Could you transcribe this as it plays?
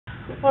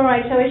All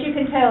right, so as you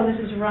can tell, this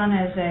is run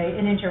as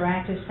an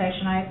interactive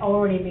session. I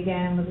already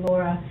began with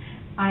Laura.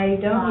 I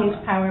don't use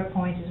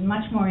PowerPoint. It's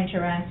much more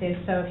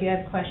interactive, so if you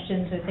have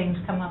questions or things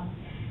come up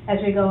as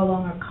we go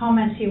along or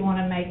comments you want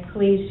to make,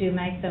 please do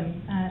make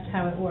them. That's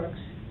how it works.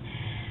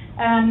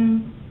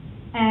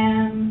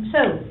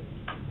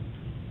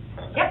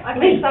 Yep,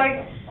 okay, so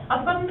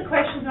I've gotten the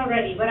questions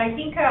already, but I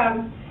think,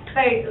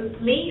 so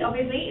Lee,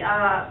 obviously,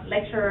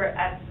 lecturer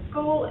at the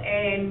school,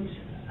 and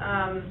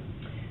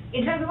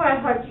in terms of what I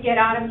hope to get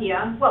out of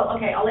here, well,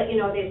 okay, I'll let you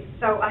know this.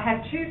 So I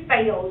had 2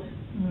 failed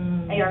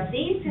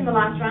ARCs in the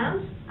last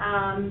round,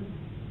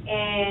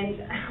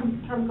 and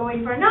I'm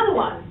going for another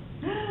one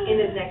in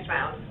this next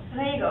round. So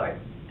there you go.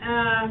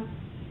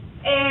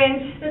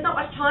 And there's not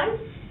much time.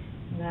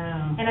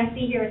 No. And I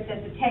see here it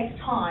says it takes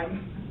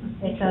time.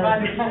 It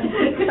does.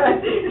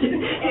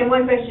 And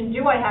one question,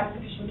 do I have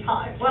sufficient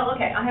time? Well,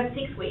 okay, I have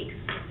 6 weeks.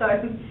 So,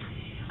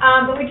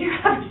 but we do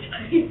have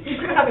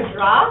a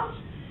draft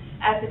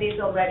as it is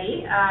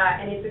already,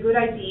 and it's a good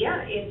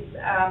idea. It's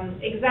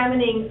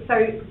examining, so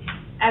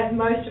as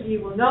most of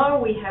you will know,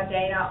 we have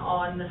data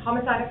on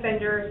homicide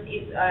offenders,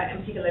 and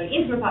particularly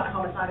intimate partner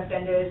homicide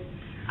offenders,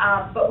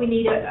 but we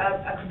need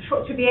a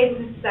control to be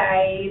able to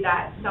say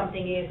that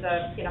something is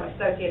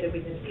associated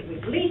with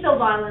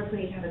lethal violence.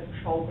 We need to have a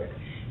control group.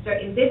 So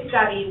in this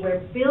study,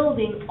 we're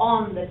building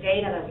on the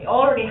data that we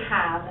already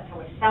have. That's how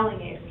we're selling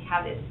it. We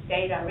have this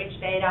data, rich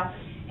data,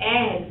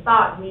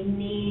 but we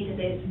need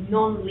this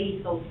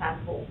non-lethal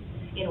sample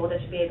in order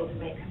to be able to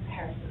make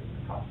comparisons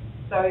across.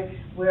 So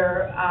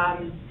we're,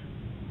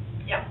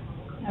 yeah.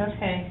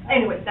 Okay.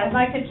 Anyway, I'd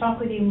like to talk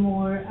with you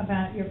more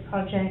about your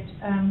project.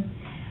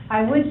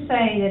 I would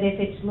say that if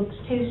it looks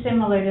too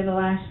similar to the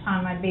last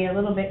time, I'd be a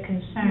little bit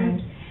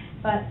concerned.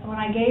 But when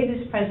I gave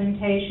this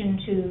presentation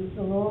to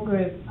the law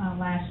group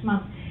last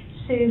month,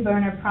 Sue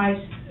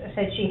Berner-Price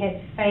said she had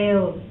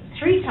failed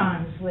 3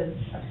 times with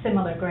a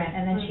similar grant,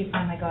 and then she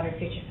finally got her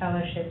future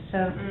fellowship.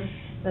 So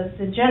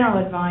the general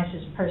advice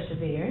is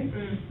persevere,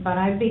 but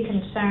I'd be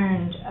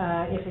concerned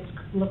if it's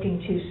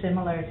looking too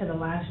similar to the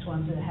last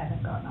ones that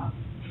haven't gotten up.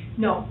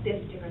 No, this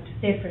is different.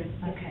 Different,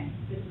 okay.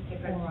 This is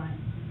different. All right,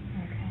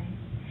 okay.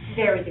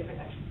 Very different,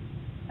 actually.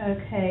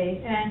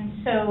 Okay, and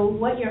so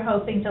what you're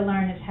hoping to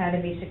learn is how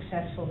to be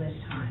successful this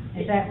time.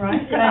 Is that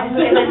right? Could I just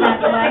get it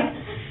that way?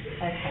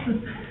 Okay.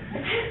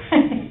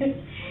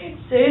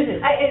 Susan.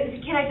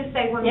 Can I just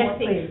say one Yes, more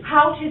thing? please.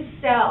 How to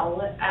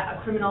sell a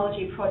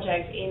criminology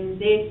project in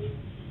this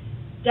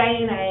day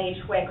and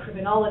age where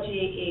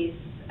criminology is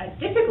a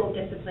difficult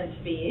discipline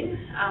to be in.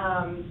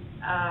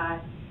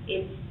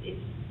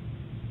 It's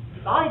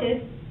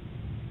divided.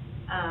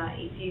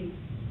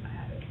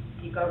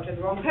 If you go to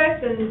the wrong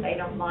person, they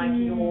don't like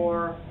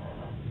your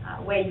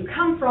where you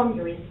come from,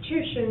 your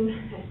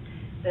institution,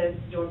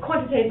 your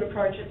quantitative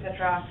approach,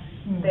 etc.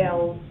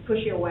 They'll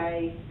push you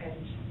away,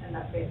 and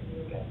that's it,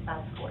 and you get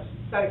bad scores.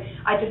 So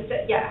I just,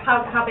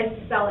 how best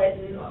to sell it,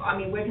 and I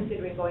mean, we're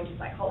considering going to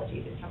psychology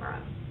this time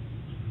around.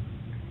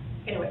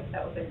 Anyway,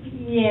 that was it.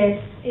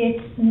 Yes,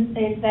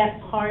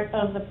 that part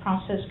of the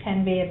process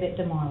can be a bit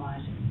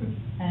demoralizing.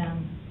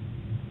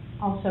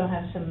 Also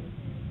have some,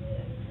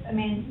 I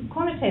mean,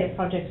 quantitative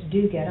projects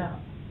do get up.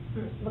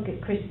 Look at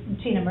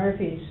Tina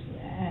Murphy's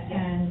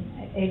and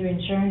Adrian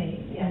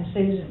Cherney and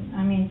Susan.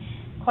 I mean,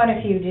 quite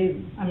a few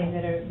do. I mean,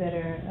 that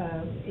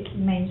are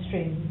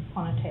mainstream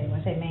quantitative.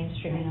 I say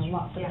mainstream, you know,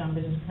 lots of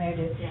numbers as compared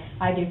to.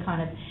 I do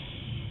kind of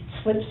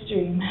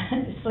slipstream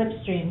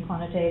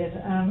quantitative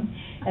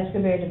as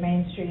compared to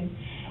mainstream.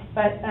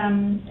 But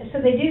so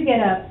they do get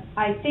up.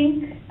 I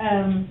think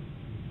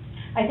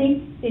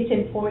it's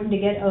important to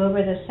get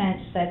over the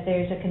sense that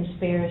there's a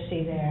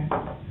conspiracy there.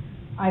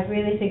 I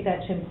really think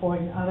that's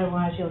important.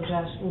 Otherwise, you'll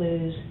just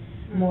lose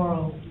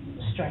moral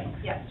strength.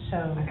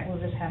 So we'll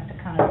just have to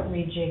kind of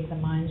rejig the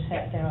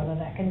mindset there, although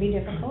that can be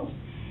difficult.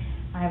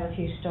 I have a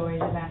few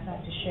stories about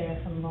that to share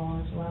from law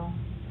as well.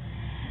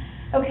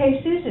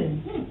 Okay,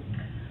 Susan.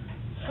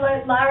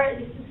 Hello, Lara.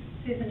 This is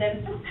Susan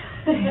Davidson.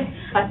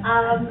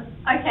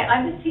 Okay,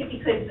 I'm just here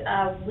because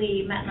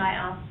Matt and I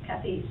asked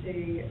Kathy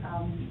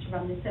to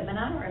run this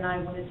seminar, and I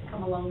wanted to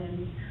come along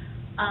and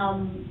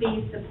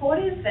be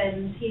supportive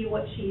and hear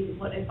what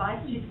advice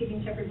she's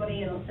giving to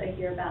everybody, and also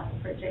hear about the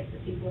projects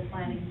that people are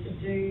planning to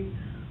do.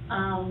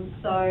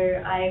 So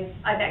I've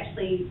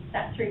actually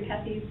sat through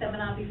Kathy's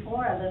seminar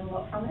before. I learned a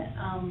lot from it.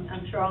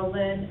 I'm sure I'll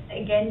learn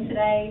again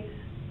today.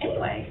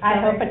 Anyway, so. I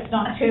hope it's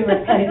not too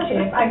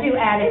repetitive. I do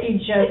add a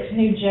few jokes,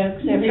 new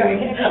jokes every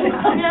week.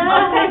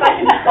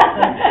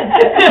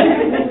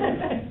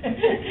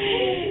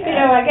 You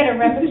know, I get a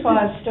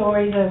repertoire of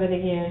stories over the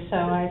years, so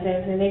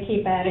they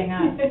keep adding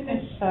up.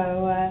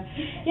 So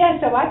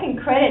so I can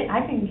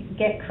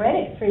get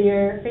credit for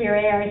your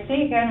ARC,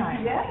 can't I?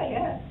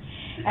 Yeah.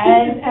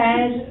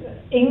 As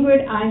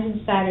Ingrid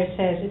Eisenstatter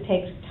says, it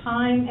takes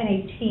time and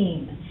a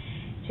team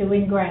to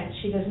win grants.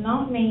 She does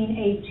not mean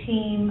a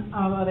team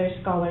of other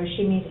scholars.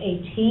 She means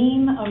a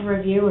team of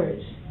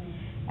reviewers.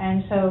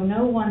 And so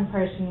no one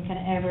person can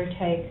ever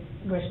take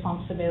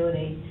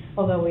responsibility,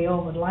 although we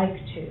all would like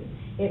to.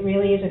 it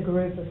really is a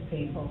group of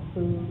people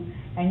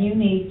and you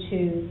need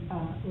to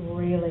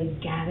really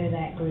gather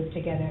that group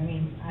together. I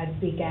mean,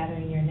 I'd be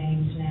gathering your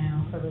names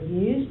now for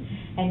reviews,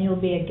 and you'll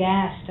be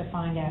aghast to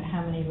find out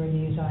how many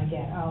reviews I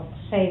get. I'll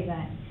save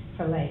that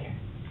for later.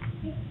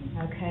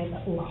 Okay,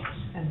 but lots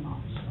and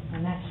lots,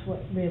 and that's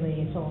what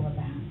really it's all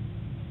about.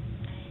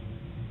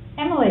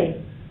 Emily.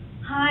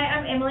 Hi,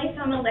 I'm Emily,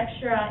 so I'm a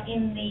lecturer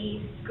in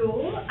the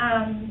school.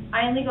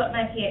 I only got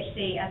my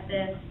PhD at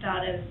the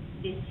start of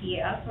this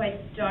year, so I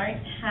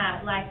don't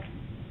have, like,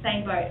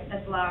 same boat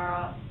as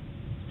Lara,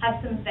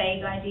 have some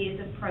vague ideas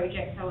of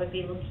projects I would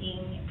be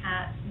looking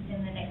at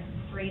within the next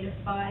 3 to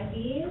 5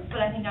 years, but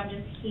I think I'm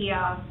just here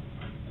to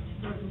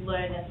sort of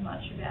learn as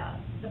much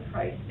about the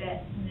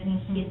process and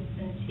then hints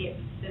and tips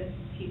of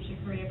future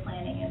career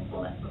planning and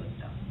all that sort of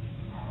stuff.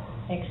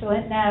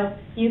 Excellent. Now,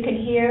 you can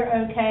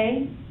hear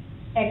okay?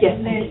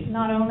 Yes, There's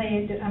not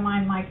only am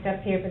I mic'd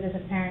up here, but there's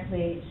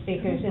apparently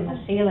speakers in the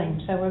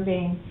ceiling, so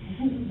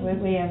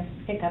we have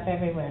pickup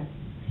everywhere.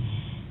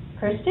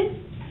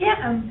 Kirsten? Yeah,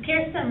 I'm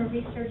Kirsten. I'm a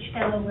research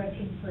fellow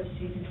working for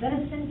Student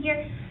Medicine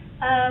here.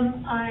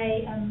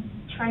 I am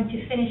trying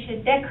to finish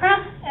a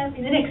DECRA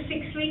in the next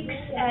 6 weeks,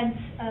 and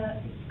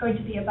it's going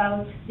to be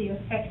about the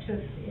effect of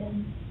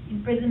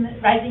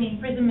rising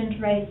imprisonment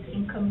rates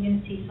in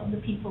communities on the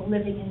people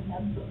living in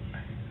them.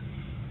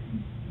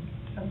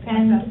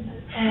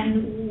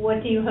 And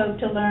what do you hope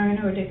to learn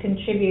or to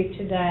contribute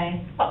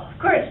today? Well, of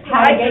course,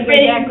 how to get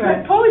your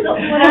DECRA proposal.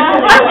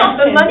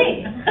 The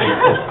money.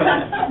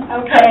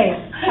 Okay,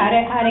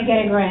 how to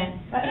get a grant.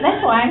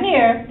 That's why I'm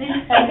here.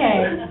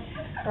 Okay,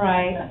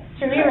 right.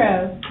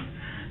 Tariro.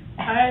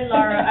 Hi,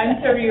 Laura. I'm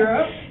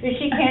Tariro.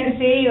 She can't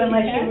see you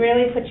unless you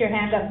really put your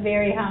hand up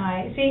very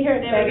high. See her?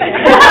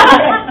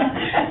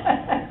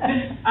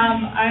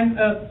 I'm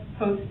a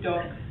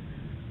postdoc.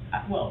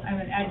 Well, I'm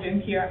an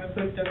adjunct here. I'm a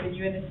postdoc at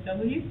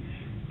UNSW.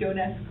 Don't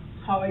ask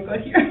how I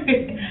got here.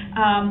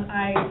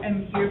 I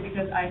am here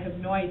because I have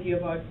no idea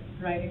about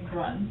writing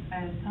grants,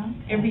 and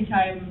every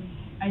time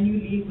I knew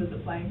Lee was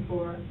applying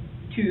for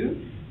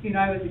 2,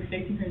 I was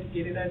expecting her to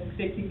get it. I was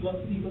expecting lots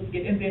of people to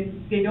get it, and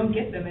then they don't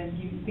get them, and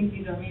you think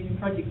these are amazing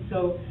projects.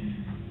 So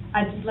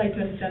I'd just like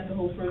to understand the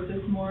whole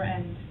process more,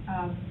 and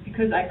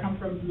because I come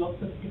from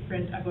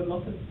I've got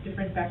lots of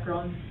different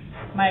backgrounds,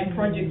 my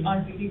projects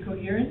aren't really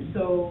coherent,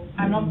 so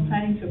I'm not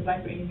planning to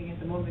apply for anything at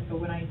the moment, but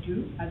when I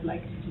do, I'd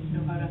like to just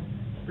know how to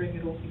bring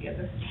it all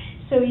together.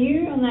 So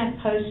you're on that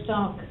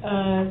postdoc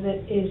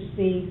that is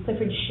the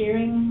Clifford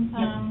Shearing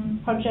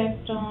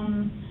project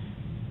on,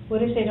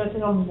 what is it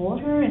on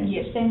water and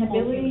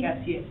sustainability?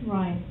 Yes, yes.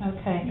 Right,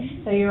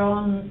 okay. So you're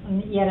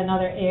on yet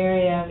another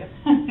area.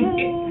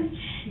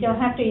 You'll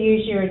have to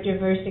use your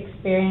diverse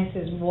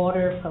experiences,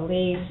 water,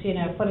 police,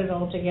 put it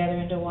all together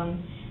into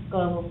one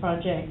global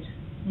project.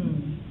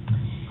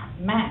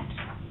 Matt.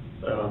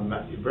 So I'm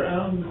Matthew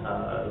Brown,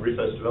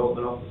 Research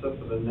Development Officer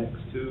for the next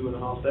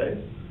 2.5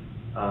 days.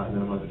 And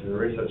then I'm over to the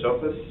research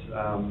office.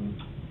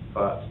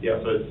 But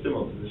yeah, so it's a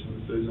similar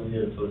position to Susan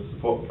here to sort of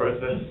support the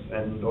process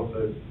and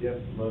also,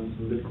 learn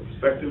some different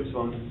perspectives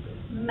on.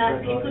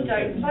 Matt, people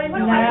don't.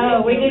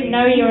 No, we didn't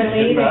know you were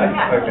leaving.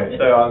 Okay,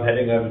 so I'm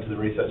heading over to the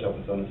research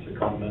office on a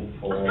secondment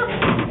for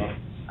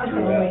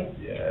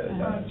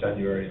throughout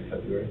January and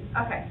February.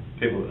 Okay.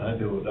 People that know,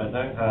 people that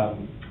don't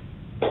know.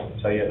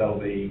 So yeah,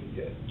 that'll be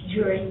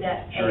during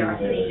that ARC.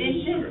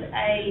 This is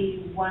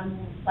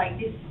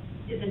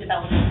this is a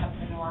development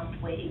happened in the last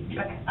week.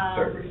 Okay.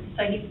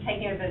 So he's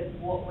taking over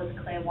what was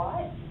Claire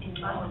White in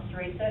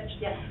research.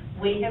 Yeah.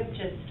 We have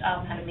just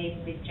had a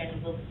meeting with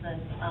Jenny Wilson,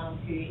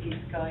 who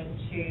is going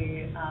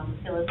to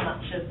fill as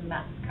much of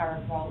Matt's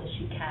current role as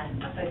she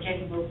can. So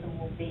Jenny Wilson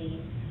will be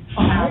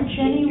our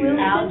Jenny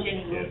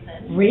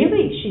Wilson.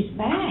 Really? She's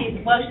back?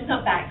 She's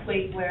not back.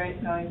 We're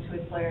going to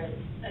employ her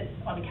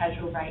on a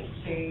casual rate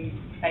to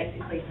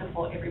basically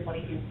support everybody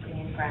who's putting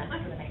in grants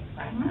for the next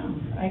grant round.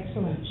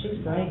 Excellent. She's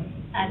great.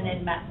 And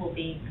then Matt will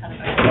be kind of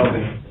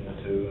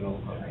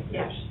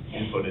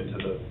input into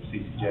the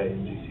CCJ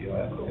and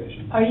GCI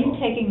application. Are you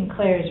taking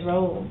Claire's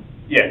role?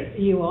 Yeah.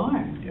 You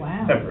are? Yeah.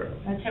 Wow.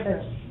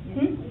 Temporarily.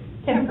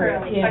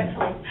 Temporarily, yeah.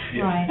 Hopefully.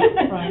 Yeah.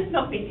 Right.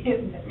 Not be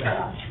him.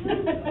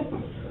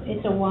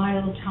 It's a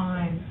wild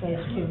time, those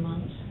 2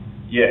 months.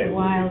 Yeah. A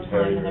wild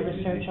time in the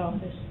research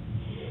office.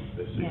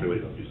 They secretly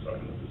hope you start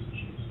in the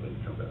position, so you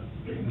come back.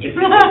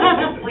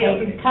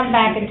 Come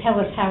back and tell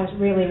us how it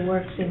really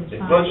works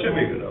inside. Well, it should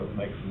be good. I'll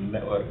make some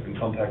networks and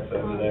contacts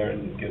over there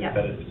and get a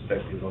better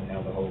perspective on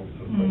how the whole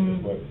process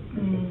works.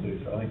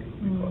 So I think it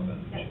will be quite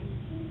beneficial.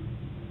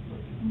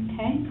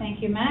 Okay,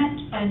 thank you, Matt.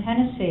 And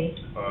Hennessy.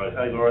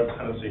 Hi, Laura.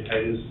 Hennessy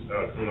Hayes,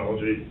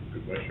 criminology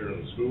lecturer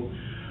in the school.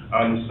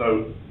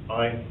 So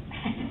I...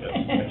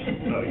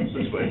 no, it's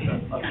this way.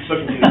 I'm so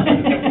confused.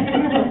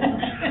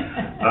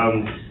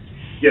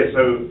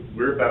 So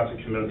we're about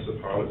to commence a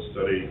pilot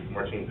study,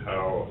 Martine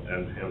Powell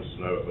and Pam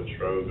Snow at La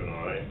Trobe and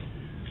I,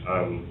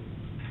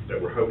 that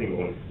we're hoping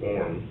will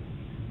inform,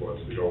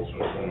 what's the goal to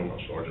inform a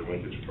much larger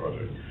linkage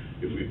project.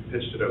 we've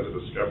pitched it as a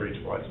discovery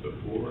twice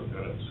before,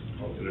 and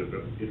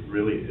it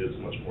really is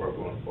much more of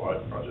an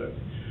applied project.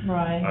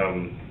 Right.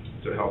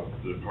 To help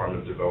the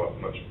department develop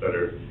much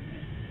better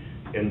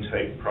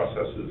intake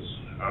processes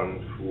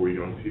for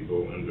young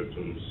people and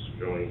victims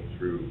going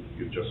through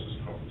youth justice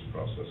conference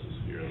processes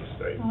here in the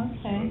state.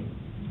 Okay.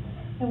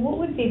 And what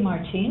would be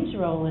Martine's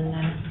role in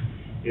that?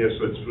 Yeah,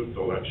 so it's with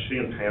she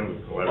and Pam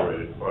have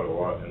collaborated quite a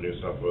lot in New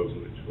South Wales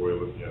and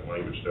Victoria looking at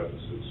language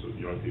deficits of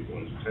young people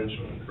in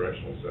detention and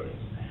correctional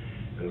settings.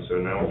 And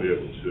so now we'll be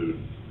able to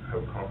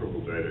have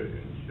comparable data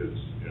in kids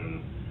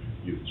in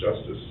youth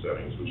justice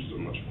settings, which is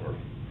a much more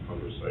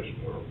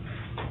conversational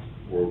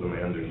or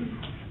demanding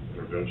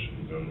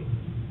intervention than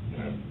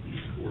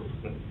youth court.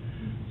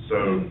 So,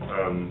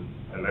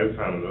 and they've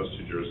found in those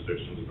two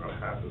jurisdictions about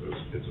half of those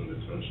kids in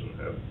detention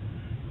have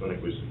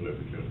clinically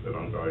significant but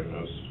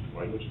undiagnosed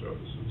language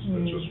deficits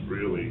that just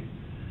really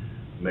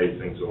made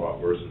things a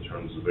lot worse in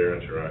terms of their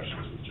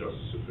interactions with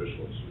justice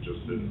officials. It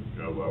just didn't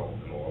go well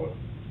in a lot of ways.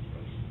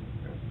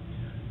 Okay.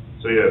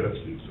 So yeah, that's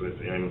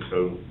the aim.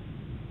 So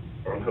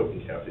I'm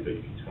hoping, Kathy, that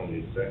you can tell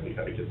me exactly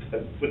how to get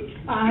that.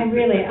 I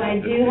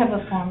do have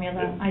a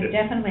formula. I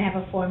definitely have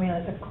a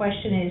formula. The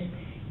question is,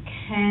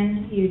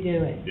 can you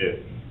do it? Yeah.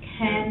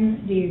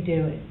 Do you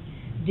do it?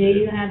 Do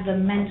you have the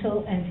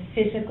mental and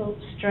physical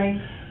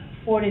strength,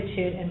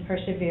 fortitude, and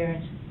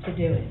perseverance to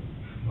do it?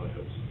 I hope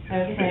so.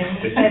 Okay,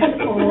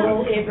 that's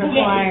all it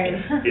requires.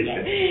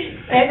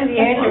 And the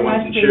answer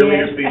must be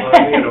yes.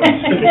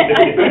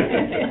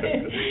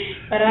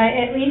 But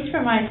at least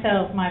for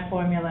myself, my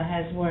formula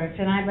has worked,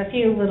 and I have a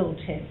few little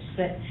tips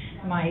that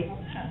might,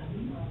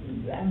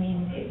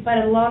 but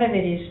a lot of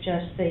it is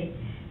just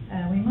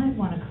we might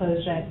want to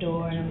close that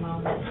door in a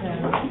moment.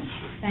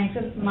 Thanks,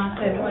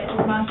 Martha,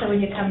 when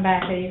you come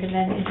back, you can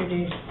then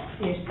introduce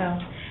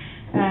yourself.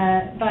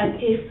 But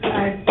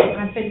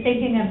I've been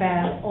thinking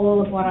about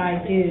all of what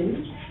I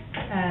do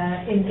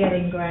in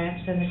getting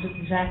grants, and this is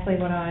exactly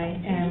what I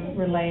am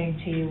relaying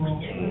to you all,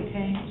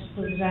 okay?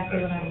 This is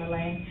exactly what I'm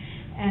relaying,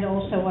 and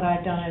also what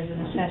I've done as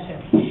an assessor.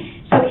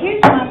 So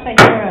here's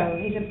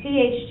Masahiro. He's a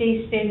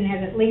PhD student,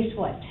 has at least,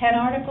 10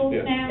 articles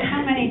now?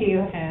 How many do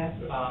you have?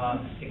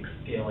 6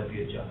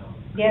 peer-reviewed journals.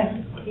 Yes,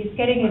 he's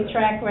getting his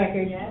track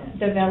record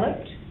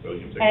developed. So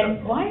you can take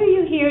And why are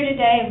you here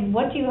today, and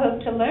what do you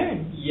hope to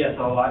learn? Yeah,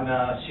 so I'm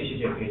a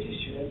CCJ PhD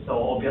student, so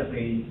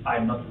obviously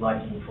I'm not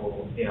writing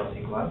for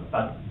ALC grant,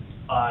 but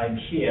I'm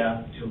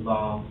here to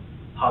learn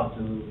how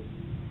to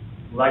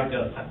write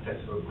a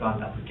successful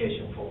grant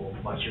application for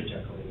my future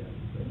career.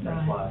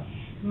 That's why.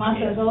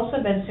 Masa has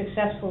also been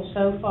successful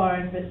so far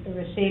in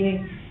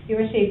receiving, you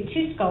received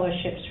 2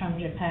 scholarships from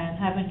Japan,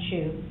 haven't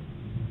you?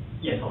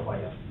 Yes, so far,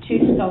 yes.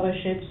 2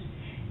 scholarships.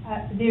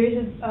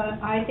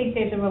 I think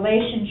there's a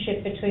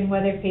relationship between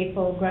whether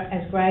people,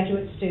 as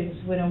graduate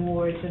students, win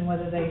awards and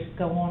whether they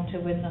go on to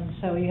win them.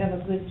 So you have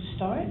a good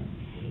start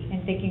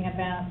in thinking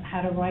about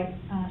how to write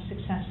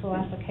successful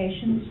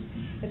applications.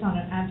 It's not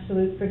an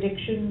absolute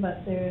prediction,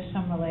 but there is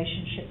some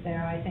relationship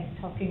there, I think,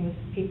 talking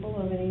with people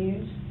over the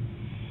years.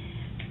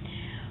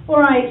 All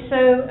right,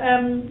 so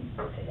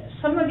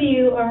some of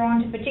you are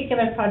on to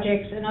particular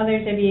projects, and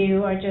others of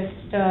you are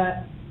just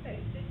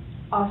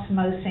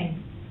osmosing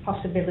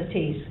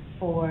possibilities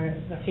for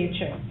the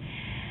future.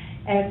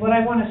 And what I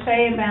want to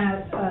say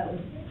about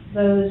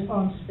those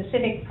on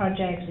specific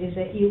projects is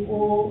that you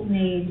all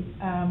need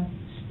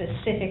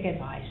specific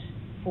advice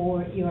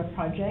for your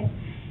project.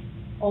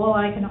 All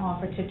I can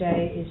offer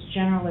today is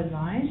general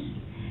advice,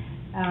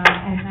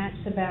 and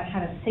that's about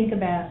how to think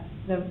about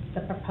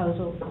the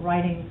proposal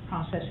writing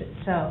process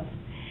itself.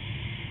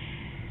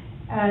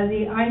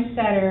 The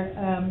Einstadter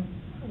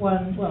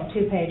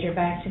 2-pager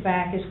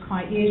back-to-back is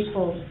quite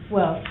useful.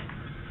 Well,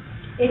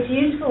 it's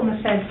useful in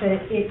the sense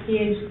that it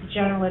gives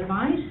general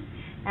advice.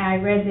 I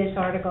read this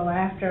article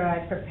after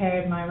I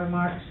prepared my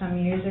remarks some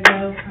years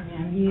ago.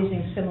 I'm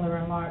using similar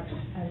remarks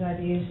as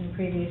I've used in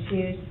previous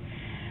years.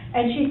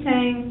 And she's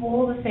saying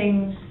all the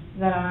things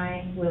that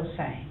I will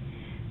say.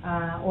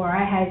 Or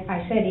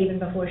I said even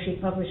before she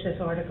published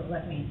this article,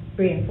 let me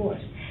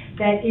reinforce.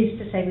 That is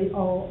to say, we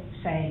all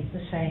say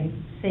the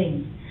same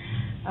thing.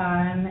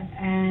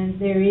 And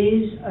there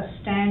is a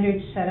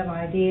standard set of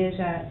ideas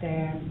out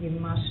there. You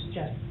must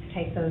just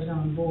take those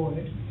on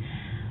board.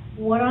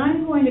 What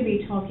I'm going to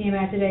be talking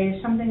about today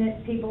is something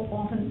that people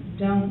often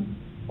don't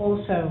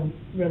also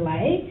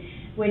relay,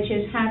 which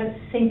is how to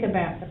think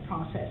about the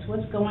process.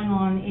 What's going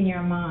on in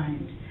your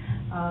mind?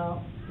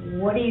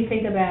 What do you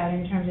think about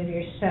in terms of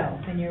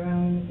yourself and your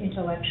own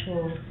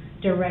intellectual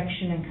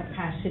direction and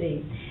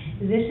capacity?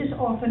 This is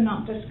often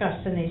not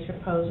discussed in these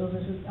proposals.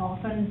 This is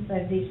often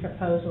these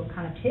proposal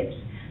kind of tips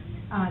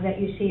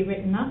that you see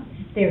written up.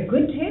 They're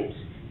good tips,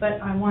 but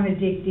I want to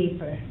dig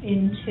deeper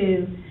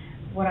into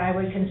what I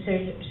would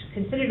consider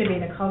to be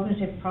the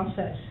cognitive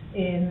process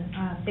in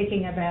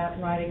thinking about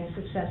writing a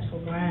successful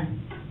grant.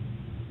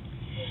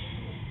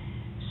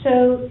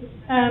 So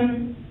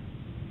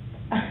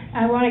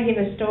I want to give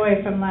a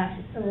story from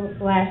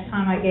last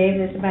time I gave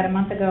this, about a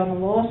month ago in the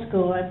law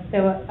school.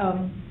 There were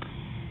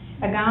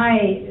a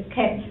guy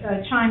kept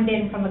chimed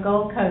in from the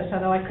Gold Coast,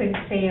 although I couldn't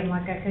see him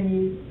like I can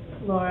you,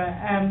 Laura.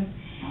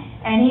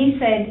 And he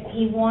said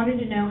he wanted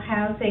to know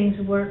how things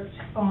worked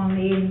on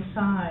the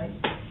inside.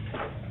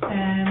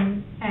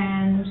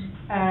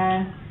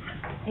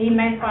 He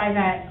meant by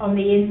that on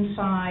the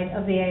inside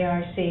of the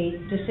ARC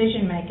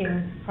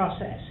decision-making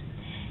process.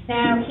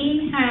 Now,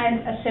 he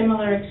had a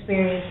similar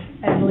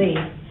experience as Lee.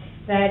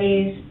 That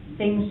is,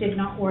 things did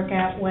not work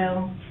out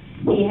well.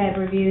 He had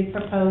reviewed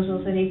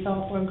proposals that he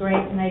thought were great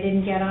and they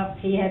didn't get up.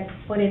 He had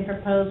put in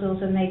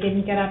proposals and they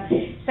didn't get up.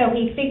 So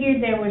he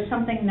figured there was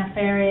something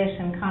nefarious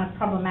and kind of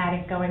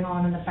problematic going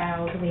on in the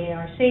bowels of the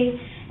ARC.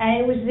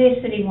 And it was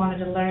this that he wanted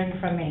to learn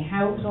from me,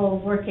 how it was all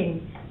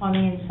working on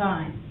the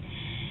inside.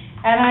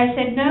 And I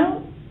said,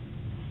 no,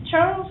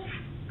 Charles,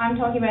 I'm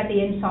talking about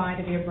the inside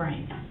of your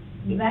brain.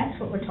 That's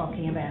what we're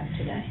talking about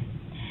today.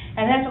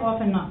 And that's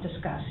often not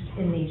discussed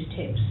in these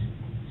tips.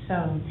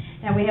 So,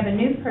 now we have a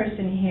new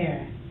person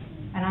here.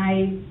 And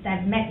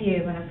I've met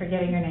you, and I'm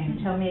forgetting your name.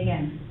 Tell me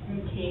again.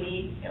 I'm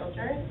Katie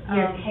Hildreth.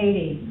 You're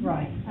Katie,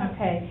 right.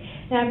 Okay.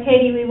 Now,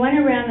 Katie, we went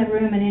around the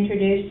room and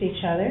introduced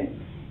each other,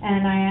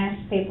 and I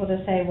asked people to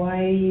say,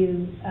 why are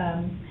you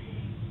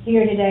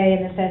here today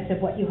in the sense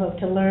of what you hope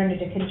to learn or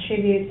to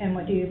contribute, and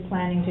what are you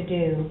planning to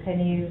do?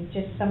 Can you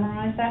just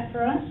summarize that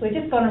for us? We've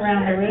just gone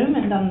around the room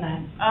and done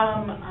that.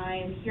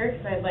 I'm here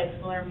because I'd like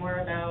to learn more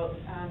about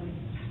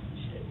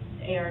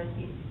the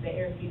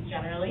ARCs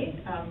generally.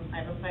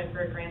 I've applied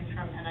for grants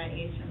from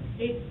NIH in the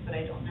States, but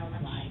I don't know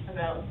much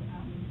about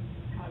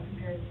how it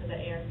compares to the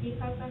ARC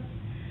process.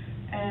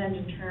 And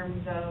in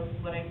terms of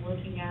what I'm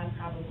looking at,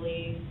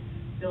 probably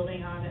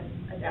building on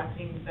and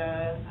adapting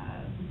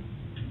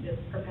this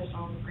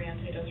professional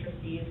grant I just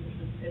received.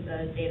 This is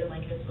a data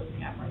linkage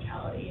looking at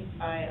mortality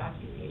by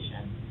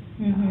occupation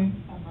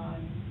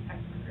among sex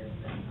workers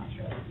in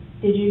Australia.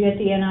 Did you get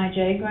the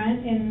NIJ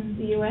grant in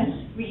the U.S.?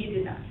 We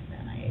did not get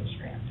the NIH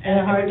grant.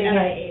 They're hard to get.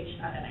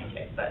 NIH, not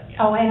NIJ, but yeah.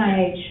 Oh,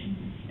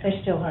 NIH.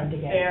 They're still hard to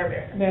get. They are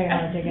very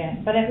hard to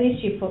get. But at least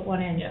you put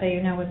one in, so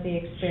you know what the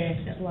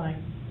experience is like.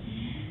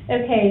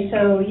 Okay,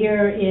 so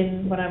you're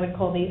in what I would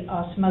call the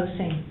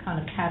osmosing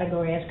kind of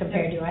category as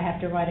compared to I have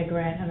to write a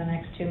grant in the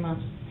next 2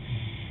 months.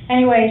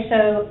 Anyway,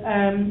 so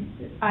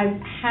I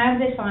have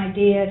this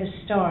idea to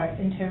start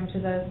in terms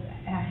of the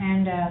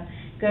handout,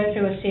 go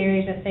through a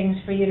series of things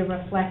for you to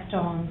reflect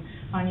on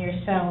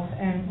yourself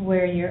and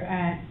where you're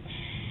at.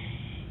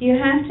 You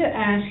have to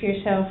ask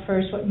yourself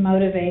first what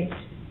motivates,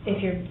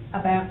 if you're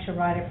about to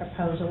write a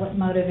proposal, what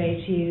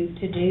motivates you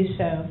to do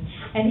so.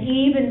 And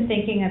even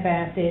thinking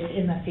about this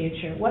in the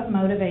future, what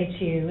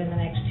motivates you in the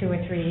next 2 or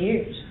 3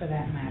 years, for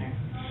that matter.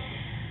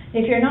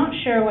 If you're not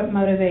sure what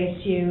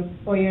motivates you,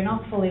 or you're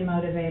not fully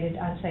motivated,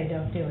 I'd say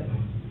don't do it.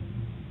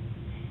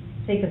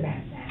 Think about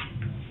that.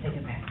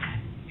 Think about that.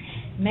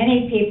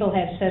 Many people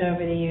have said over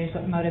the years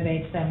what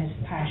motivates them is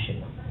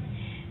passion.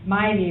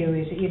 My view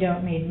is that you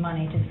don't need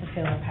money to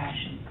fulfill a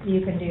passion. You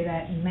can do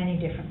that in many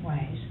different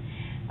ways.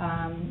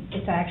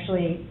 It's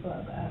actually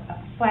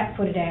a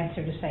flat-footed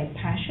answer to say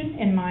passion,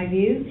 in my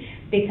view,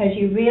 because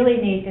you really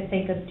need to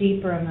think of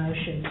deeper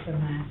emotions than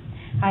that.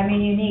 I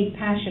mean, you need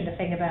passion to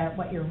think about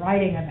what you're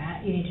writing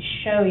about. You need to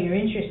show you're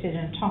interested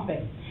in a topic.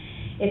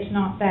 It's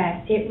not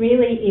that. It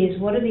really is,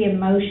 what are the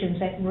emotions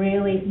that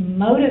really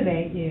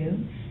motivate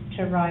you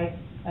to write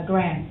a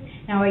grant?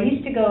 Now, I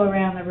used to go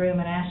around the room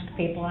and ask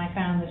people, and I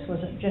found this was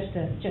just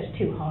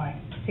too hard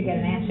to get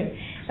an answer.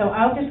 So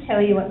I'll just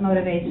tell you what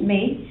motivates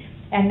me,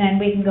 and then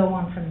we can go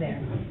on from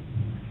there.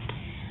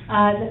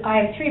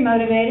 I have 3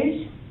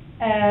 motivators.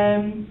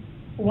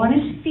 One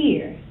is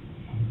fear.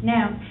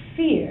 Now,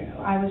 fear,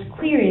 I was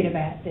queried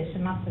about this a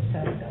month or so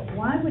ago.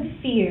 Why would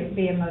fear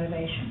be a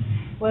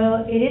motivation?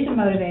 Well, it is a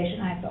motivation.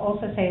 I have to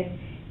also say,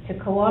 to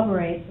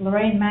corroborate,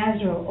 Lorraine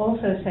Mazerel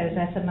also says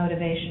that's a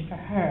motivation for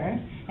her,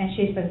 and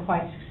she's been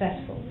quite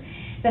successful.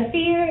 The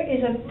fear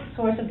is a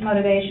source of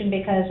motivation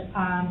because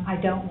I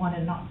don't want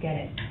to not get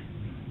it.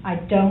 I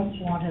don't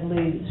want to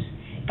lose,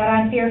 but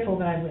I'm fearful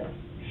that I will.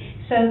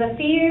 So the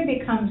fear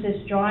becomes this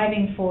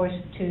driving force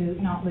to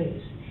not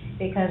lose.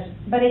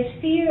 But it's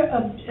fear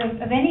of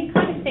any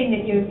kind of thing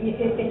that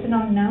it's an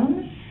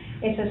unknown.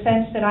 It's a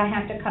sense that I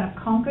have to kind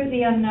of conquer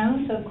the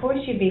unknown, so of course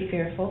you'd be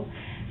fearful.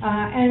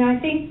 And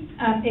I think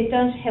it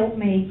does help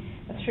me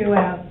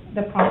throughout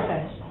the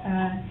process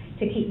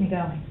to keep me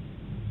going.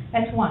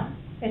 That's one.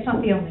 It's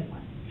not the only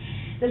one.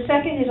 The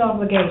second is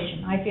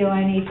obligation. I feel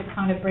I need to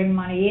kind of bring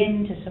money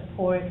in to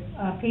support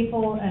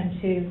people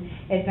and to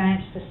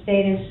advance the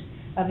status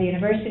of the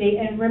university.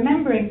 And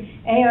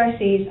remembering,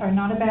 ARCs are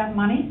not about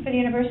money for the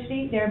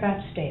university, they're about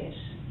status,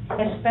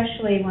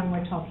 especially when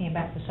we're talking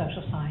about the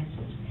social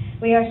sciences.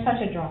 We are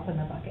such a drop in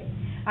the bucket.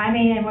 I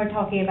mean, and we're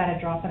talking about a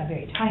drop in a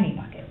very tiny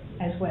bucket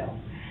as well.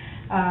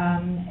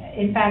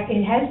 In fact,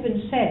 it has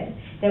been said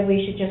that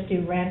we should just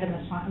do random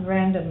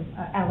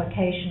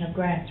allocation of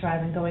grants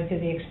rather than going through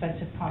the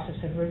expensive process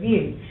of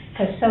review,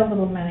 because so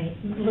little money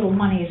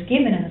is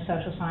given in the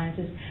social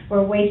sciences.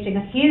 We're wasting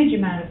a huge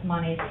amount of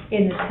money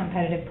in this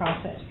competitive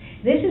process.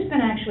 This has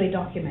been actually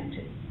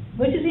documented,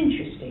 which is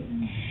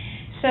interesting.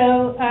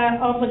 So,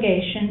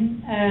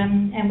 obligation,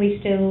 and we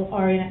still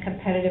are in a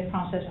competitive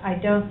process. I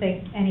don't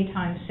think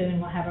anytime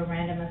soon we'll have a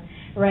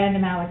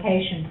random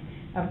allocation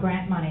of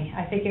grant money.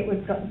 I think it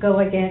would go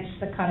against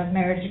the kind of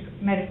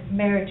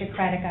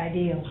meritocratic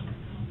ideal.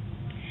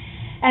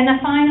 And the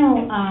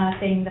final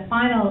thing, the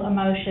final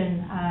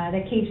emotion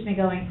that keeps me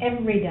going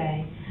every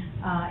day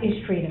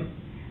is freedom.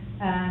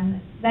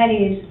 That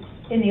is,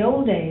 in the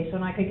old days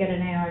when I could get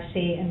an ARC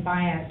and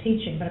buy out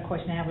teaching, but of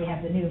course now we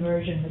have the new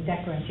version with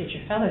DECRA and teacher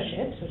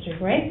fellowships, which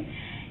are great.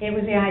 It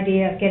was the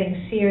idea of getting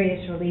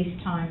serious release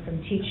time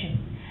from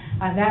teaching.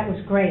 That was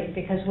great,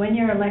 because when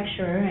you're a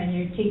lecturer and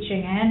you're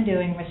teaching and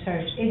doing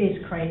research, it is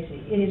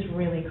crazy. It is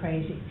really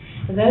crazy.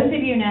 For those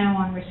of you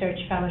now on research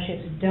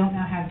fellowships who don't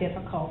know how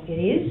difficult it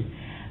is,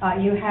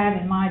 you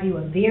have, in my view,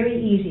 a very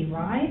easy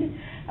ride.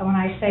 When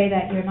I say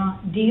that, you're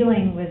not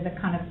dealing with the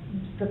kind of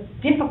the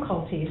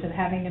difficulties of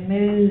having to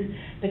move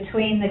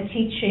between the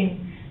teaching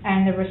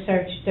and the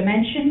research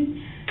dimension.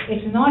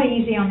 It's not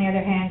easy, on the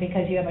other hand,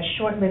 because you have a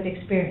short-lived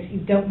experience. You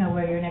don't know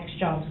where your next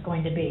job is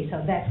going to be,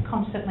 so that's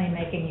constantly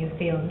making you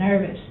feel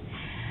nervous.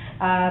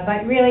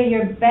 But really,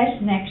 your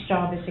best next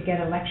job is to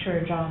get a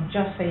lecturer job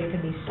just so you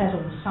can be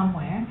settled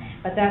somewhere,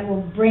 but that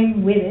will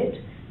bring with it,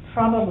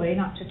 probably,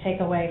 not to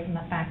take away from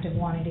the fact of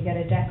wanting to get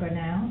a DECRA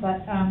now,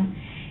 but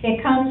it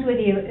comes with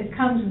it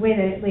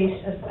at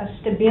least a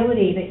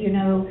stability that you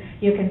know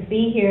you can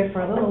be here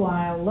for a little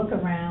while, look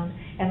around,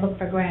 and look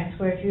for grants,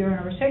 where if you're in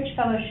a research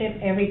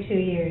fellowship, every 2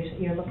 years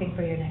you're looking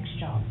for your next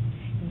job.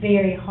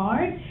 Very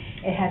hard.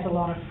 It has a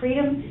lot of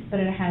freedom,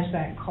 but it has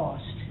that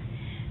cost.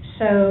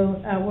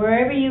 So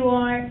wherever you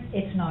are,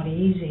 it's not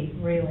easy,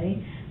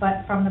 really,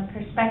 but from the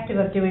perspective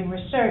of doing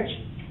research,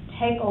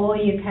 take all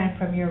you can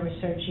from your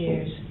research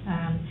years,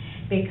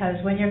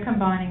 because when you're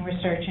combining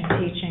research and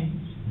teaching,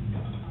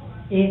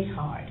 it's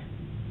hard.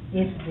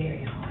 It's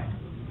very hard.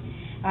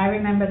 I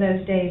remember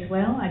those days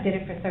well. I did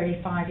it for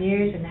 35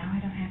 years, and now I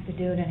don't have to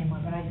do it anymore.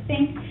 But I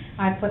think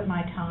I put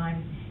my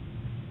time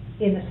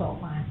in the salt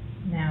line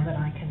now that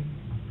I can,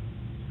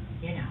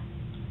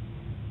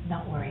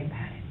 not worry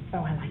about it. So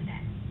I like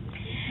that.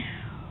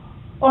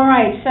 All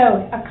right,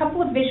 so a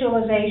couple of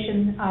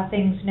visualization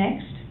things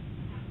next.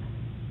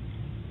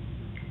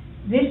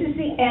 This is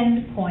the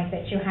end point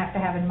that you have to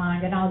have in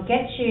mind, and then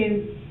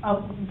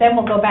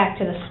we'll go back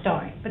to the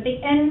start. But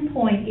the end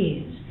point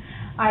is,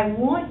 I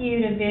want you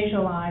to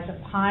visualize a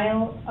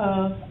pile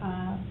of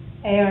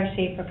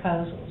ARC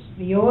proposals.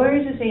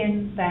 Yours is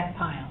in that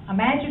pile.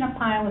 Imagine a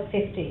pile of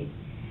 50,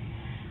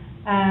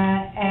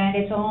 and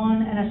it's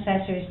on an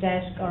assessor's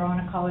desk or on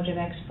a College of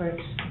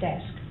Experts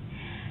desk.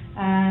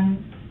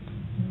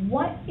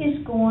 What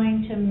is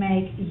going to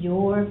make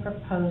your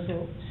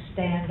proposal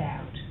stand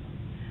out?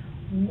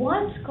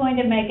 What's going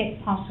to make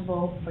it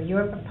possible for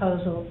your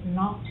proposal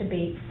not to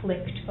be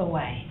flicked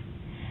away?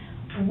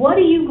 What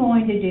are you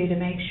going to do to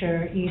make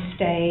sure you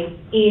stay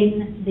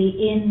in the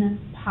in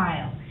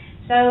pile?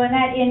 So in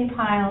that in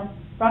pile,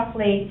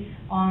 roughly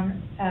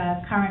on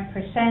current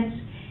percents,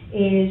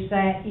 is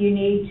that you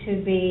need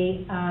to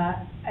be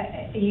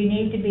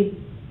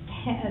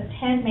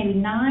 10, maybe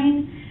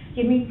 9.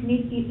 You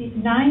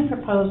need 9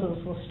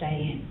 proposals will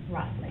stay in,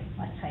 roughly.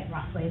 Let's say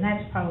roughly, and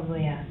that's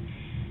probably a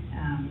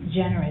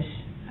generous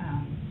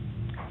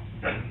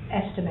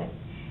estimate.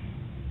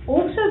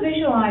 Also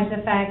visualize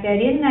the fact that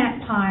in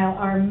that pile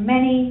are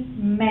many,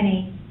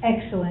 many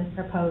excellent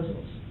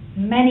proposals.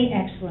 Many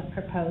excellent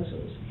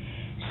proposals.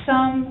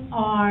 Some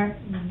are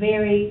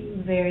very,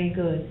 very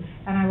good.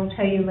 And I will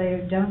tell you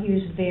later, don't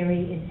use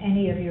very in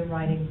any of your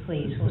writing,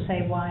 please. We'll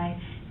say why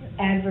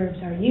adverbs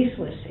are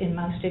useless in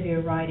most of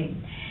your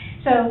writing.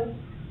 So,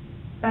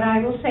 but I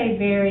will say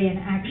very and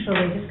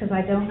actually, just because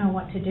I don't know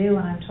what to do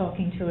when I'm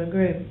talking to a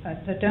group,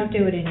 so don't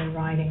do it in your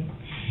writing.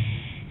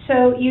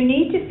 So you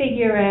need to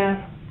figure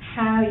out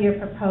how your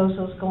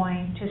proposal is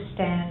going to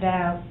stand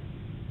out.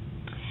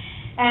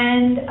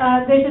 And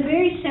there's a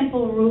very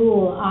simple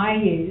rule I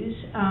use,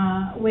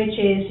 which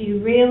is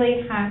you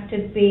really have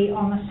to be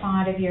on the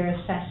side of your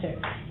assessor.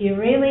 You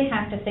really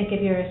have to think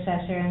of your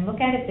assessor and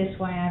look at it this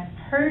way. I've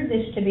heard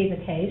this to be the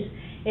case.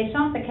 It's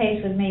not the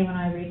case with me when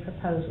I read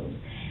proposals,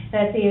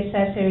 that the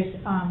assessors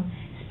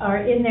are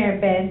in their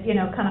bed,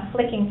 kind of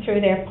flicking through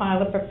their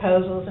pile of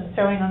proposals and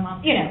throwing them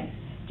on,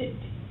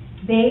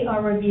 They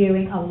are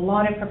reviewing a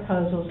lot of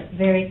proposals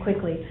very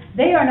quickly.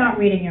 They are not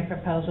reading your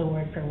proposal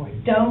word for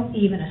word. Don't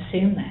even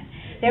assume that.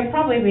 They're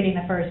probably reading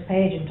the first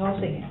page and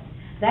tossing it.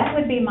 That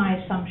would be my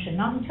assumption.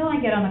 Not until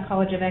I get on the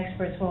College of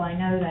Experts will I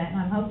know that, and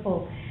I'm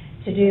hopeful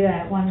to do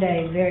that one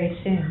day very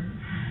soon.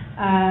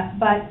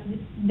 But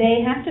they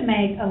have to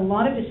make a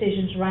lot of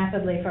decisions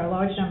rapidly for a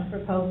large number of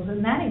proposals,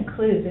 and that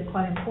includes, and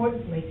quite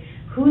importantly,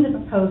 who the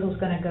proposal is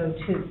going to go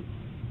to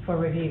for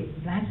review.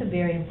 That's a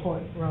very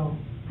important role.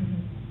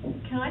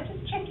 Can I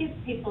just check if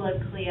people are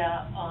clear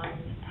on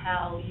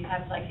how you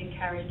have like a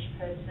carriage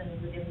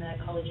person within the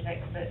College of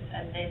Experts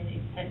and then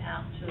it's sent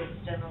out to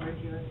external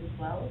reviewers as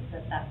well?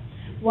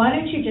 Why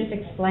don't you just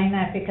explain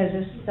that, because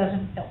this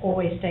doesn't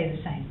always stay the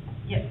same.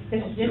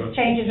 This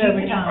changes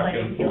over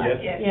time.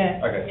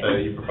 Yeah. Okay, so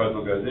your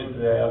proposal goes into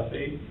the ARC.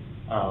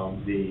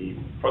 The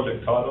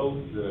project title,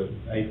 the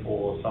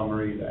A4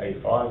 summary, the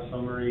A5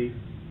 summary,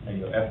 and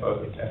your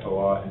FOR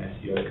and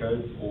SEO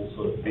codes all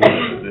sort of fit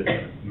into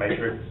this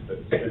matrix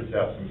that spits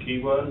out some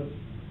keywords.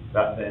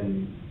 That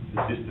then,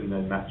 the system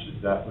then matches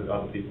that with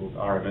other people's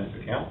RMS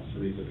accounts.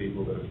 So these are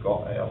people that have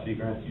got ARC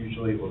grants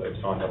usually, or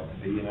they've signed up to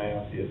be an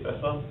ARC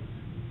assessor.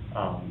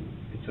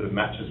 It sort of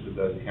matches with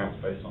those accounts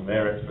based on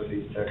their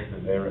expertise checks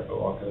and their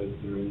FOR codes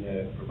that are in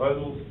their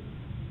proposals.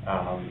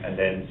 And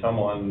then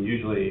someone,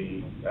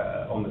 usually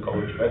on the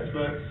College of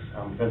Experts,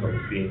 depends on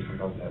the scheme,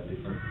 sometimes they have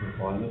different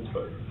requirements,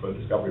 but for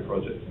discovery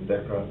projects in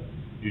DECRA,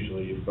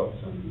 usually you've got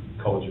some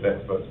College of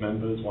Experts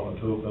members, one or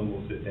two of them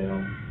will sit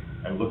down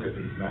and look at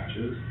these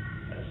matches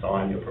and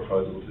assign your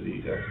proposal to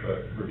these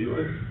expert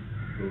reviewers.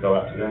 You'll go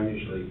out to them,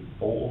 usually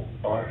 4,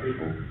 5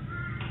 people.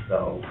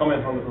 They'll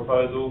comment on the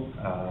proposal,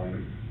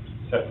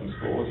 set some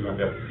scores. You won't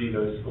be able to see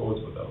those scores,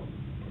 but they'll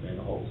put in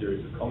a whole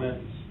series of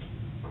comments.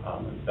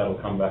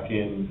 That'll come back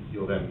in.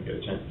 You'll then get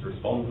a chance to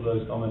respond to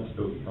those comments.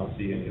 Still, you can't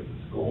see any of the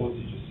scores.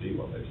 You just see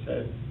what they've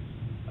said.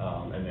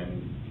 And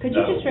then could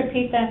you just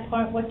repeat that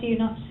part? What do you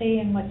not see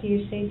and what do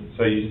you see?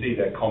 So you see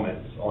their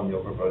comments on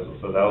your proposal.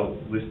 So they'll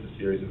list a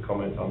series of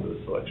comments under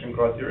the selection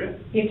criteria.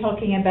 You're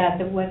talking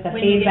about the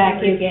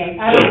feedback you get.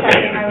 I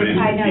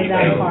know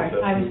that part.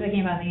 I was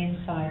thinking about the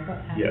inside.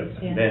 What happens?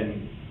 Yes.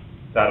 Then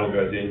that'll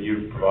goes in.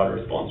 You provide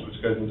a response, which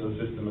goes into the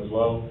system as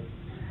well.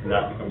 And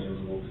that becomes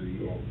visible to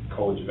your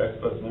College of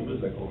Experts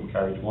members. They call them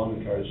Carriage 1 and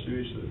Carriage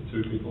 2, so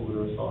there's 2 people that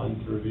are assigned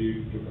to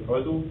review your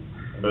proposal.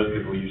 And those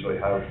people usually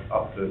have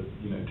up to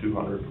 200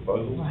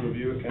 proposals to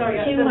review.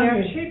 Sorry, so there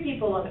are 2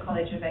 people on the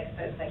College of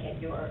Experts that get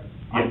your...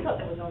 I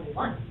thought there was only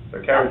 1. So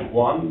Carriage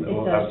 1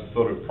 will have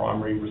sort of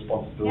primary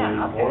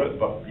responsibility for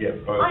it, but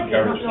both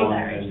Carriage 1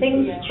 and...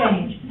 Things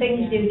change.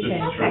 Things do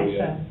change.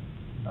 True,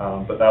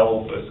 but they'll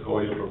also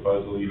score your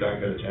proposal. You don't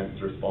get a chance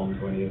to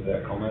respond to any of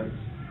their comments.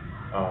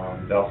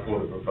 They'll score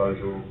the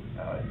proposal,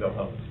 they'll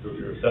have still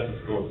your assessor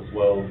scores as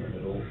well, and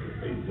it also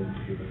feeds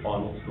into the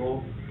final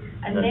score.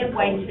 And they're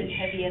weighted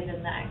heavier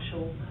than the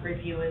actual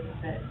reviewers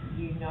that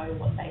you know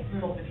what they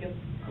thought of your...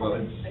 Well,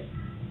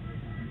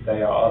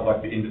 they are,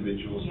 like the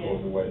individual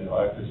scores are weighted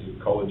higher, because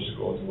your college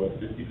scores are worth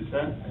 50%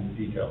 and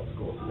the DCAL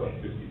scores are worth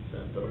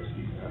 50%, but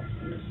obviously you can have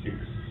 6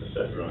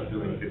 assessors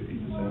doing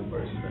 50%,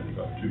 whereas you've only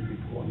got 2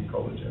 people on your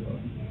college ever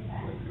doing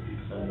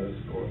 50% of those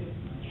scores.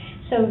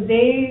 So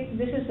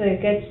this is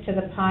gets to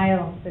the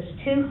pile. There's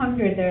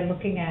 200 they're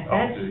looking at.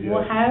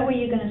 Well, how are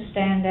you going to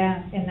stand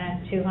out in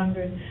that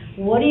 200?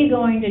 What are you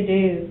going to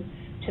do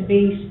to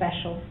be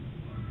special?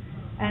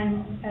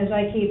 And as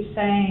I keep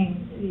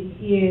saying,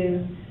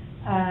 you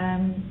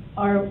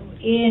are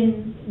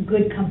in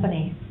good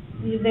company.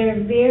 There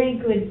are very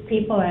good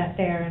people out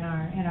there in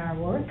our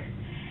work,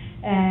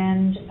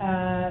 and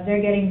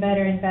they're getting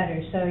better and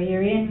better. So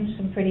you're in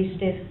some pretty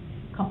stiff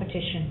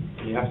competition.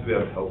 You have to be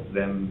able to help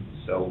them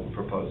sell the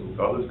proposal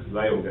to others, because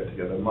they all get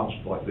together much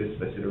like this.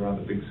 They sit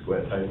around a big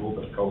square table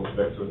that College of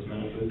Experts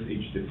members,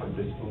 each different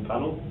discipline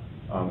panel,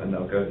 and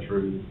they'll go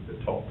through the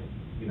top,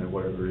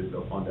 whatever it is,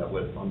 they'll find out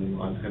where the funding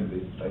line's going to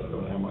be based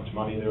on how much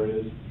money there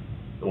is.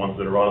 The ones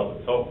that are right at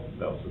the top,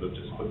 they'll sort of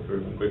just click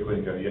through them quickly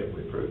and go, yep,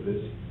 we approve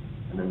this.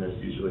 And then there's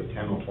usually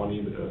 10 or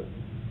 20 that are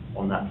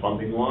on that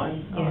funding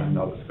line, and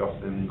they'll discuss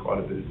them in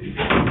quite a bit of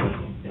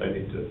detail they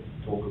need to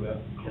talk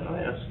about. Can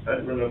I ask,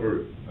 I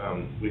remember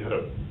we had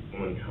a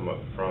woman come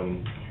up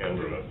from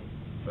Canberra,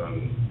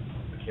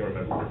 I can't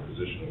remember what her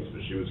position was,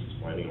 but she was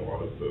explaining a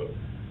lot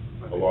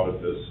of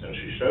this, and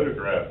she showed a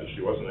graph that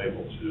she wasn't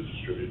able to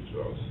distribute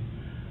to us,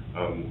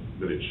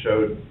 but it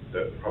showed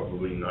that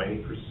probably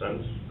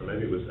 90%, or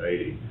maybe it was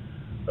 80%,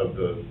 of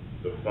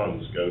the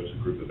funds go to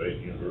Group of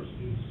 8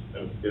 universities.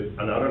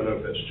 And I don't know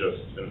if that's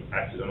just an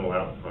accidental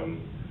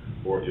outcome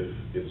or if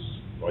it's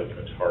like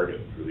a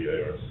target for the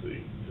ARC.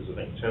 Because I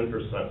think 10%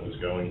 was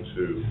going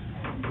to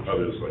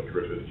others like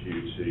Griffith,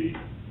 QT,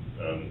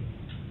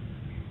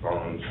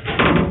 Bond.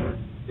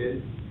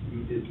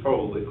 It's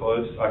probably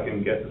close. I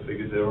can get the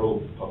figures. They're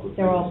all public.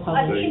 They're all public.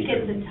 I think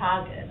it's a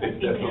target. I think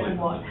it's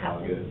what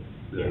happens.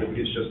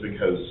 It's just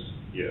because,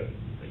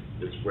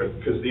 it's where,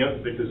 because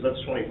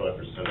that's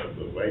 25% of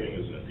the weighting,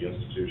 isn't it, the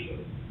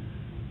institution?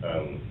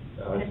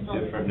 It's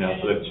different now,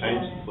 so they've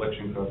changed the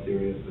selection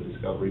criteria for the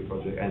Discovery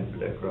Project and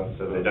for DECRA,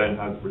 so they don't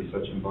have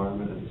research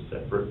environment as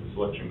a separate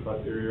selection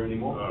criteria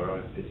anymore.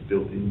 Right. It's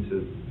built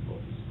into,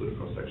 split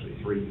across actually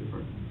 3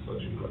 different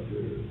selection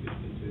criteria it's built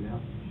into now.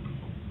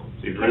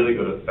 So you've really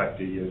got to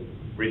factor your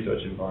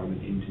research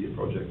environment into your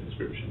project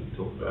description and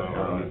talk about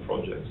how your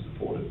project's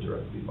supported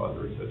directly by the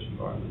research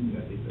environment.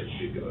 I think that's a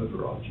big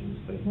overarching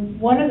thing.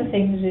 One of the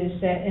things is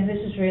that, and this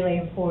is really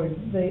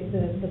important,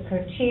 the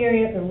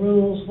criteria, the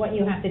rules, what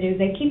you have to do,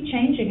 they keep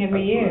changing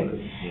every year.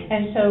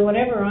 And so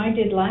whatever I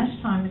did last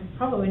time is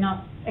probably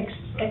not,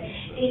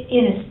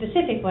 in a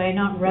specific way,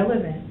 not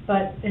relevant,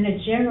 but in a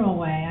general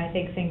way, I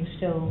think things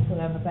still,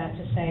 what I'm about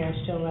to say, are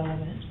still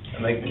relevant.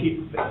 And they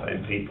keep the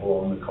same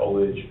people on the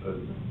college for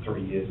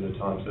 3 years at a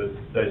time, so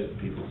those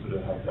people sort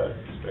of have that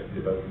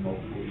perspective over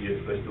multiple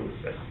years. They still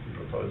assess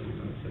the proposals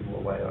in a similar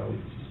way, I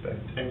would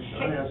suspect. And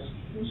can I ask,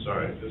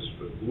 sorry, just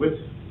with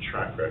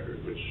track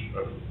record, which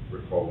I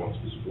recall once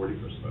was 40%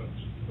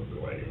 of the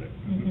way you make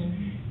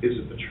is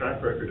it the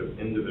track record of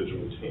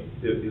individual team?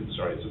 Is it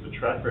the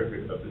track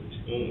record of the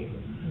team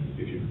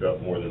if you've got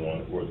more than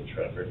one, or the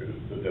track record?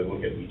 They look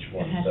at each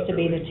one. It has to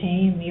be the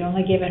team. You're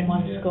only given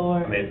one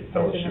score I mean, as an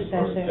fellowship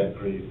or assessor.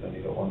 exemplary, you've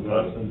only got one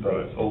person,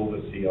 but it's all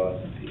the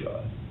CIs and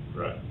PIs.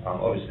 Right.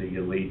 Obviously,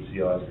 your lead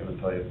CI is going to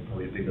play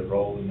probably a bigger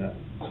role in that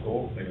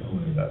score. They're going to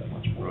look at that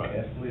much more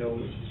carefully, I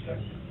would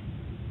suspect.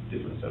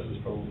 Different assessors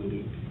probably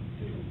do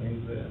different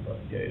things there, but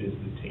yeah, it is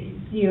the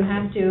team. You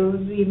have to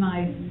be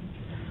my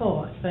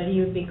thought, but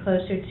you'd be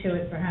closer to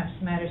it, perhaps,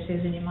 Matt or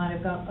Susan. You might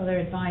have got other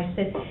advice.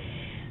 That,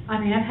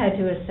 I mean, I've had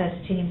to assess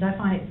teams. I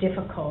find it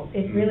difficult.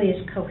 It really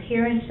is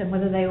coherence, and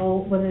whether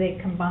they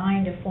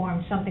combine to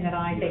form something that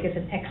I think is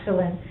an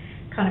excellent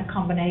kind of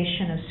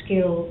combination of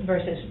skill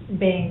versus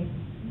being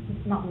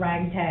not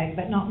ragtag,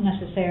 but not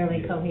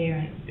necessarily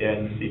coherent. Yeah,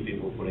 and you see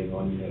people putting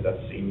on, that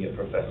senior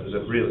professors.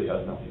 It really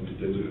has nothing to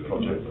do with the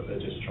project, but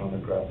they're just trying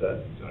to grab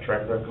that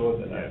track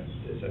record, and that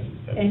assessors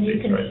tend And to you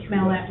see can straight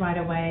smell through that right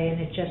away, and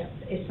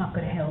it's not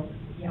going to help.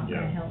 It's not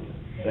going to help.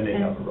 They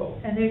need to have a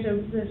role. And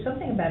there's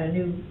something about a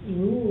new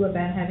rule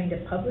about having to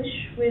publish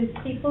with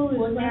people as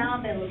well. Well, now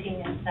they're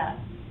looking at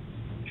that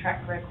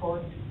track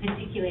record,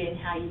 particularly in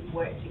how you've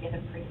worked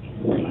together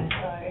previously.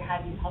 So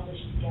have you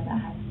published together?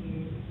 Have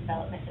you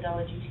developed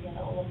methodology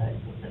together? All of those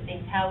sorts of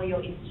things. How are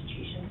your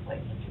institutions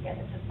working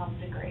together to some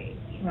degree?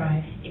 Right.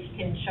 If you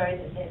can show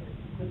that there's a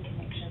good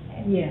connection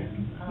there.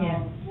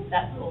 Yeah.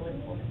 That's all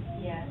important.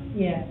 Yeah.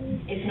 Yeah.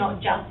 It's not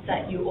just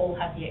that you all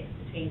have the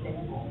expertise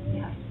anymore.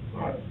 You have to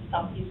have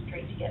some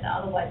history together.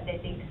 Otherwise,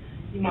 they think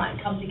you might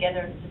come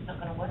together and it's just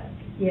not going to work.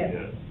 Yeah.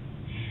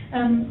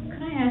 Can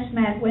I ask,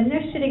 Matt, when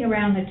they're sitting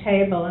around the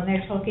table and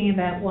they're talking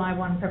about why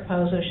one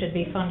proposal should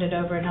be funded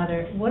over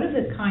another, what are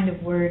the kind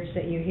of words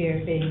that you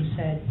hear being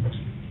said?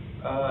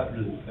 It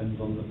really depends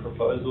on the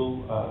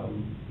proposal.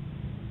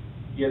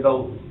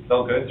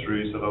 They'll go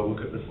through, so they'll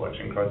look at the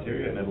selection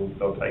criteria, and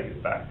they'll take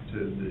it back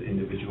to the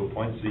individual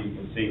points, so you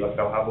can see, like,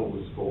 they'll have all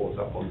the scores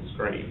up on the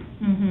screen.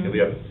 You'll be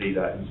able to see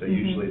that, and so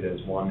usually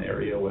there's one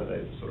area where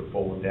they've sort of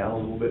fallen down a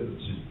little bit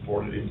that's just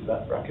brought it into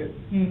that bracket.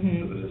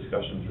 So the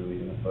discussion's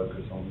really going to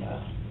focus on that.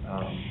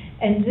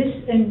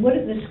 And what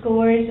are the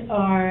scores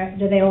are?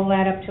 Do they all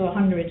add up to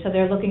 100? So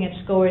they're looking at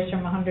scores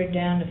from 100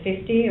 down to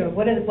 50, or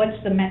what's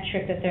the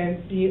metric that they're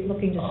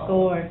looking to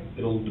score?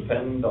 It'll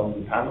depend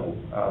on the panel.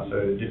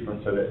 So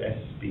the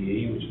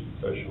SBE, which is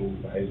Social,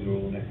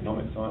 Behavioural and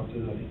Economic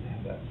Sciences, I think they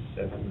have about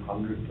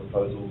 700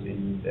 proposals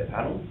in their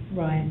panel.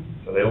 Right.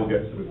 So they all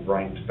get sort of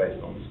ranked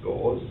based on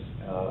scores,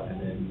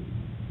 and then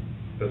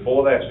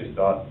before they actually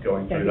start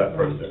going through that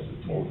process of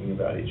talking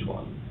about each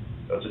one,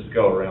 they'll just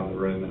go around the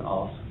room and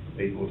ask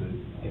people to,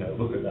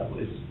 look at that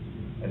list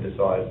and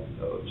decide,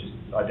 just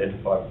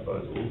identify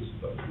proposals.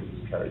 So this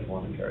is carriage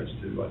 1 and carriage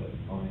 2,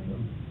 identifying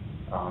them,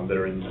 that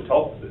are in the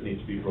top that need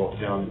to be brought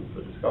down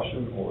for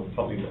discussion, or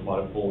something that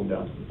might have fallen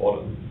down to the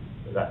bottom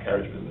that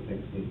carriage member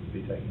thinks needs to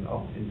be taken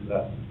up into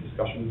that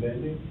discussion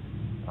banding.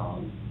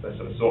 They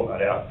sort of sort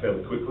that out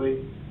fairly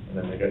quickly, and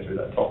then they go through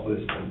that top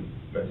list and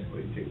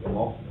basically tick them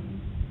off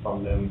and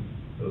fund them.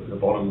 They look at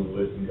the bottom of the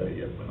list and go,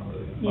 we're not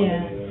really going to fund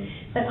any of them.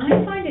 But I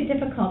find it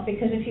difficult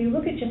because if you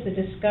look at just the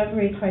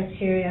discovery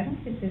criteria, I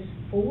don't think there's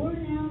 4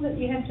 now that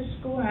you have to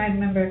score. I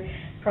remember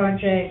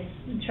project,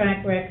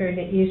 track record,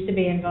 it used to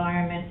be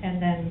environment,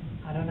 and then,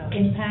 I don't know,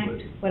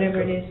 impact,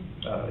 whatever it is.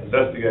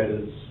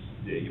 Investigators,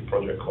 your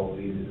project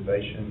quality and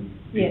innovation,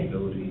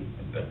 feasibility,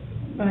 and benefit.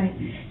 Right.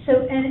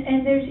 So,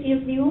 and there's,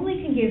 you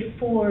only can give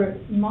 4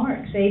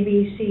 marks, A,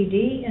 B, C,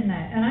 D in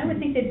that. And I would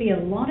think there'd be a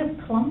lot of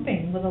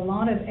clumping with a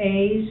lot of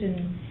A's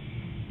and,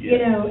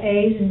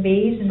 A's and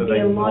B's, and so be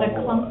a lot of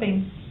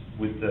clumping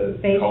with the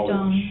based college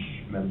on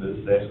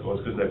members, their scores,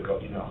 because they've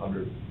got,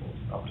 100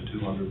 up to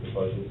 200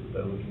 proposals that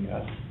they're looking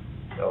at.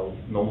 They'll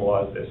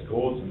normalise their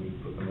scores and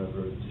put them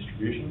over a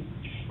distribution.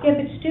 Yeah,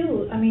 but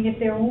still, I mean, if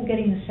they're all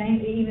getting the same,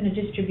 even a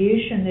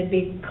distribution, there'd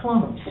be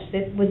clumps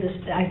that with this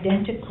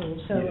identical.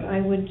 So I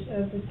would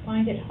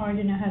find it hard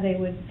to know how they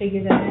would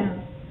figure that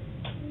out.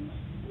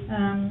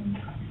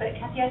 But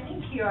Kathy, I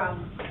think your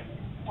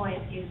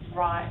point is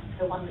right,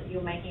 the one that you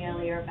were making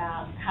earlier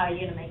about how you're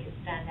going to make it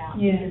stand out.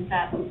 Yeah. Because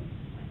that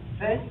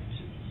first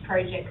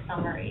project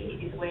summary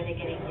is where they're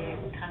getting your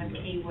kind of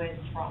keywords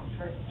from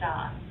for a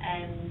start,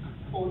 and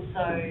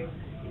also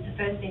it's the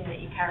first thing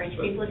that you carriage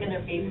people are going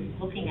to be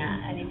looking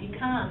at, and if you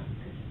can't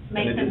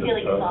make them feel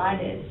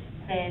excited,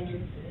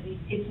 then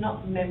it's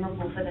not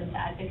memorable for them to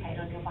advocate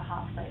on your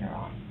behalf later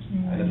on.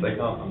 And if they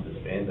can't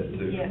understand it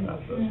too from that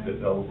first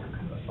bit, they'll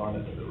assign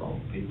it to the wrong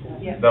people.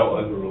 Yeah. They'll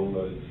overrule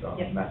those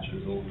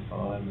matches all the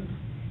time. And,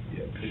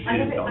 I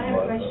have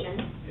a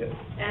question. Yes,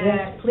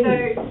 please.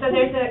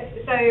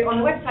 So on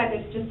the website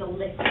there's just a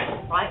list,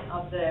 right,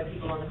 of the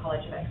people on the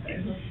College of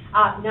Experts.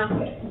 Now,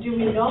 do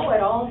we know at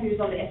all who's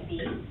on the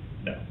SBE?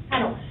 No.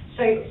 panel.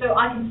 So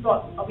I can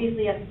spot,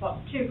 obviously I can spot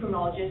 2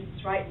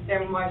 criminologists, right?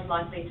 They're most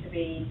likely to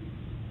be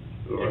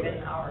Who are given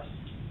they? ours.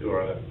 Who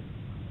are they?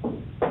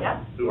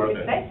 Yeah? Who are What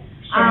did you they?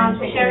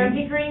 say? Sharon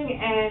Pickering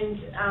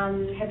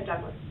and Heather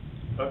Douglas.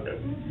 Okay,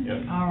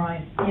 yeah. All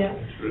right, yeah.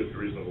 It's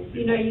reasonable.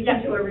 You know, you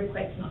can do a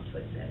request not to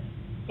assess.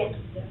 Yes,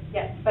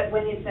 yes, but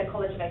when it's a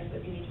college of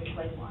experts, you need to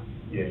explain why.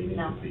 Yeah, you need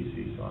No. the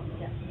PC sign off.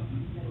 Yeah.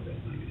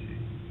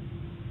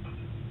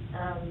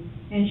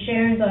 And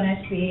Sharon's on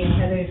SBE and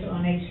Heather's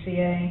on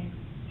HCA.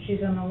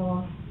 She's on the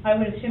law. I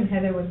would assume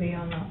Heather would be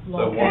on the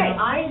law. So Okay,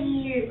 panel. I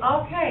knew,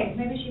 okay,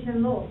 maybe she's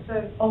in law, so.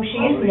 Oh, she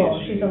is law.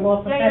 She's a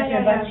law Yeah, yeah, professor,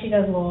 yeah, but yeah. she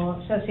does law,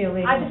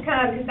 socio-legal. I just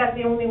kind of, because that's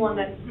the only one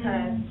that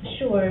kind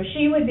Sure,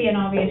 she would be an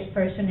obvious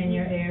person in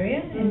your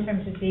area in Mm.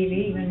 terms of DV,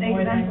 even of.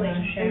 more than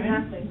Exactly, Sharon.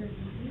 exactly.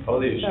 Oh,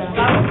 the issue. So- I was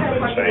kind of They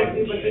wondering changed- if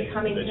we would be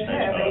coming they to changed-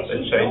 her, but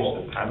They she's changed law.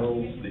 the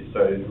panels,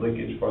 so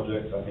linkage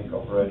projects, I think,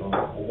 operate on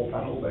a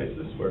 4-panel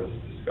basis, whereas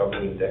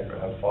Discovery and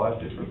DECRA have 5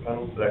 different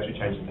panels, so they actually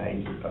changed the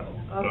names of panels.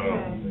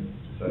 Okay.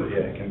 So,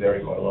 yeah, it can vary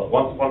quite a lot.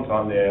 One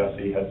time the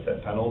ARC had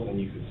set panels and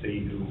you could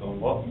see who was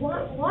on what.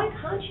 Why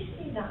can't you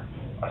see that?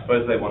 I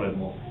suppose they wanted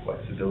more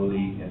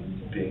flexibility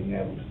and being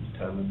able to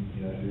determine,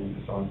 you know, who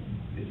is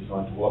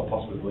assigned to what,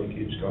 possibly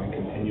linkage, going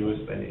continuous,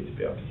 they need to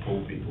be able to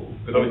pull people.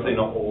 Because obviously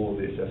not all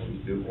of the assessors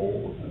do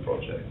all of the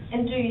projects.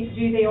 And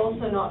do they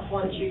also not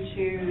want you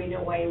to, in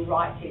a way,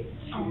 write it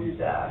to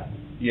the,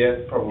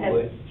 Yeah,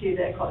 probably. to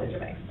the College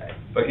of Experts?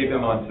 But keep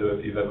in mind too,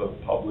 if you've ever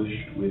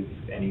published with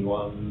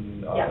anyone,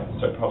 Yeah.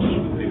 so published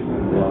with people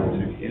in the last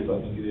 2 years,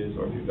 I think it is,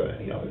 or if you've got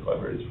any other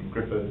collaborators from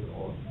Griffith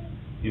or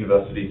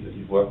universities that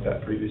you've worked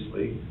at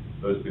previously,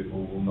 those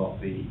people will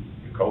not be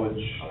your college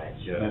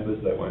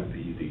members, they won't be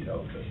your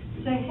detailed person.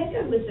 So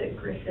Heather was at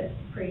Griffith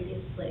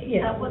previously.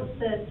 Yeah. What's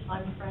the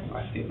time frame?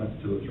 I think that's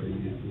 2 or 3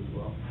 years as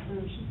well.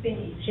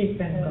 She's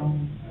been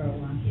gone for a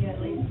while. Yeah,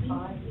 at least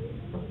 5.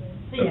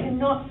 So you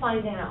cannot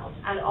find out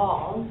at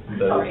all,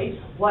 No. sorry,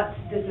 what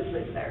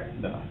disciplines there?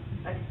 No.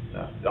 Okay.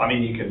 No, I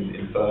mean, you can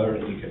infer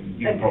and you can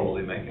Okay.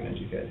 probably make an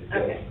educated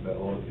guess Okay. about a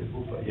lot of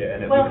people, but yeah,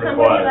 and it Well, would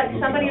require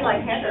somebody looking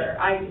like at- Heather,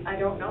 I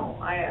don't know,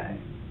 I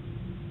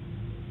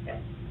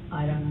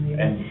don't know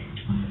either. And,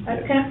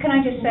 Can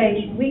I just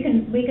say, we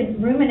can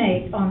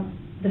ruminate on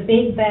the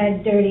big,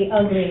 bad, dirty,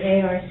 ugly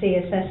ARC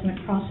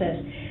assessment process.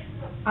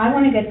 I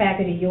want to get back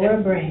into your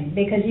brain,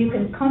 because you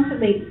can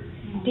constantly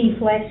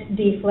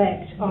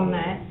deflect on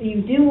that.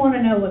 You do want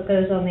to know what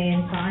goes on the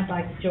inside,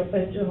 like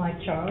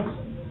Charles.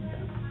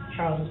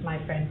 Charles is my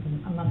friend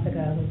from a month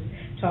ago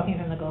who's talking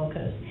from the Gold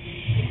Coast.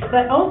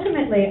 But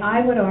ultimately,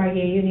 I would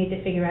argue you need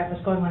to figure out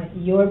what's going on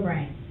in your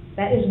brain.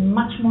 That is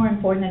much more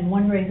important than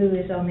wondering who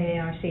is on the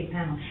ARC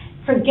panel.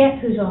 Forget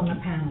who's on the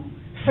panel.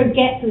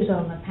 Forget who's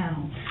on the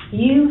panel.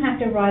 You have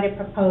to write a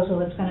proposal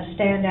that's going to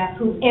stand out,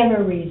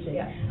 whoever reads it,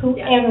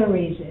 whoever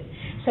reads it.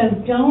 So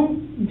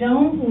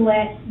don't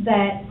let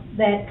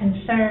that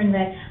concern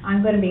that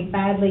I'm going to be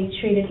badly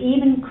treated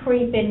even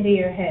creep into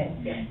your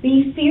head.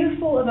 Be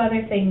fearful of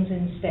other things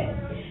instead,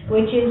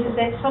 which is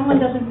that someone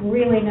doesn't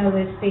really know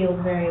this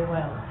field very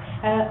well,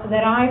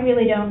 that I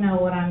really don't know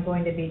what I'm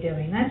going to be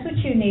doing. That's what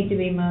you need to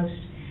be most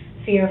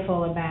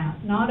fearful about,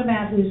 not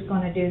about who's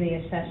going to do the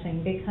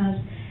assessing, because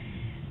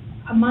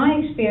my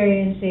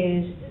experience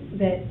is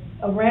that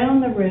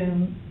around the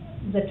room,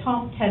 the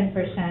top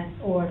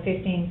 10% or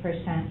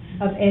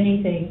 15% of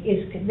anything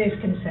there's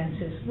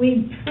consensus.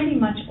 We pretty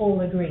much all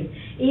agree,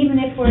 even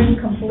if we're in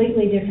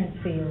completely different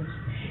fields.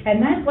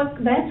 And that's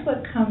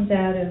what comes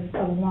out of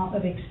a lot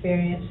of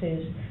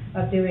experiences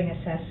of doing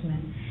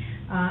assessment.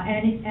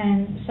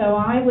 And so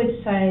I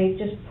would say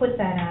just put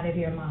that out of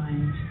your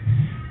mind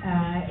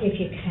if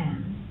you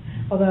can.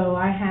 Although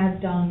I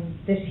have done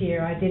this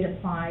year, I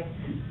did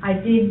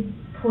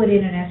put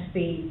in an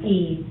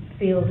SBE,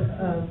 Field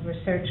of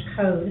Research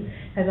Code,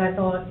 as I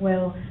thought,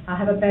 well, I'll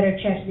have a better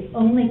chance. The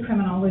only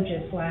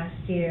criminologist last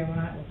year,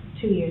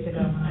 2 years ago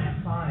when I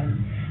applied,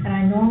 and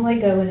I normally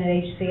go in at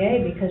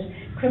HCA because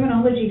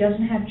criminology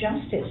doesn't have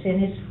justice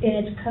in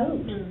its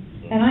code,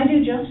 and I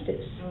do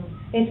justice.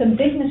 It's a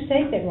big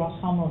mistake that Ross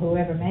Hummel,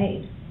 whoever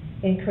made,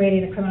 in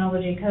creating the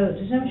criminology codes.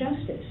 There's no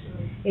justice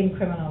in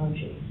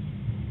criminology.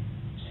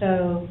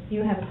 So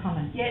you have a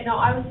comment. Yeah, no,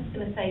 I was just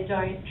going to say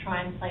don't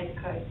try and play the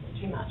codes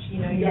too much.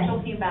 You know, you're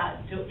talking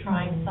about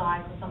trying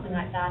psych or something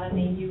like that. I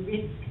mean, you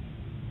risk,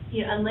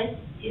 unless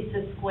it's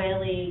a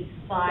squarely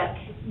psych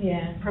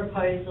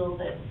proposal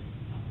that's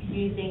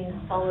using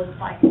solid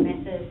psych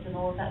methods and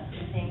all of that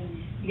sort of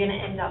thing, you're going to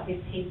end up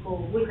with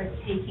people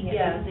critiquing it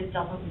because it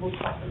doesn't look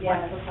like a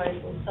psych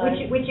proposal. So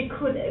which it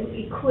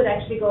could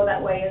actually go that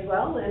way as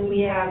well, and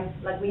we have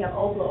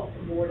Oblok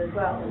board as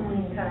well,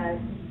 kind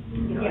of.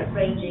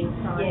 Ranging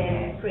time,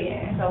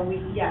 so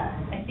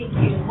I think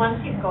once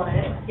you've got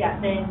it,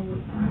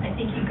 then I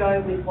think you go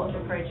with what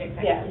the project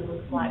actually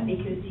looks like,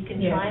 because you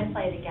can try and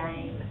play the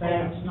game, but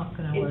it's not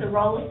going to work. It's a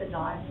roll of the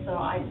dice. So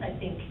I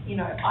think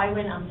I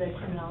went under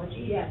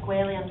criminology,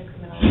 squarely under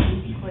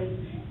criminology, because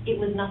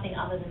it was nothing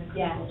other than a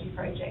criminology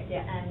project,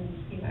 and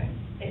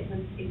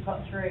it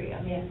got through. I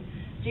mean,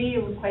 do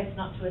you request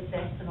not to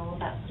assess and all of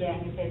that sort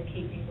of thing if there's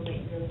key people that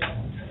you really don't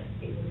want to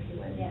be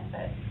reviewing? Yeah.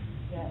 But,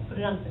 put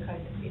it under the code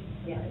of business.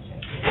 Yeah.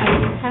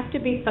 You have to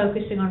be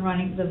focusing on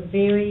writing the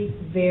very,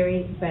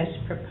 very best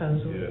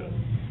proposal. Yeah.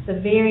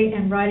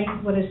 And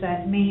writing, what does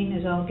that mean,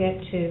 as I'll get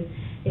to,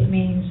 it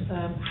means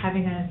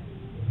having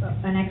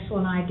an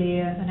excellent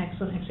idea, an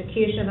excellent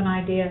execution of an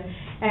idea,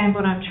 and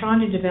what I'm trying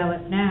to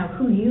develop now,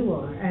 who you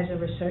are as a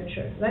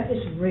researcher. That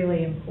is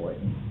really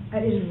important.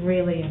 That is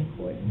really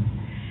important.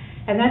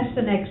 And that's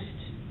the next,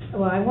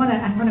 well, I want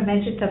to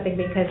mention something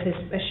because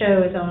a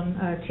show is on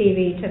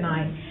TV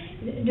tonight.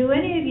 Do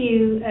any of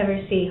you ever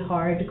see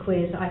Hard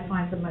Quiz? I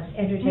find it the most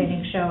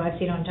entertaining show I've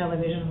seen on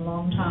television in a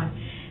long time.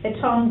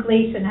 Tom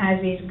Gleason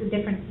has these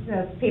different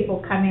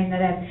people come in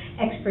that have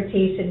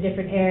expertise in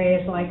different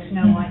areas, like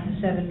Snow White and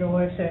the Seven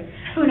Dwarfs, or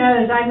who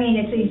knows. I mean,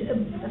 it's these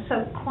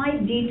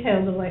quite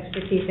detailed little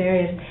expertise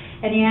areas,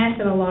 and he asks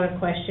them a lot of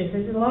questions.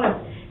 There's a lot of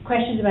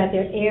questions about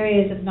their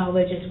areas of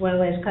knowledge as well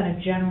as kind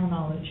of general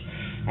knowledge.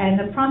 And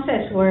the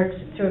process works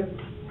through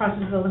a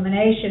process of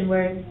elimination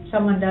where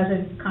someone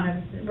doesn't kind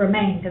of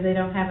remain because they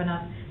don't have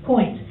enough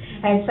points.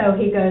 And so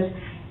he goes,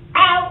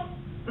 out!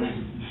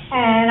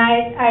 And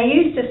I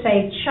used to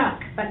say chuck,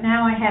 but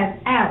now I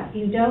have out.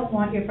 You don't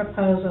want your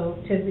proposal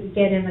to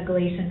get in the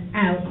Gleason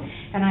out.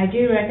 And I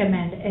do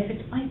recommend, I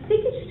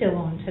think it's still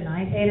on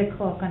tonight, 8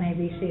 o'clock on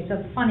ABC. It's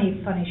a funny,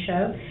 funny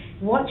show.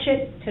 Watch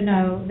it to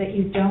know that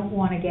you don't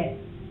want to get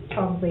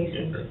Tom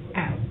Gleason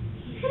out.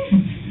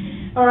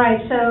 All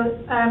right, so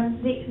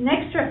the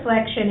next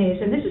reflection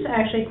is, and this is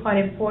actually quite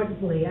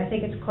importantly, I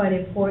think it's quite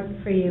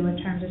important for you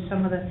in terms of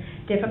some of the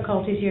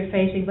difficulties you're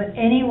facing, but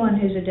anyone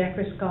who's a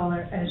DECRA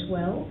scholar as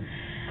well,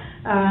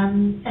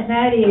 and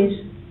that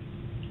is,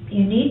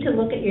 you need to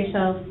look at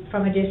yourself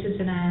from a distance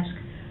and ask,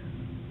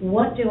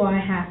 what do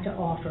I have to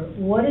offer?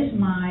 What is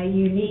my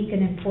unique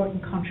and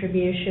important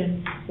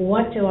contribution?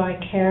 What do I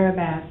care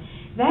about?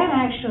 That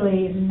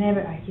actually is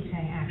never, I keep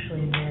saying actually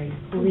and very,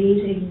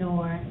 please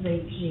ignore the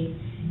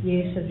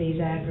use of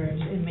these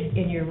adverbs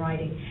in your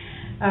writing.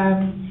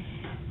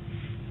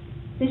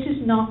 This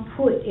is not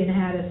put in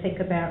how to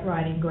think about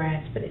writing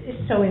grants, but it is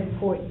so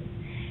important.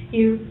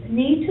 You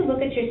need to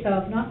look at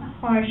yourself not in a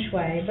harsh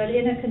way, but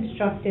in a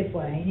constructive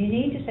way. And you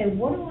need to say,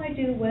 what do I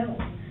do well?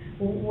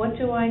 What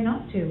do I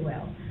not do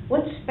well?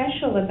 What's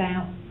special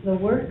about the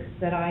work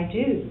that I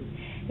do?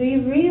 So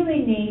you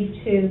really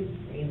need to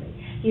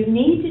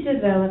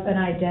develop an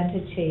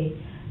identity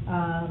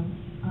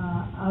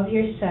of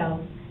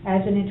yourself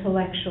as an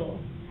intellectual.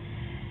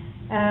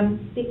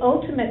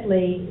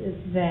 Ultimately,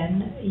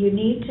 then, you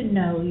need to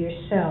know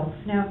yourself.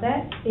 Now,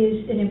 that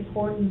is an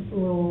important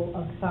rule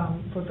of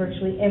thumb for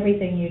virtually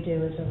everything you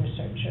do as a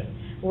researcher.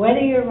 Whether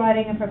you're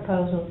writing a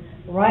proposal,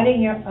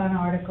 writing an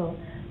article,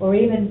 or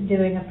even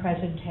doing a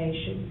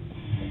presentation,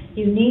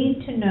 you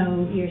need to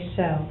know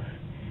yourself.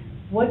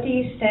 What do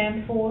you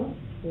stand for?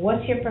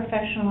 What's your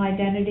professional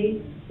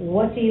identity?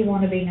 What do you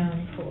want to be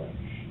known for?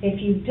 If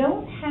you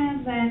don't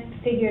have that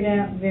figured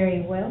out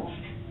very well,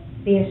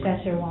 the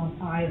assessor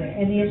won't either.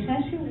 And the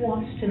assessor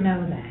wants to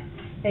know that.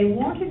 They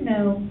want to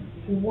know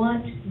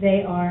what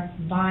they are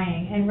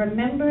buying. And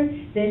remember,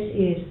 this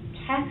is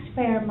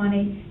taxpayer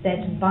money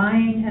that's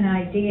buying an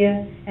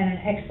idea and an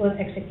excellent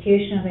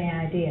execution of the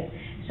idea.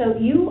 So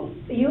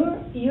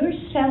you're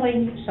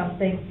selling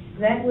something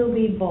that will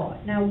be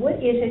bought. Now, what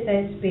is it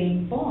that's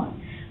being bought?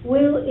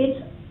 Well,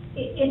 it's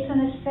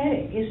an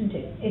aesthetic, isn't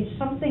it? It's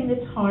something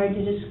that's hard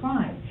to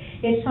describe.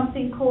 It's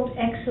something called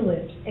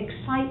excellent,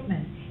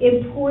 excitement,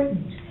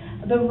 important,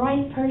 the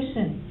right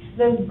person,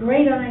 the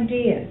great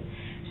idea.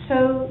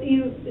 So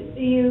you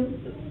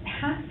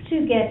have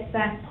to get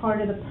that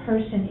part of the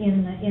person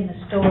in the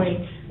story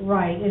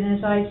right. And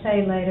as I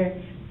say later,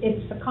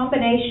 it's the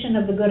combination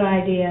of the good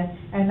idea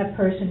and the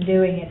person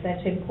doing it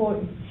that's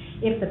important.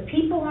 If the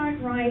people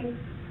aren't right,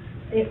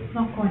 it's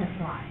not going to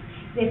fly.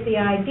 If the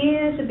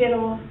idea is a bit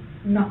off,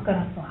 not going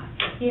to fly.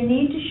 You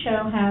need to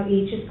show how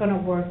each is going to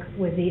work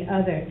with the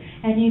other.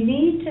 And you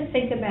need to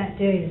think about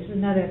doing this. This is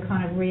another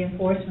kind of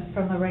reinforcement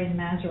from Lorraine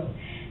Maseral.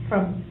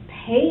 From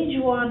page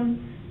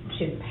 1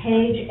 to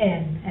page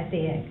N at the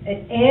end.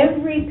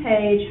 Every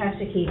page has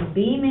to keep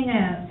beaming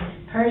out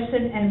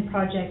person and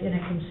project in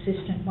a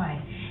consistent way.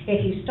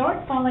 If you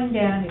start falling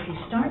down, if you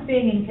start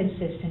being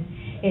inconsistent,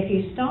 if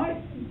you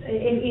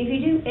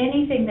do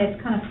anything that's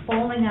kind of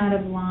falling out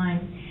of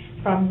line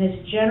from this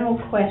general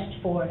quest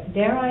for,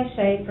 dare I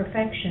say,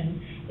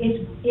 perfection,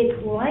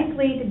 it's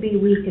likely to be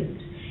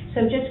weakened.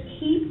 So just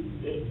keep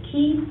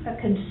a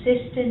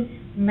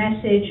consistent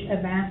message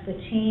about the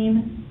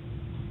team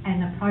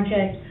and the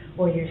project,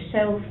 or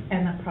yourself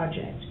and the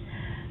project.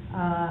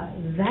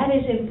 That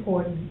is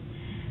important.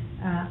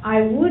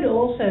 I would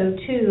also,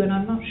 too, and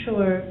I'm not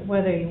sure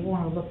whether you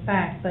want to look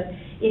back, but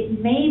it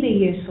may be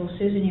useful,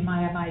 Susan, you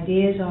might have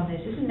ideas on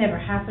this. This has never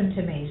happened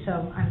to me,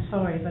 so I'm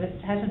sorry, but it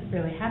hasn't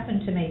really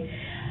happened to me.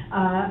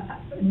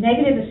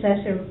 Negative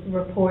assessor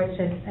reports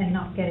and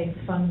not getting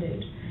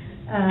funded.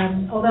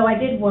 Although I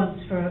did once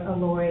for a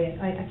laureate.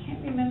 I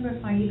can't remember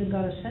if I even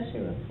got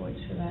assessor reports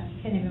for that. I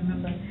can't even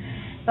remember.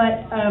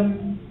 But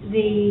I'm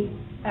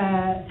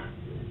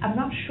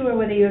not sure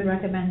whether you would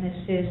recommend this,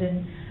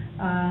 Susan,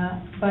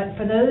 but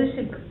for those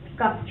who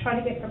try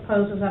to get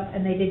proposals up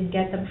and they didn't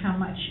get them, how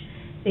much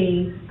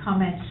the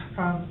comments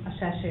from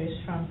assessors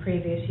from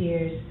previous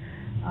years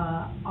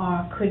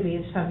could be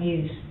of some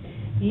use.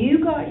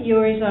 You got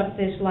yours up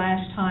this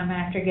last time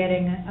after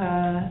getting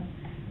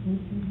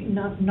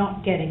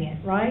not getting it,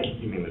 right?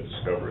 You mean the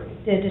discovery?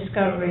 The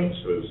discovery.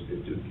 So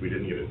we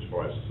didn't get it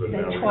twice, so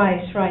now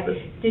Twice, right. but-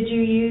 Did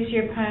you use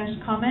your past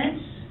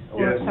comments? Or,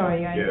 Yeah,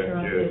 sorry, I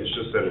interrupted. Yeah, it's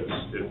just that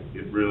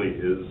it really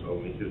is a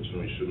linkage and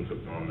we shouldn't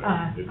have gone there.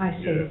 I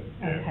see,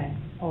 Yeah. okay,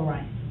 all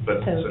right.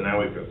 But, So- so now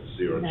we've got the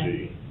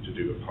CRG to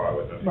do the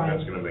pilot, and I think Right.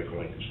 that's gonna make the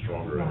linkage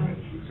stronger. I Right.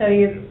 mean, So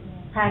you're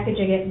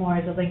packaging it more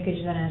as a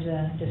linkage than as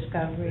a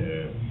discovery.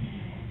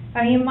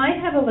 Yeah. You might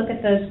have a look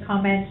at those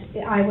comments.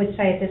 I would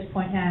say at this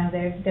point now,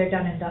 they're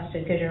done and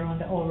dusted because you're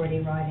already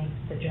writing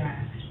the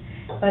draft.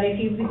 But if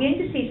you begin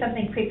to see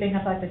something creeping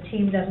up, like the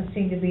team doesn't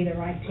seem to be the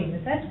right team,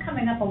 if that's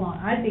coming up a lot,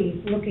 I'd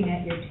be looking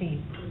at your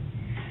team.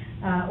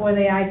 Or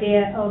the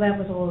idea, oh, that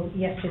was all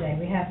yesterday,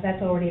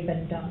 that's already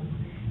been done.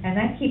 And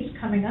that keeps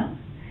coming up,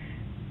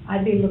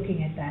 I'd be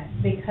looking at that,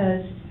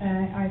 because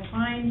I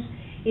find,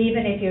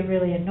 even if you're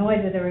really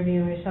annoyed with the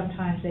reviewers,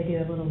 sometimes they do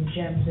have little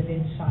gems of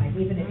insight,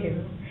 even if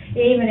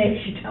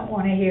you don't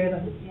want to hear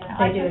them, Yeah,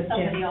 they I do took have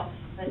somebody gems. off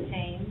the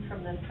team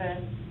from the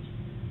first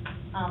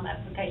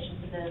application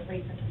for the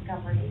recent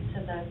discovery to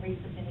the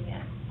resubmitting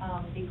it,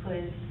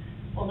 because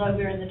although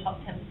we're in the top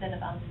 10%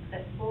 of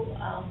unsuccessful,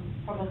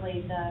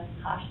 probably the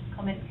harshest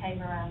comments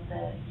came around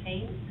the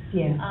team.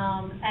 Yeah.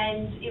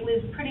 And it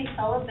was pretty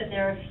solid, but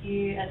there are a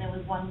few, and there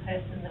was one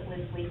person that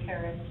was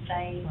weaker, and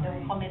there were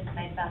Right. comments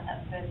made about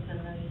that person,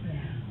 and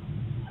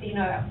Yeah. you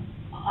know,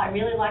 I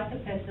really like the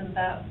person,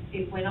 but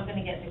if we're not going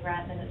to get the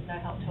grant, then it's no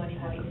help to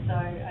anybody. So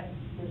I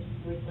was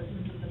ruthless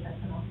and took the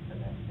person off for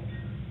the second.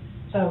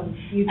 So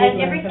you did And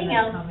learn from everything that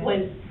else comment.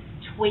 was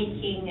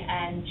tweaking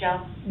and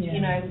just, Yeah.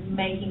 you know,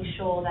 making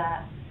sure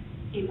that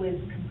it was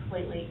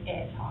completely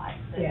airtight.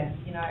 That, Yeah.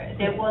 you know,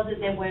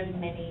 there weren't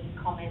many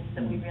comments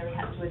that we really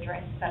had to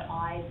address, but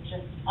I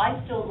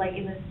still, like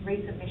in the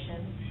resubmission,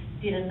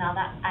 did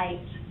another 8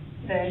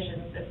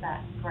 versions of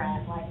that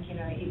grant. Like, you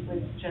know, it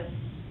was just,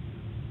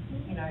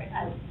 you know,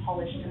 as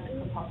polished as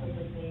it could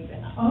possibly be.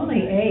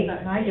 Only 8, So-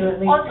 and I do at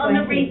least 20. On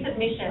the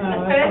resubmission, Oh,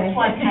 the first okay.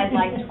 one had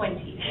like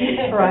 20.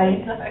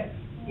 Right. So,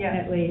 yeah.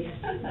 At least.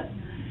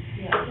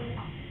 Yeah.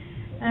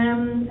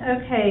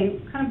 Okay,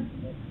 kind of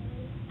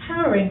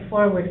powering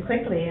forward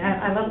quickly.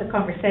 I love the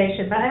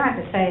conversation, but I have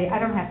to say, I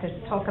don't have to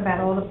talk about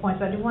all the points,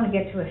 but I do want to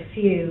get to a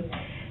few.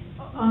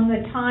 On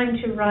the time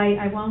to write,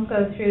 I won't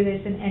go through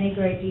this in any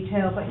great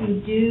detail, but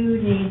you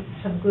do need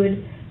some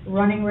good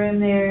running room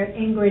there.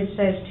 Ingrid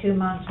says 2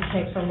 months. It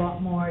takes a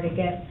lot more to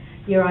get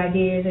your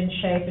ideas in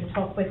shape and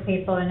talk with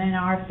people. And in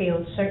our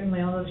field,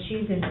 certainly, although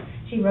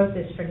she wrote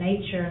this for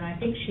Nature, and I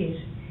think she's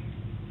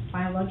a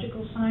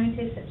biological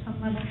scientist at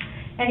some level.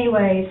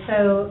 Anyway,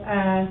 so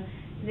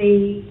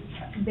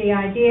the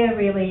idea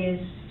really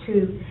is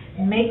to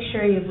make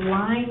sure you've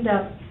lined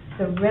up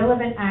the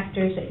relevant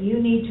actors that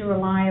you need to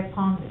rely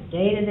upon, the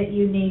data that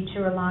you need to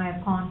rely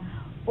upon.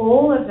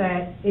 All of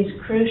that is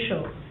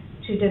crucial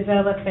to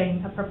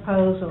developing a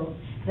proposal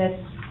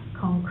that's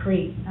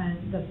concrete,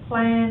 and the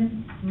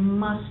plan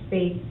must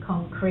be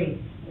concrete.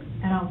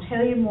 And I'll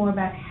tell you more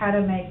about how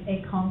to make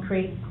a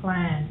concrete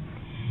plan.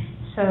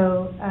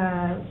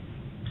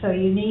 So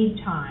you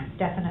need time,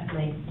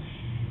 definitely.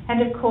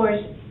 And of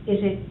course, is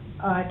it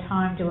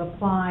time to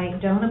apply?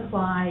 Don't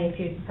apply if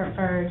you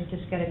prefer to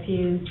just get a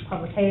few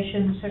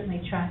publications.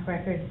 Certainly track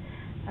record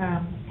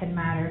can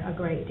matter a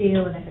great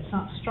deal, and if it's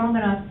not strong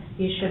enough,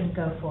 you shouldn't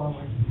go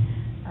forward.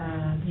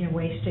 You're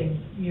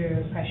wasting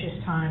your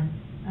precious time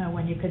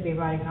when you could be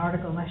writing an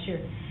article, unless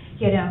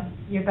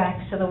your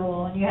back's to the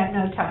wall and you have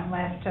no time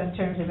left in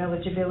terms of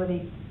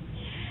eligibility.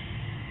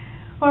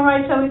 All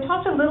right, so we've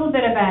talked a little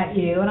bit about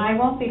you, and I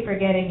won't be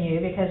forgetting you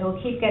because we'll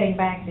keep getting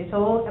back. It's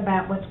all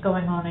about what's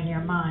going on in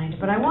your mind.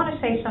 But I want to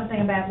say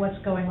something about what's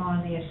going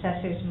on in the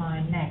assessor's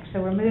mind next.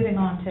 So we're moving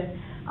on to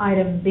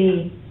item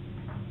B.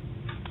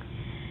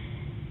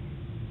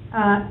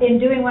 In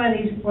doing one of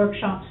these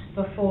workshops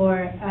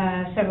before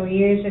several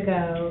years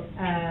ago,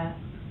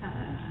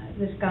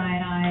 this guy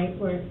and I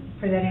were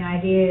presenting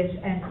ideas,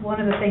 and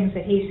one of the things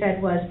that he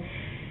said was,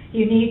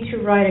 you need to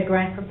write a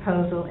grant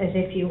proposal as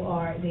if you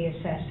are the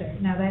assessor.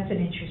 Now that's an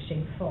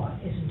interesting thought,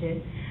 isn't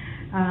it?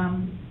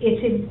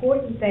 It's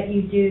important that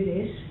you do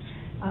this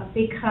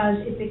because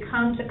it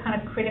becomes a kind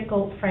of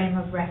critical frame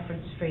of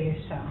reference for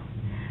yourself.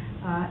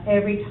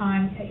 Every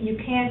time, you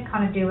can't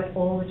kind of do it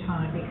all the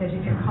time, because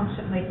if you're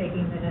constantly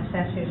thinking that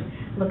assessor's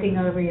looking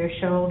over your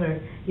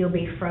shoulder, you'll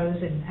be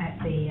frozen at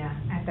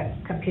the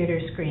computer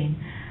screen.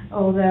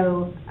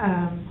 Although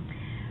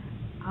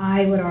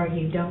I would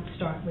argue don't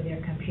start with your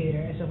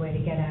computer as a way to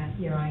get at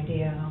your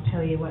idea, and I'll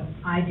tell you what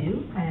I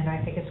do, and I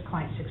think it's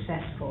quite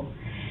successful.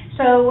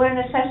 So what an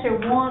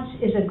assessor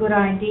wants is a good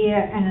idea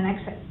and an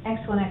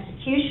excellent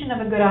execution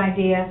of a good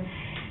idea.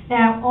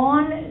 Now,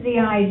 on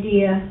the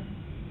idea,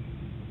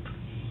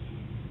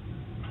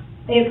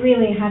 it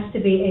really has to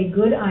be a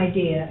good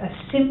idea, a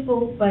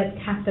simple but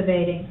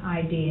captivating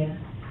idea.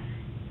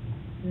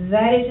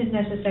 That isn't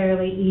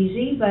necessarily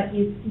easy, but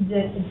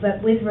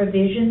with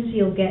revisions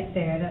you'll get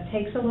there. That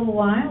takes a little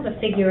while to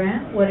figure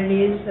out what it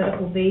is that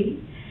it will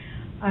be.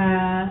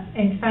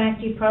 In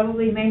fact, you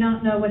probably may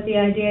not know what the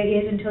idea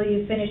is until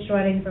you've finished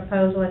writing the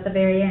proposal at the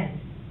very end.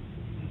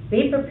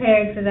 Be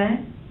prepared for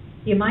that.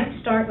 You might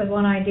start with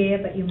one idea,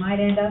 but you might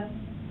end up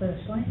with a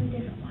slightly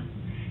different one.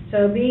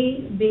 So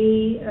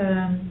be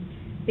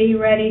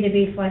ready to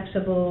be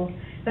flexible,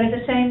 but at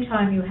the same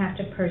time you have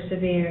to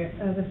persevere.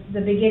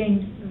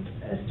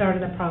 The start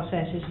of the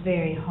process is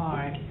very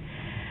hard.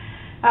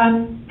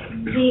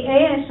 The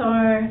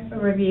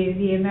ASR review,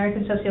 the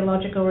American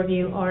Sociological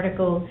Review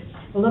article,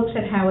 looks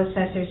at how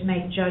assessors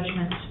make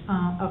judgments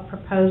of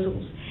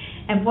proposals.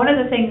 And one of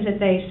the things that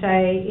they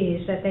say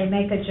is that they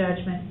make a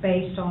judgment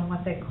based on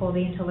what they call the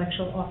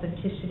intellectual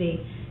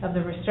authenticity of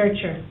the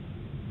researcher.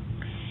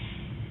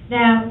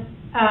 Now,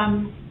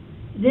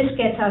 this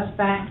gets us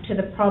back to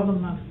the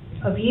problem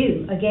of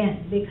you,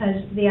 again,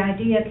 because the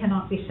idea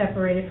cannot be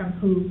separated from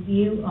who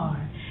you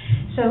are.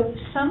 So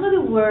some of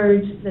the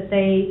words that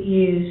they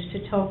use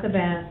to talk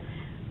about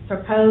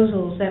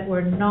proposals that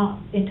were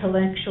not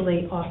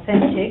intellectually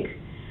authentic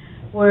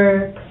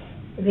were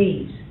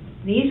these.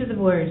 These are the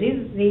words,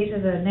 these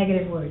are the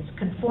negative words: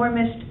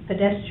 conformist,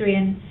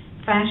 pedestrian,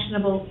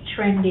 fashionable,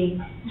 trendy,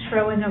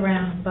 throwing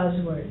around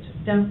buzzwords.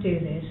 Don't do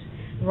this.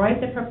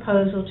 Write the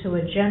proposal to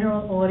a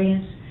general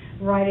audience.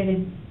 Write it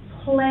in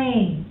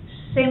plain,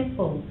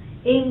 simple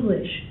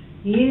English.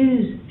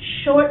 Use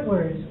short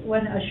words.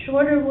 When a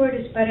shorter word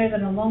is better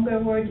than a longer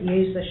word,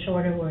 use the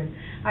shorter word.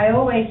 I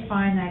always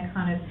find that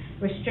kind of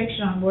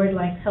restriction on word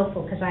length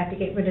helpful because I have to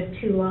get rid of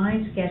 2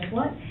 lines. Guess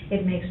what?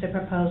 It makes the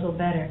proposal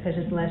better because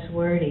it's less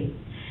wordy.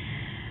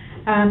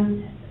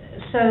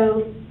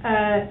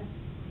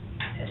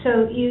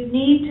 So you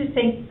need to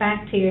think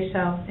back to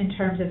yourself in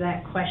terms of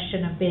that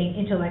question of being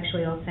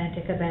intellectually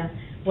authentic about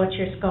what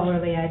your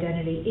scholarly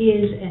identity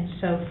is and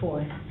so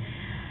forth.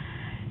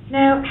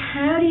 Now,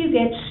 how do you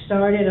get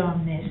started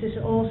on this? This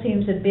all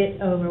seems a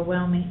bit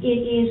overwhelming. It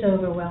is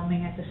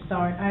overwhelming at the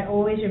start. I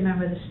always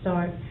remember the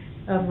start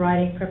of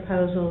writing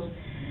proposals.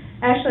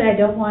 Actually, I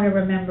don't want to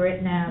remember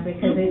it now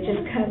because it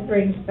just kind of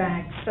brings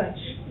back such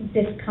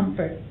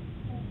discomfort.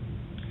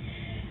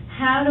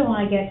 How do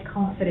I get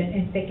confident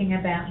in thinking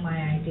about my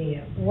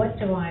idea? What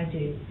do I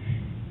do?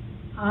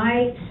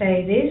 I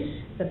say this: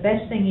 the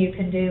best thing you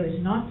can do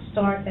is not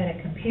start at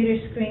a computer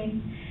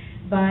screen,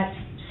 but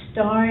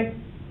start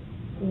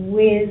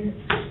with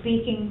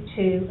speaking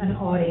to an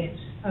audience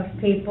of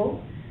people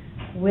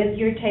with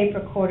your tape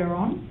recorder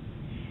on,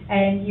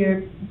 and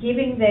you're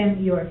giving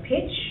them your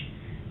pitch.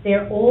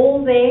 They're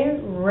all there,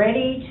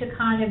 ready to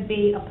kind of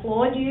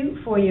applaud you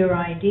for your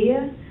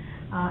idea.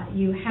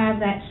 You have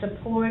that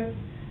support.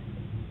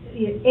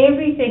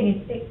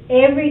 Everything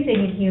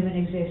in human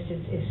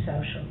existence is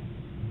social.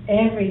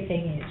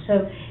 Everything is.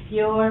 So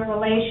your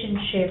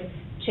relationship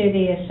to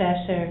the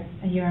assessor,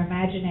 your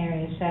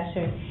imaginary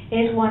assessor,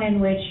 is one in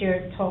which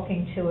you're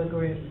talking to a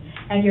group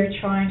and you're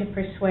trying to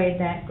persuade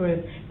that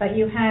group, but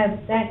you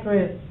have that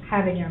group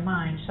have in your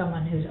mind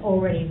someone who's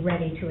already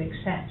ready to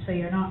accept, so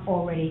you're not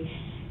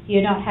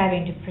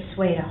having to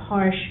persuade a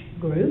harsh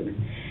group.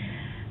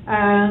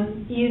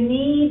 You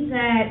need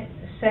that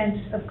sense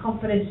of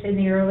confidence in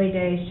the early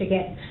days to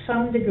get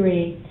some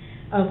degree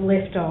of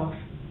liftoff.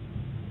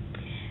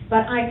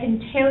 But I can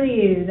tell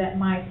you that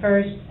my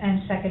first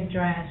and second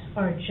drafts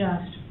are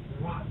just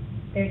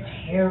rotten. They're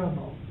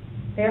terrible.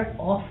 They're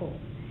awful.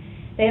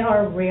 They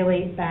are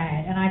really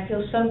bad. And I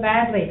feel so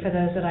badly for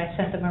those that I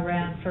sent them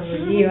around for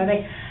review. I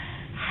think,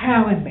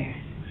 how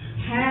embarrassing.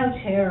 How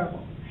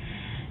terrible.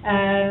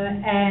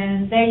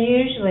 And they're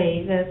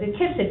usually, the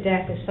kiss of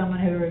death is someone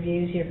who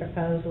reviews your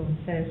proposal and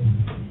says,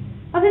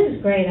 oh, this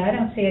is great, I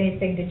don't see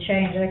anything to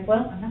change. Like,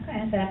 well, I'm not going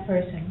to ask that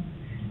person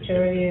to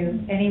review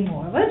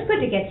anymore. Well, it's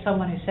good to get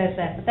someone who says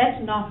that, but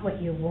that's not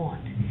what you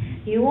want.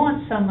 You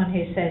want someone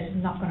who says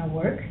it's not going to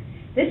work.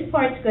 This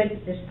part's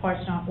good, this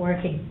part's not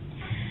working.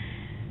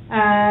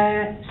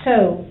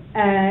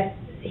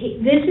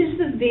 This is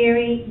the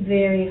very,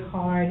 very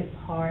hard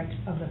part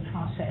of the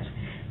process,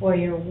 where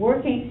you're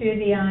working through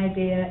the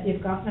idea.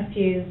 You've gotten a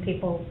few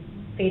people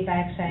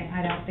feedback saying,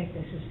 I don't think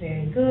this is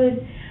very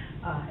good.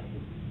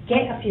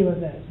 Get a few of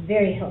those,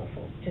 very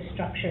helpful to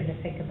structure and to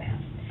think about,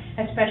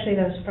 especially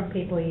those from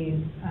people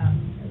you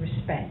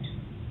respect.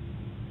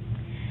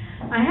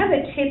 I have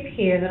a tip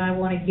here that I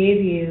want to give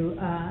you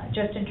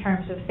just in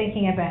terms of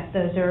thinking about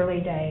those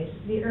early days.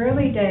 The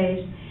early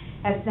days,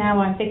 as now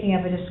I'm thinking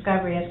of a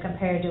discovery as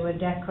compared to a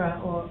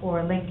DECRA or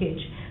a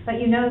linkage, but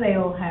you know they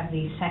all have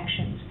these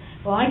sections.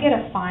 Well, I get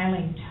a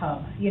filing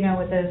tub,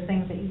 with those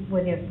things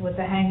with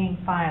the hanging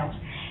files.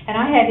 And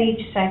I have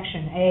each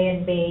section, A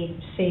and B,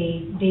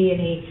 C, D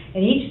and E.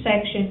 In each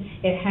section,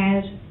 it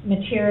has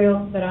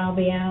material that I'll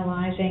be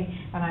analyzing,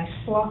 and I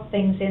slot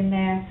things in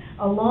there,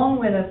 along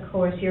with, of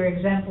course, your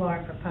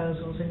exemplar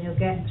proposals, and you'll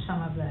get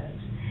some of those.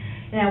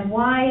 Now,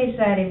 why is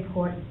that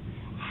important?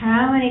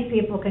 How many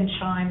people can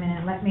chime in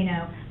and let me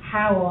know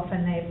how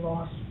often they've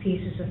lost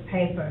pieces of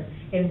paper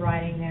in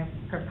writing their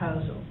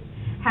proposal?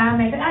 How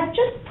many, I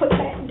just put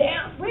that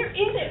down, where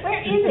is it,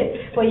 where is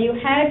it? Well, you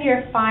have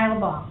your file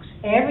box.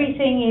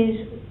 Everything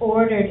is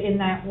ordered in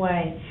that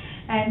way.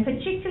 And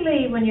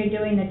particularly when you're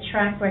doing the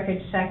track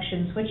record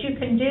sections, which you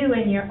can do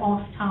in your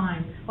off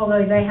time,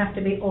 although they have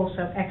to be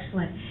also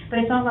excellent. But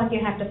it's not like you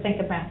have to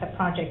think about the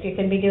project. You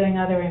can be doing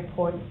other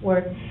important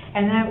work.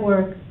 And that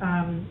work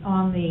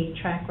on the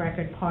track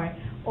record part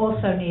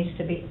also needs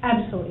to be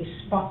absolutely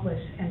spotless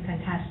and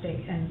fantastic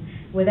and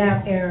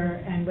without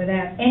error and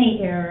without any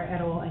error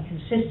at all and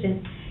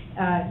consistent.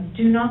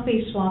 Do not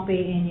be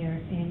sloppy in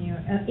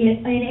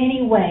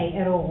any way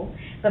at all,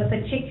 but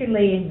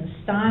particularly in the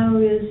style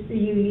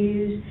you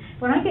use.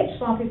 When I get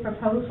sloppy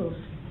proposals,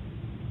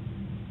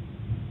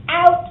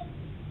 out,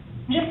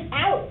 just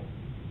out.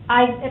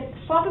 A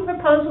sloppy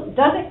proposal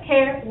doesn't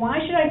care. Why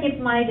should I give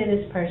money to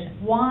this person?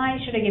 Why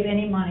should I give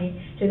any money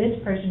to this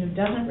person who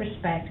doesn't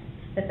respect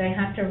that they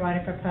have to write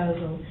a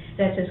proposal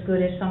that's as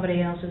good as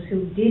somebody else's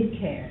who did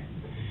care?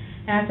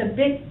 Now, it's a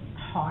bit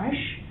harsh.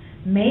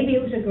 Maybe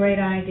it was a great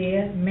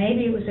idea,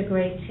 maybe it was a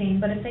great team,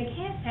 but if they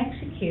can't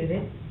execute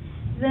it,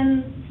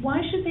 then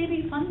why should they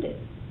be funded?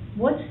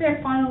 What's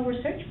their final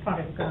research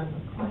product going to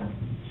look like?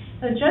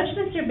 So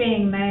judgments are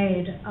being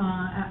made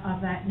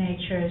of that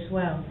nature as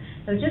well.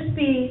 So just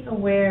be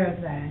aware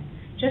of that.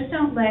 Just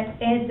don't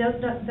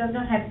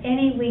have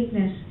any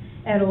weakness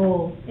at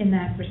all in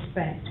that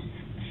respect.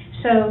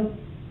 So,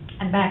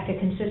 and back to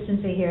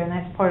consistency here, and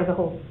that's part of the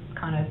whole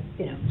kind of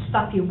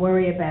stuff you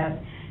worry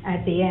about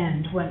at the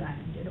end.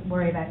 Don't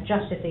worry about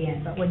just at the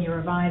end, but when you're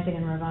revising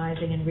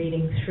and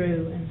reading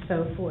through and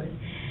so forth.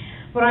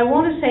 What I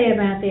want to say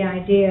about the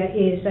idea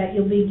is that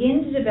you'll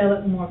begin to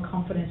develop more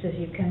confidence as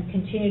you can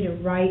continue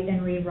to write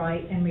and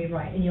rewrite and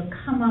rewrite, and you'll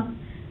come up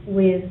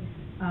with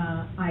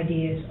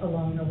ideas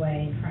along the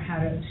way for how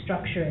to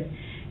structure it.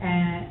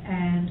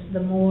 And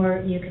the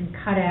more you can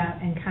cut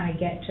out and kind of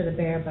get to the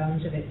bare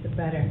bones of it, the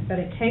better. But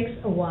it takes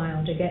a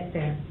while to get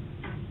there.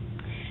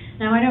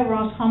 Now, I know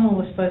Ross Hummel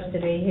was supposed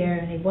to be here,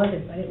 and he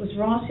wasn't, but it was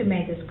Ross who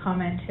made this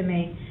comment to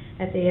me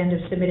at the end of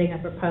submitting a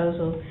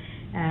proposal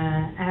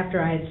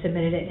after I had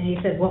submitted it, and he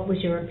said, "What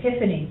was your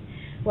epiphany?"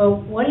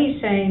 Well, what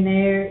he's saying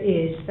there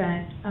is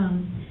that,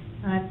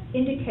 I've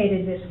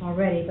indicated this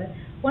already, but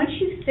once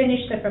you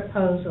finish the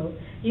proposal,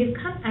 you've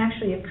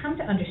come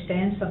to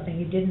understand something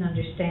you didn't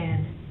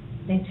understand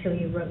until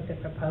you wrote the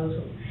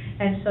proposal.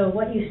 And so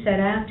what you set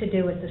out to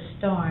do at the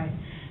start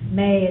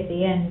may at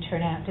the end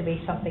turn out to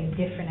be something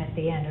different at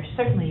the end, or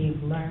certainly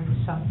you've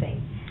learned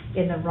something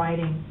in the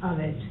writing of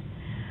it.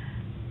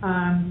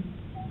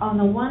 On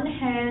the one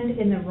hand,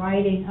 in the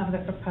writing of the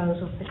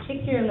proposal,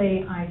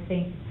 particularly I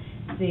think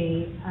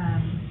the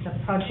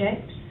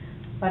project,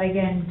 but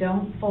again,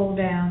 don't fall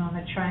down on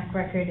the track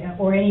record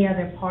or any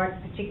other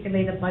part,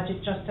 particularly the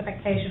budget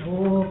justification.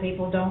 Oh,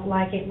 people don't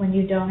like it when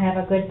you don't have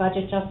a good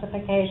budget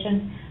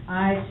justification.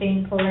 I've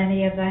seen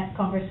plenty of that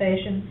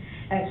conversation,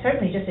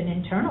 certainly just in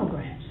internal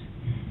grants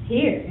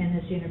here in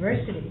this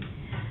university.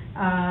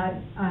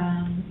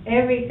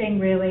 Everything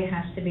really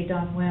has to be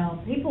done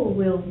well. People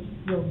will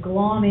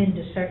glom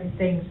into certain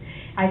things.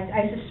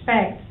 I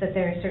suspect that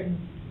there are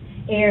certain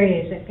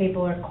areas that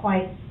people are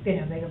quite, they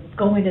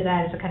go into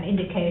that as a kind of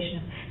indication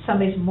of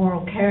somebody's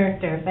moral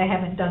character if they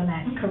haven't done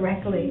that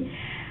correctly.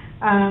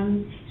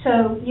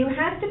 So you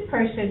have to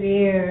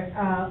persevere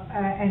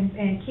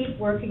and keep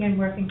working and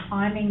working,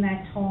 climbing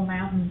that tall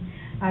mountain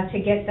to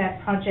get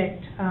that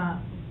project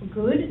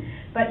good.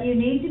 But you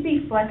need to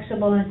be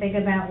flexible and think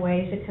about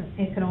ways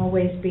it can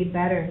always be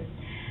better.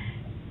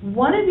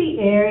 One of the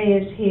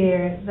areas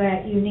here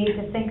that you need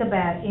to think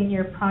about in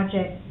your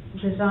project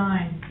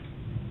design,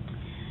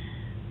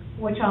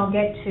 which I'll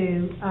get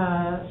to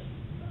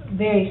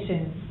very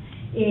soon,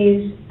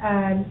 is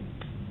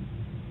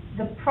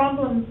the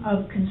problem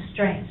of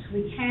constraints.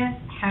 We can't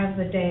have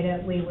the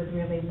data we would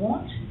really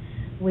want.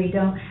 We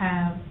don't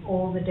have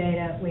all the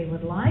data we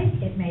would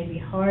like. It may be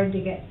hard to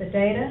get the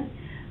data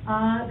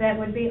that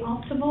would be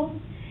optimal.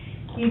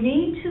 You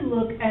need to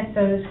look at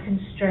those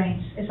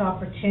constraints as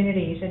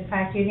opportunities. In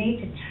fact, you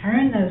need to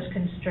turn those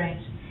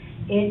constraints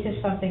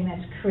into something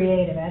that's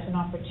creative, as an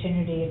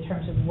opportunity in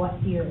terms of what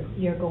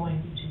you're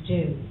going to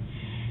do.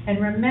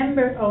 And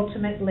remember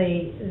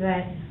ultimately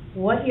that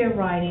what you're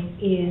writing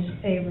is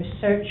a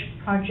research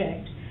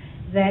project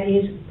that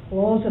is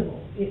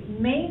plausible. It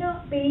may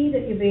not be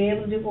that you'll be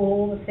able to do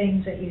all the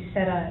things that you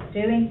set out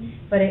doing,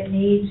 but it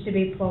needs to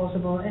be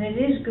plausible. And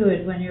it is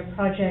good when your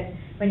project,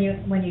 when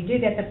you do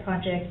get the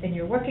project and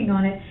you're working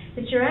on it,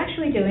 that you're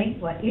actually doing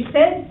what you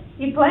said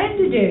you planned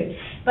to do.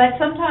 But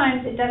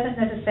sometimes it doesn't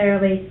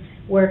necessarily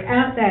work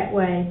out that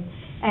way.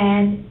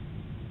 And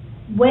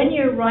when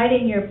you're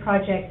writing your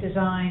project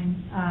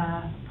design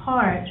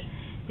part,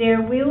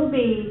 there will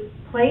be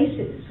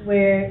places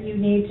where you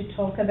need to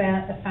talk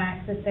about the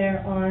fact that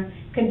there are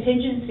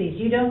contingencies.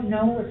 You don't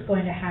know what's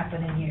going to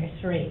happen in year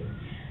 3.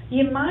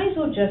 You might as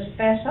well just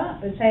fess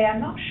up and say,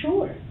 I'm not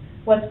sure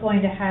what's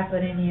going to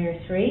happen in year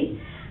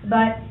 3,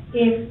 but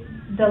if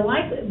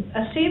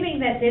assuming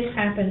that this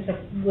happens,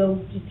 we'll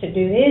to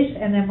do this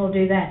and then we'll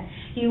do that.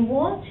 You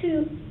want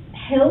to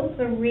help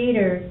the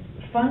reader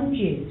fund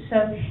you. So,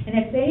 and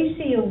if they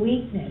see a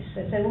weakness,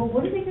 they say, well,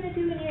 what are they going to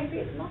do in year 3?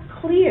 It's not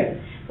clear.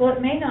 Well,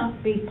 it may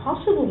not be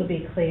possible to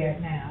be clear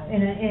now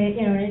in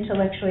an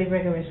intellectually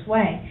rigorous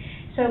way.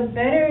 So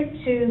better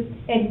to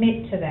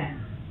admit to that.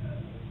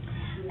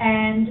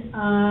 And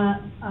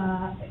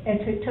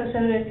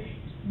to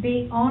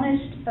be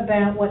honest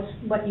about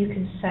what you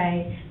can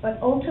say, but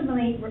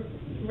ultimately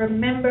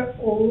remember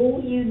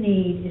all you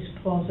need is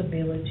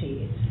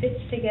plausibility. It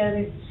fits together,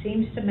 it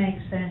seems to make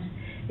sense,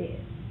 the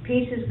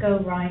pieces go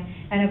right,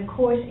 and of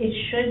course it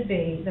should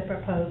be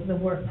the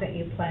work that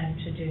you plan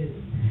to do.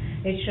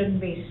 It shouldn't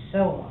be so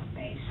off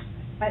base.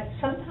 But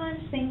sometimes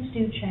things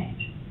do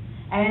change,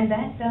 and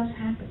that does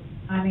happen.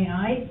 I mean,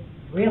 I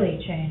really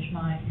changed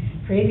my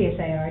previous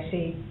ARC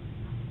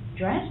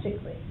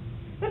drastically,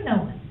 but no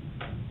one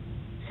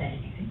said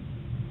anything.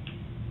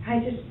 I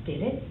just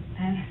did it,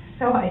 and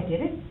so I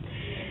did it.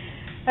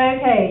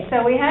 Okay,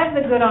 so we have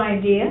the good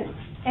idea.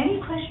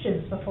 Any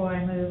questions before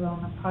I move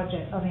on the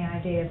project, on the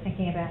idea of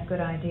thinking about good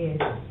ideas?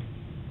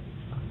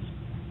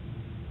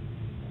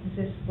 Is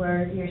this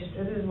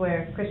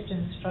where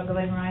Christian's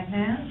struggling right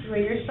now? Where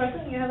you're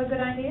struggling, you have a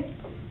good idea?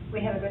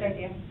 We have a good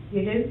idea.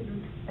 You do?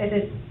 Is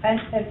it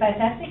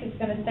fantastic? It's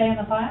going to stay on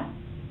the file?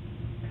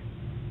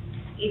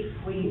 If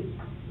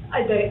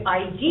the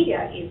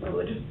idea is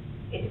good,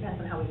 it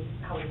depends on how we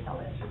sell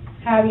it.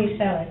 How you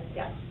sell it?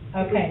 Yes.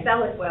 Okay. If we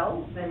sell it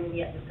well, then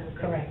yes, it's going to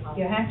stay. Correct.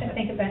 You have to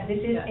think about, this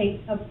is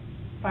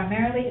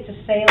primarily it's a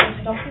sales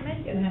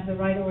document. You have the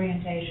right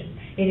orientation.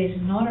 It is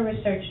not a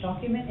research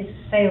document, it's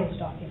a sales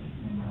document.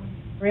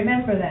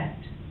 Remember that.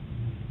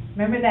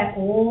 Remember that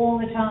all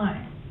the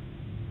time.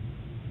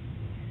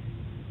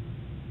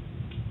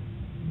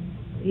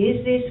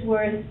 Is this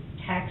worth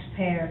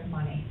taxpayer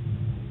money?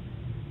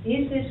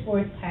 Is this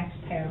worth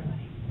taxpayer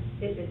money?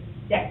 This is,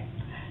 yes.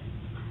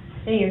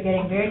 See, you're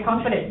getting very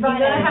confident. Right.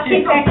 You're going to have to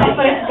keep that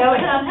confidence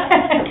going.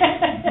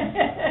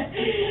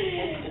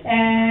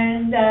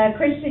 And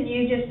Kristen,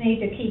 you just need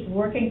to keep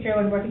working through,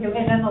 and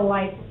then the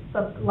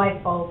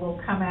light bulb will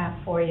come out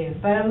for you.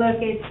 But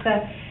look, it's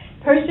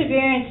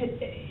perseverance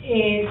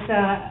is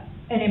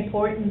an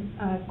important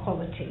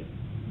quality,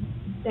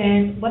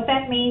 and what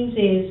that means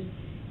is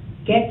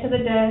get to the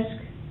desk,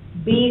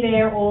 be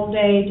there all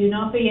day, do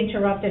not be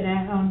interrupted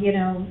on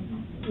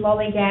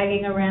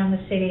lollygagging around the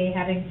city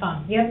having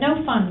fun. You have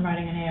no fun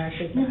writing an ARC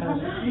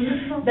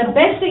proposal. The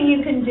best thing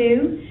you can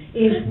do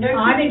is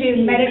either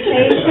do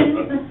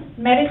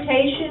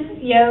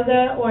meditation,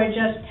 yoga, or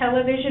just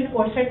television,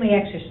 or certainly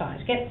exercise.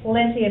 Get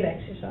plenty of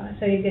exercise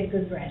so you get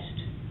good rest.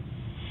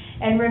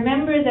 And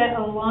remember that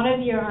a lot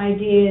of your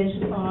ideas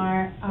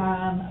are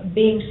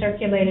being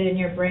circulated in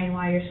your brain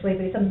while you're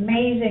sleeping. It's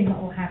amazing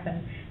what will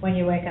happen when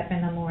you wake up in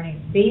the morning.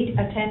 Be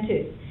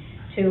attentive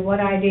to what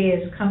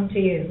ideas come to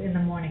you in the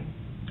morning.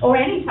 Or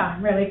any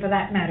time, really, for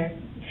that matter.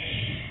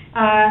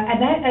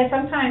 And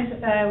sometimes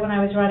when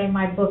I was writing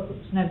my book,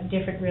 it's no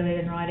different really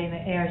than writing the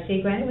ARC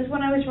grant. It was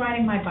when I was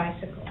riding my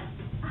bicycle.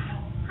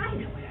 Oh, I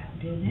know what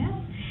I'll do now.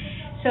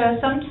 So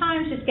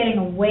sometimes just getting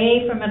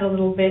away from it a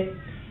little bit,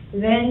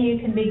 then you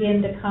can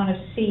begin to kind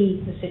of see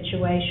the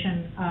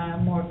situation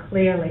more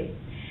clearly.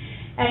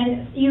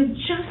 And you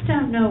just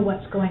don't know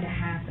what's going to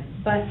happen,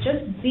 but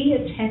just be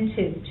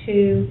attentive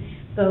to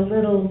the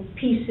little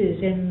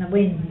pieces in the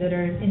wind that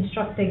are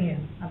instructing you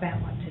about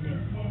what to do.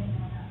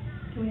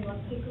 Can we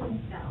lock people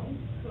in cells?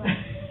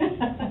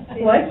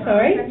 What?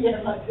 Sorry?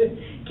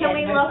 Can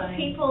we lock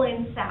people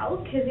in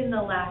cells? Because in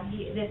the lab,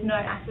 there's no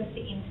access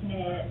to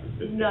internet,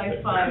 no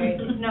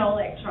phone, no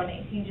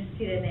electronics. You can just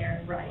sit in there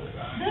and write.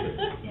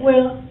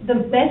 Well,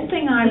 the best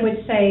thing I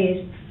would say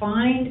is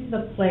find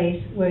the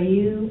place where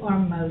you are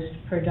most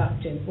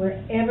productive,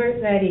 wherever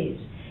that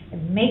is.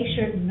 And make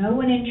sure no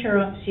one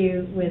interrupts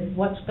you with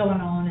what's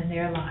going on in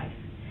their life.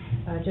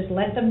 Just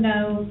let them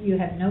know you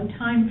have no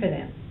time for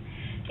them.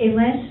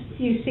 Unless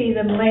you see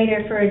them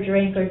later for a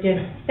drink or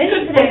dinner. Then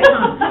you can have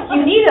time.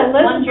 You need a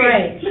little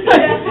break.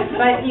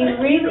 But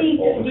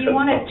you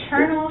want to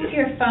turn off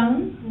your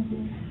phone?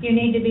 Mm-hmm. You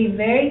need to be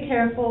very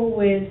careful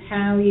with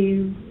how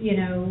you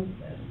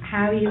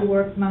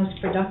work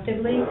most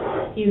productively.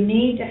 You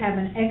need to have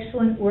an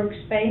excellent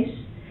workspace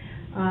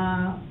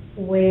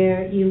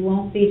where you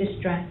won't be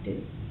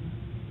distracted.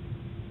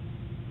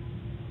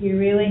 You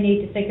really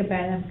need to think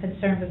about it. I'm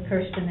concerned with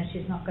Kirsten that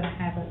she's not going to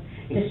have a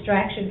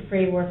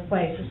distraction-free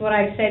workplace. It's what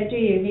I've said to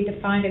you. You need to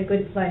find a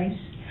good place.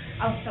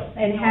 I'll stop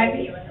and have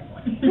you in the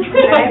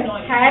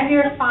morning. have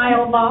your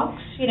file box,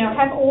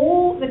 have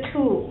all the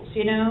tools,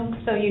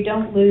 so you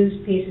don't lose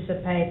pieces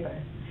of paper.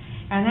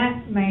 And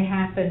that may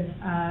happen,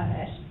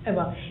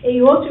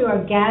 you also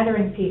are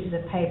gathering pieces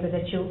of paper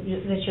that you'll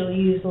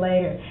use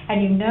later.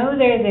 And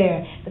they're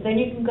there, but then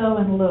you can go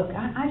and look.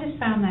 I just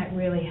found that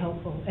really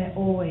helpful. It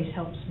always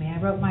helps me.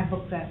 I wrote my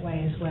book that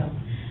way as well.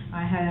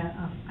 I had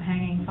a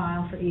hanging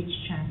file for each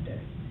chapter.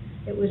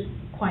 It was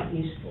quite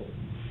useful.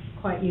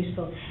 quite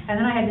useful. And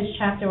then I had this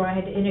chapter where I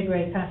had to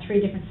integrate kind of 3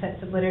 different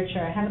sets of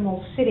literature. I had them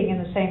all sitting in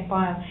the same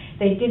file.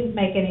 They didn't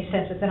make any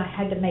sense, but then I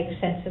had to make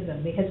sense of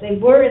them because they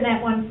were in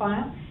that one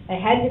file. They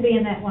had to be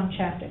in that one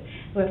chapter.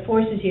 So it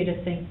forces you to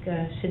think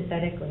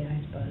synthetically, I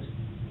suppose.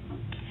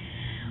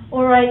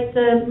 All right,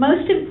 the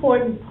most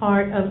important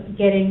part of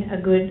getting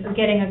a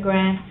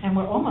grant, and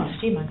we're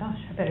almost, gee my gosh,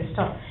 I better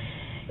stop,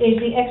 is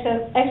the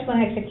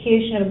excellent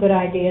execution of a good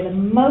idea. The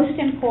most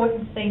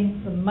important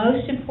thing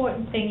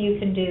you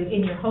can do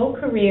in your whole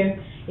career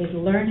is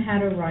learn how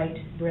to write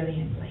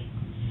brilliantly.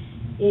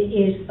 It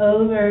is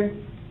over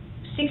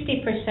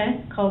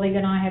 60%, colleague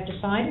and I have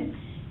decided,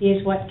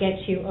 is what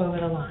gets you over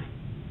the line.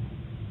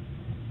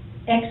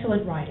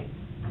 Excellent writing.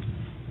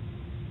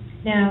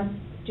 Now,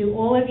 do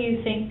all of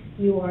you think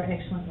you are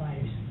excellent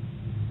writers?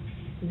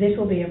 This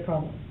will be a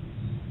problem.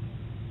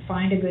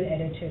 Find a good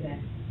editor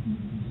then.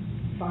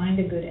 Find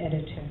a good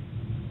editor.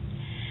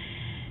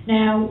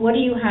 Now, what do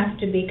you have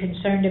to be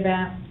concerned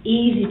about?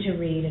 Easy to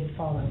read and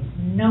follow.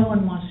 No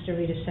one wants to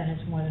read a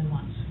sentence more than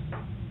once.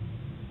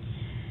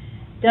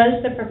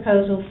 Does the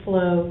proposal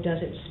flow?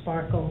 Does it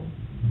sparkle?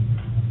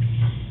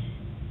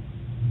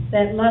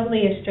 That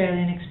lovely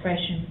Australian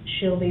expression,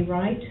 she'll be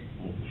right,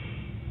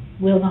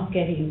 will not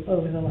get you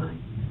over the line.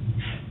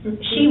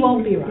 She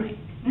won't be right.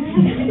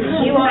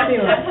 She won't be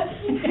right.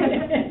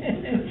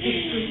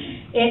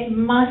 It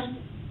must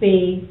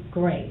be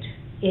great.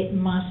 It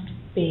must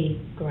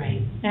be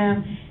great.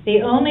 Now,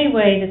 the only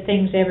way that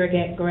things ever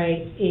get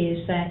great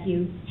is that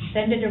you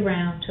send it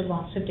around to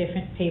lots of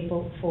different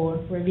people for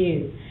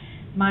review.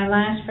 My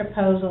last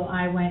proposal,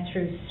 I went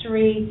through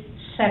 3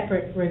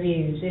 separate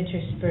reviews,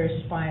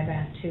 interspersed by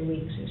about 2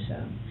 weeks or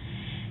so.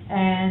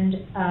 And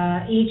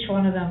each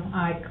one of them,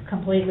 I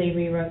completely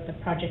rewrote the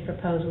project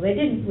proposal. They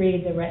didn't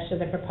read the rest of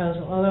the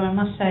proposal, although I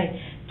must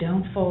say,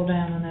 don't fall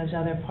down on those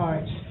other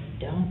parts.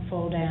 Don't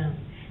fall down.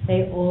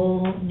 They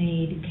all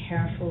need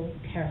careful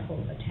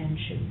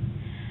attention.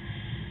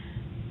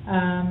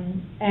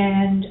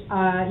 And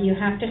you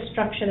have to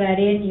structure that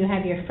in. You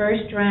have your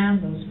first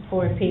round, those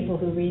poor people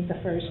who read the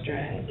first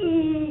round.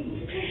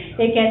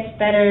 It gets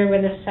better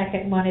with the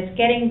second one. It's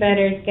getting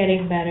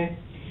better.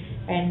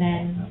 And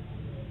then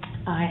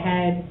I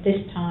had, this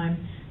time,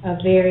 a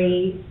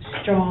very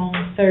strong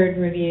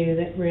 3rd review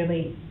that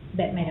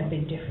made a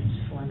big difference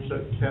for me.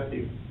 So,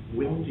 Kathy,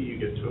 when do you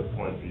get to a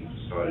point where you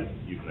decide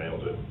you've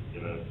nailed it?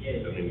 You know,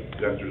 I mean,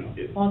 after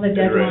it, on the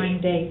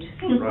deadline date.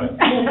 Right.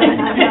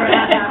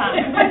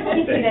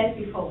 60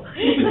 days before.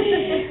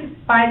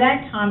 By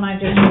that time, I'm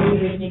just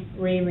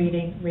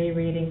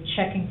rereading,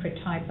 checking for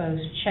typos,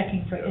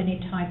 checking for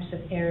any types of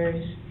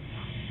errors.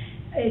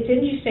 It's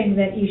interesting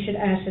that you should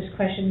ask this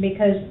question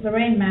because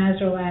Lorraine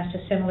Maserl asked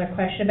a similar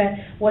question about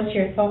what's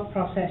your thought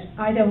process.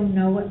 I don't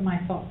know what my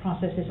thought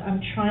process is.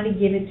 I'm trying to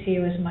give it to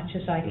you as much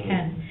as I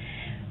can,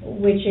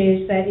 which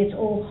is that it's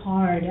all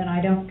hard and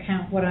I don't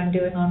count what I'm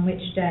doing on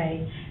which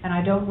day and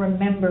I don't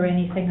remember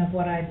anything of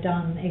what I've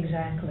done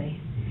exactly.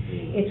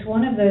 It's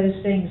one of those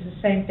things, the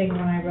same thing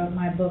when I wrote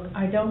my book.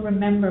 I don't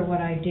remember what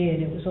I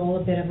did. It was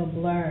all a bit of a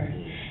blur.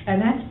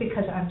 And that's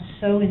because I'm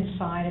so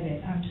inside of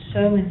it.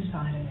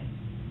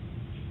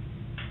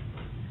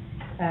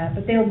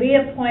 But there'll be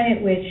a point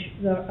at which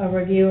a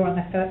reviewer on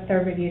the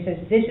 3rd review says,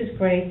 this is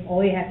great,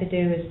 all you have to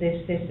do is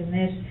this, and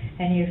this,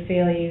 and you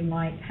feel you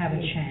might have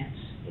a chance.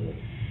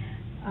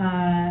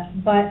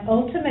 But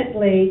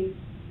ultimately,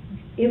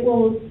 it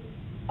will,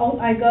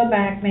 I go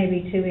back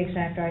maybe 2 weeks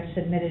after I've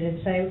submitted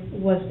and say,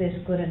 was this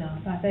good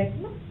enough? And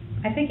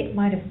I think it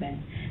might have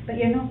been. But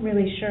you're not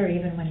really sure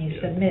even when you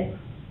submit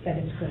that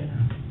it's good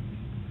enough.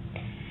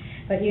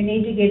 But you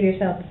need to give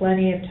yourself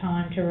plenty of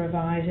time to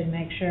revise and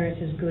make sure it's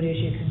as good as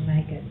you can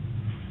make it.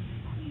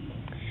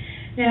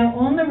 Now,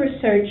 on the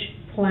research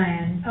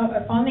plan,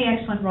 on the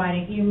excellent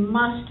writing, you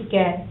must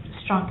get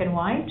Strunk and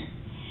White.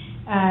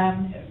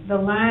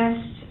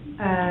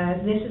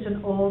 This is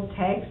an old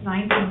text,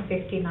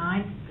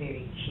 1959,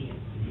 very cute.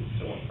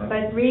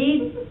 But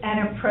read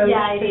and approach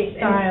the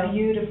style. It's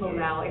beautiful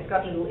now. It's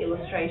got little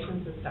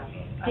illustrations and stuff.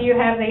 Do you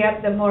have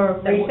the more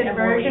recent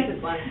version?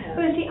 Recent one, yeah.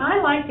 Well, see, I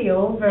like the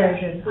old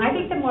version. Yeah. I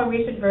think the more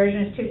recent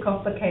version is too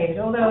complicated,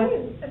 although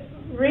it's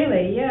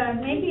really,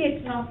 maybe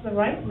it's not the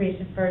right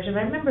recent version.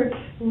 I remember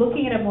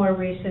looking at a more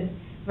recent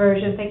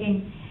version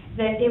thinking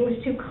that it was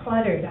too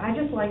cluttered. I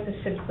just like the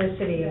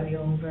simplicity of the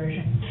old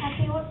version.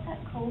 Kathy, what's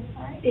that called,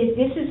 sorry?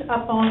 This is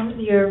up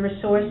on your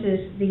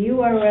resources, the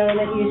URL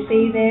that you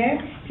see there.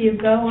 If you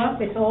go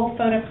up, it's all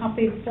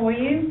photocopied for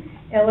you.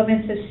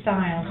 Elements of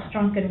Style,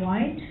 Strunk and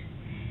White.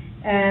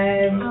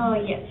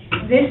 Yes.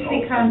 This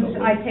becomes,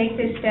 I take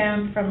this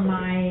down from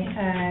my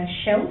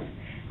shelf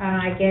and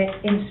I get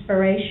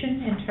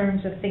inspiration in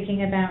terms of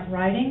thinking about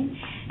writing.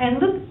 And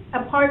look,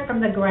 apart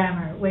from the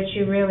grammar, which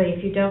you really,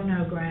 if you don't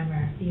know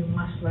grammar, you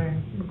must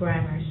learn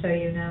grammar so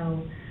you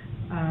know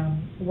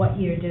what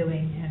you're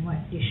doing and what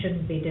you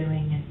shouldn't be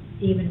doing, and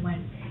even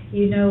when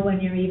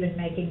you're even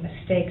making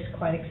mistakes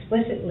quite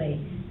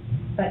explicitly,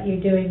 but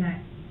you're doing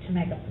that to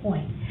make a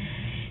point.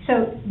 So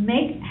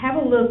have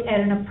a look at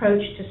an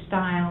approach to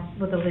style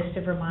with a list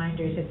of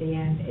reminders at the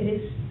end. It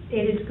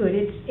is good.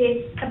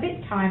 It's a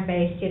bit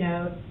time-based,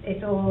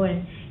 it's all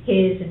in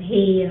his and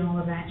he and all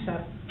of that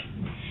stuff.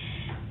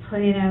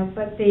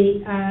 But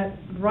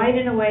write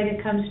in a way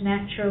that comes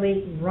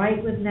naturally,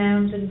 write with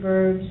nouns and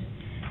verbs,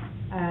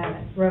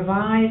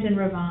 revise and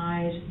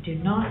revise, do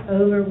not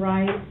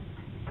overwrite,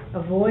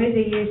 avoid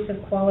the use of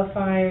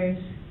qualifiers,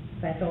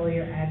 that's all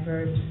your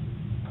adverbs,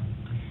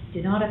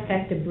 do not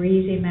affect a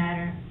breezy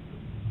matter,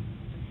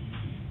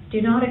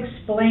 do not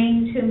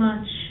explain too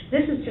much,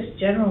 this is just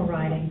general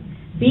writing,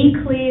 be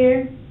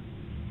clear,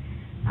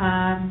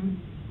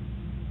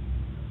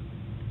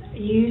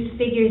 use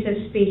figures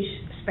of speech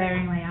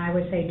sparingly. I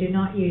would say do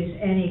not use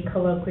any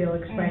colloquial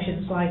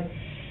expressions like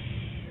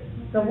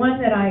the one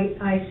that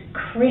I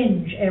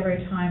cringe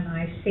every time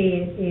I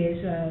see it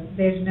is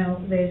there's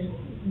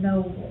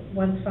no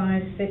one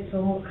size fits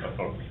all.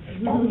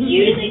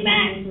 Using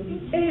that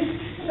is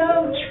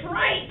so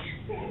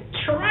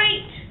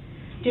trite.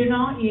 Do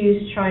not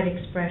use trite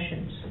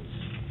expressions.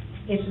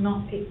 It's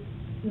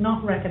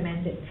not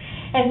recommended.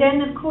 And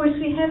then, of course,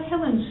 we have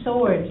Helen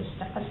Sword,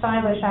 a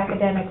stylish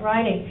academic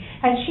writing,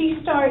 and she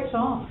starts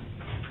off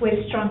with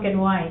Strunk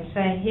and White,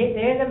 saying, here,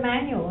 they're the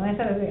manual. And I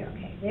thought, okay,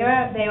 they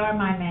are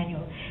my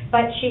manual.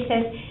 But she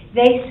says,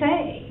 they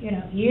say,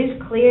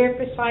 use clear,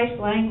 precise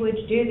language,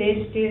 do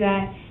this, do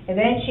that. And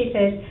then she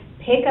says,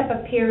 pick up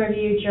a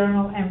peer-reviewed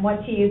journal, and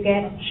what do you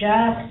get?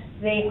 Just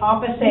the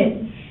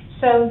opposite.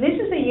 So this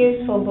is a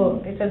useful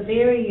book. It's a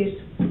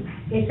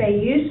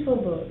useful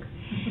book.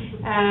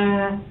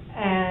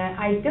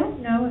 I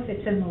don't know if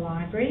it's in the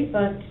library,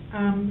 but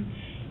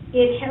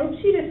it helps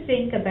you to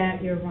think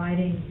about your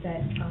writing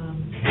that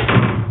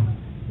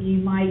you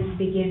might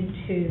begin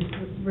to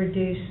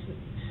reduce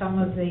some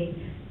of the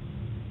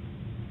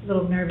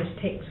little nervous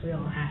tics we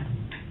all have.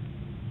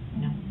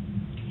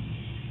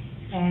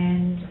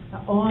 And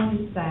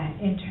on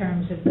that, in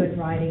terms of good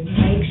writing,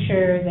 make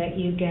sure that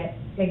you get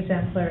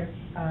exemplar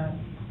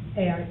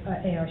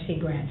ARC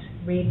grants.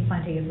 Read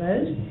plenty of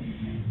those.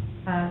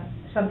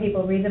 Some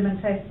people read them and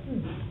say,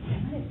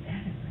 how did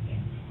that ever get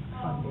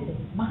funded?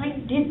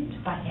 Mine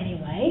didn't, but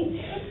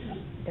anyway,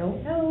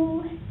 don't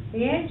know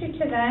the answer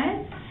to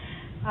that.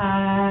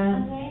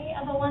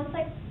 Are the ones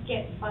that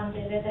get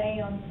funded, are they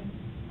on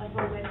like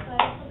a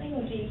website or something,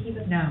 or do you keep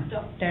a No,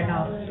 they're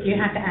not. You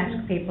have to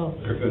ask people.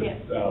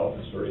 Our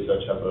Office for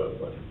Research have a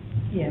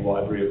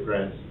library of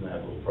grants, and they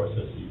have a little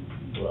process. You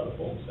fill out a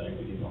form saying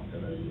that you're not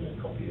going to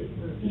copy it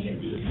or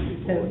distribute it to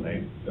people, and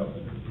they don't.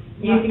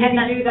 You can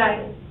do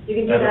that. You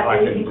can do that,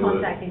 or you can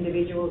contact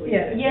individual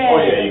researchers.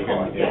 Oh yeah, you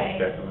can. Yeah,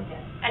 definitely.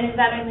 And is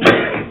that only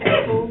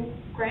successful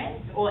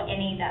grants or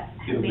any that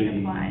have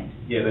been applied?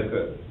 Yeah, they've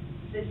got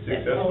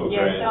successful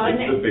Yeah,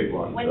 grants. It's the big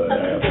ones. When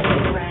someone gets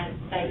a grant,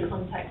 they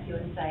contact you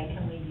and say,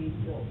 can we use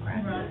your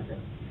grant? Right.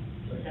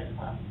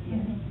 Exemplar.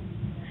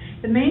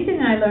 The main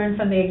thing I learned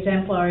from the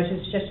exemplars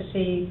is just to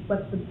see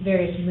what the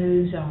various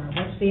moves are.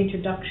 What's the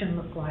introduction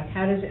look like?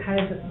 How does the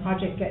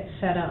project get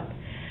set up?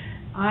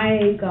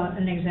 I got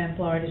an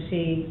exemplar to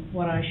see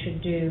what I should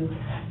do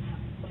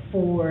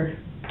for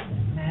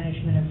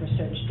management of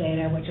research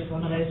data, which is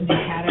one of those new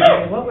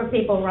categories. What were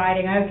people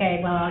writing?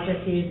 Okay, well, I'll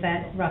just use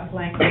that rough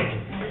language.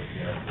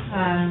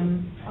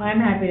 I'm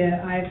happy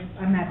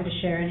to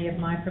share any of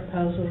my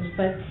proposals,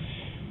 but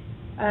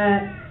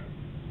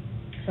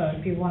so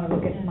if you want to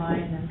look at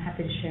mine, I'm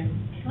happy to share.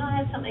 Can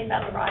I add something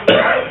about the writing?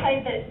 I would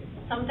say that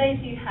some days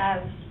you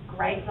have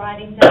great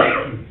writing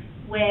days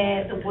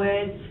where the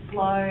words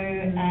flow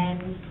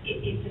and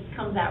it just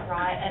comes out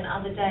right, and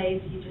other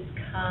days you just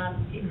can't,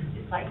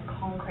 it's like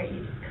concrete,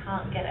 you just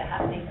can't get it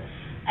happening.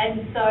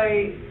 And so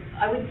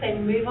I would say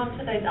move on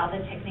to those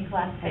other technical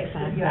aspects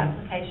of your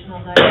application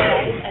on those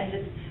days, and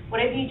just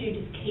whatever you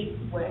do, just keep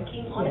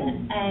working on it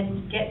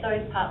and get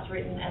those parts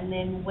written, and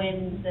then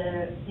when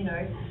the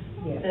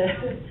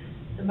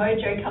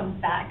mojo comes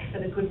back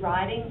for the good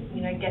writing,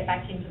 get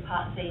back into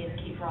part C and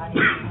keep writing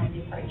on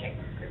your project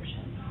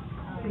description.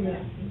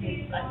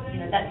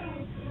 That's,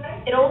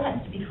 it all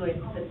has to be good,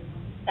 but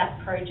that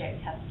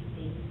project has to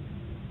be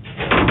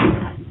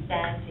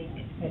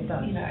outstanding. It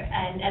does.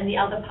 And the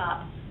other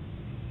parts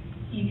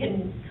you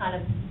can kind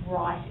of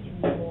write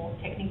in more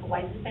technical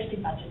ways,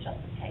 especially budget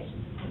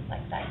justifications and things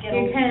like that.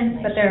 You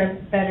can, but there are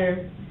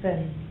better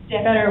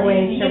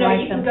ways to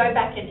write them. You can go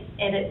back and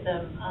edit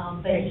them,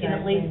 but you can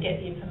at least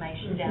get the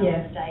information down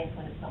on the days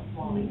when it's not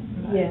flowing.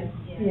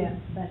 Yeah,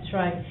 that's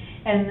right.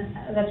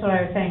 And that's what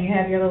I was saying. You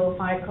have your little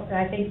I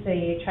think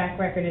the track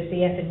record is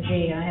the F and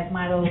G. I have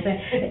my little thing.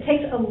 It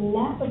takes a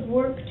lot of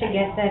work to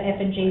get that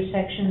F and G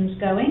sections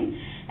going.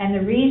 And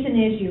the reason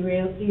is you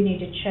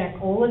need to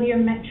check all of your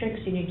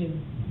metrics. You need to do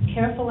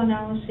careful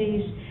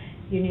analyses.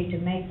 You need to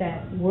make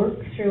that work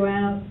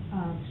throughout.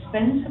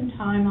 Spend some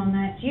time on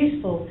that. It's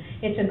useful.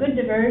 It's a good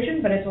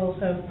diversion, but it's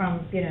also if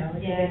you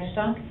get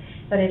stuck.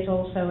 But it's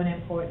also an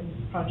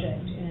important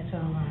project in its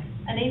own right.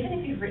 And even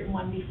if you've written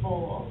one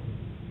before,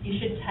 you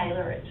should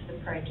tailor it to the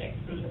project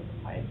that you're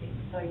proposing.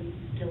 So you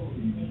still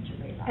need to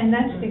rewrite. And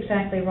that's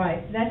exactly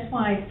right. That's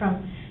why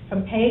from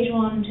from page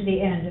 1 to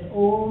the end,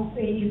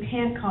 you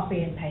can't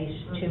copy and paste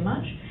too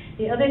much.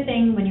 The other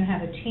thing, when you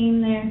have a team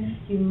there,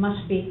 you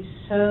must be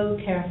so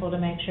careful to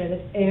make sure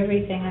that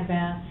everything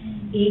about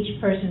each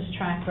person's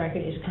track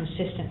record is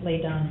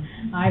consistently done.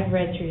 I've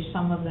read through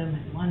some of them,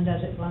 and one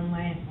does it one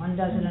way, and one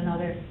does it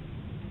another.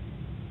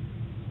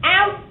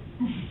 Ow!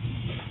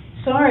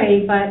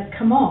 Sorry, but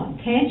come on,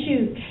 can't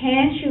you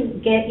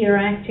get your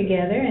act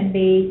together and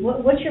be,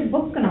 what's your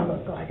book going to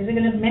look like? Is it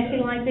going to be messy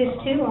like this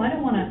too? Well, I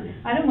don't want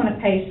to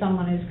pay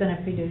someone who's going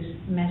to produce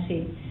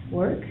messy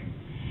work.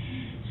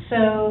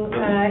 So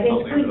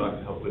it's something that I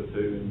can help with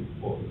too, and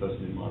what the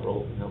person in my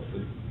role can help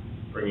with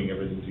bringing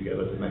everything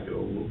together to make it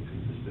all look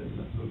consistent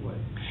in that sort of way.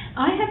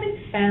 I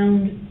haven't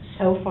found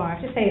so far,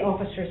 to say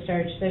office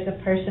research, there's a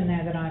person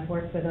there that I've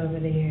worked with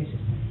over the years,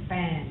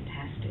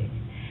 fantastic.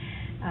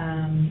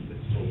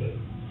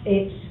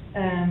 It's,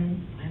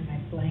 I'm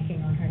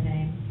blanking on her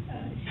name.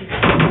 She's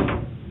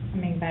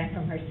coming back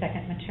from her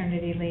second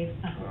maternity leave.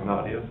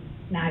 Nadia.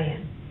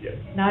 Yeah.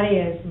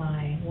 Nadia is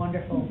my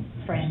wonderful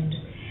friend.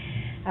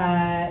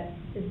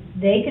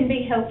 They can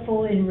be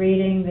helpful in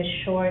reading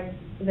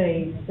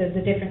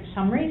the different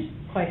summaries,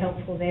 quite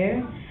helpful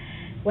there.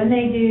 When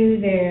they do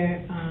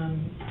their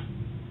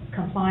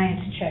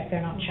compliance check,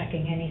 they're not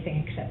checking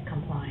anything except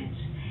compliance.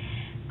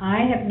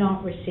 I have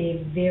not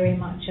received very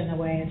much in the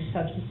way of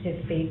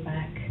substantive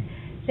feedback.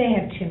 They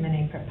have too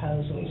many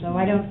proposals, so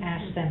I don't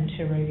ask them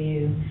to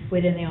review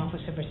within the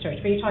Office of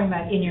Research. But you're talking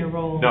about in your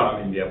role? No,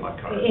 I mean, yeah, my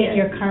current. In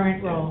your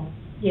current role,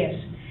 yes.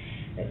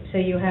 So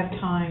you have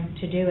time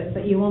to do it,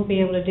 but you won't be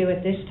able to do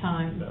it this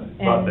time. No,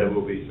 but there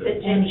will be.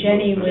 And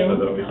Jenny will.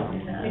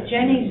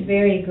 Jenny's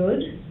very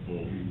good,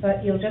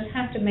 but you'll just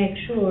have to make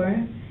sure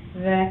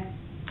that,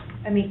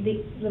 I mean,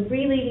 the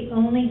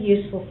only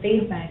useful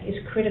feedback is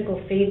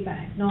critical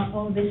feedback, not,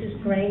 oh, this is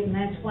great and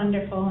that's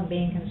wonderful, and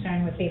being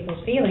concerned with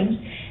people's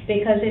feelings,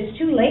 because it's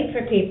too late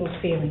for people's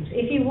feelings.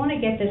 If you want to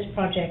get this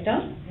project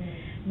up,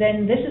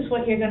 then this is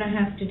what you're going to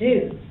have to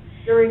do.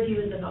 The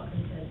reviewers are not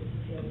concerned with the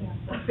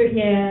feelings.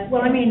 Yeah,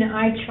 well, I mean,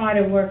 I try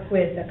to work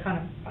with the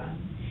kind of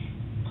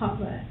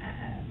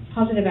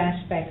positive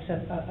aspects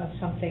of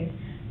something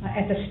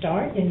at the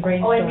start in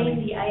brainstorming. Oh, I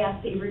mean the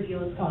ARC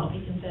reviewers will not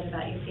be concerned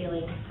about your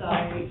feelings, so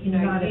you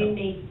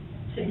need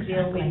to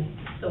deal with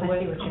the work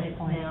comments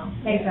now.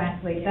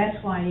 Exactly, that's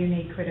why you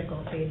need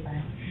critical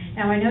feedback.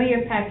 Now, I know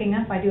you're packing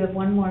up. I do have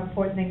one more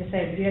important thing to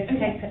say. Do you have to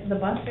take the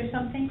bus or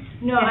something?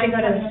 No, I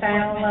go to the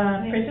Sal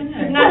prison?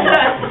 No.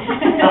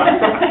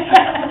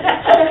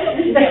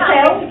 The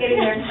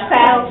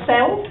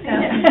cell?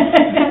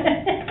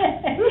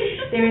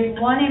 There is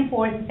one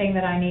important thing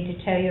that I need to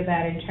tell you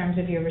about in terms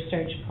of your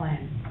research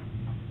plan.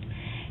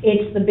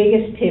 It's the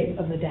biggest tip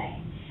of the day,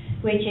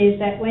 which is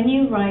that when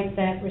you write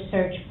that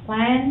research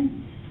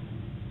plan,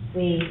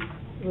 the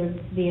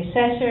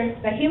assessor,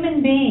 the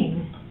human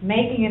being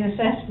making an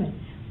assessment,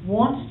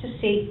 wants to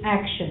see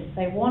action.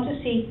 They want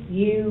to see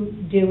you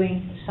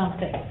doing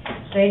something.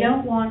 They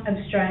don't want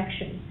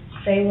abstraction.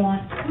 They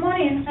want, come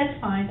on in, that's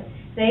fine.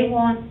 They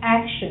want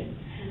action.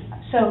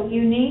 So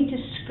you need to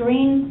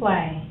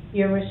screenplay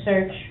your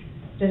research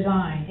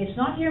design. It's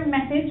not your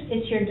methods,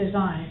 it's your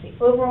design. It's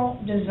the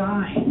overall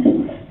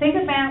design. Think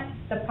about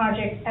the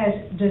project as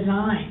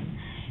design.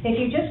 If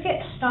you just get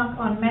stuck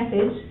on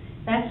methods,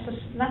 that's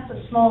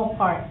a small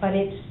part, but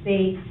it's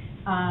the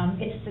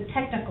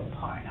technical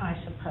part, I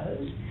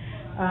suppose,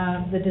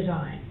 the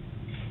design.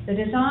 The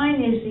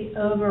design is the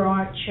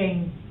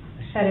overarching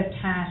set of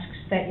tasks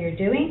that you're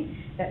doing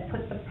that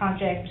put the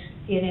project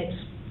in its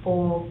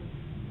full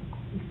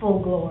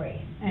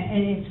glory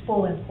and its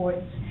full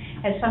importance.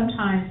 And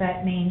sometimes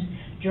that means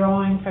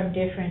drawing from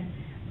different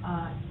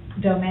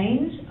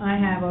domains. I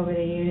have over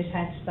the years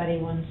had study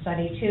 1,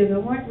 study 2. There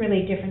weren't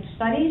really different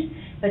studies,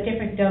 but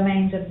different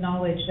domains of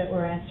knowledge that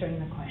were answering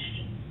the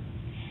question.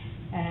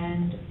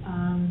 And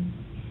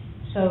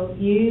so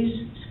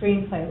use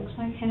screenplay. Looks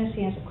like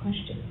Hennessy has a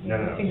question. No.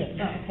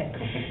 Okay.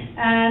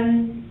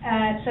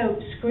 So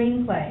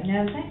screenplay.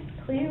 Now, is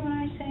that clear when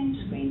I say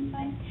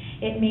screenplay?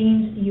 It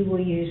means you will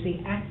use the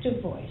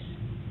active voice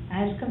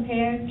as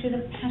compared to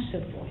the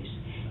passive voice.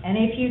 And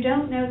if you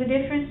don't know the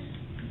difference,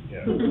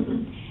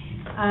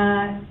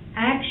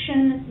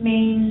 action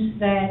means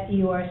that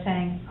you are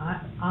saying,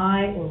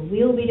 I or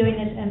we'll be doing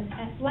this. And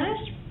at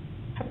last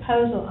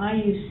proposal, I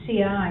used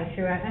CI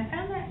throughout. I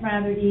found that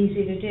rather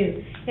easy to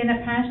do. In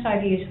the past,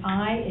 I've used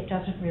I. It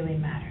doesn't really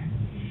matter.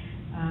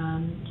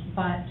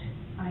 But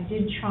I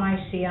did try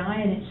CI,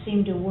 and it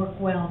seemed to work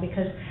well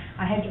because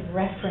I had to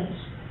reference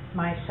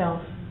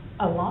myself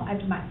a lot.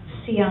 My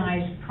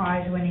CI's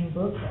prize-winning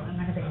book. I'm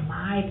not going to say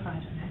my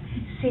prize-winning.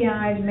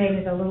 CI's made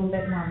it a little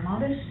bit more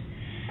modest.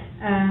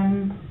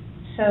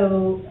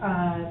 So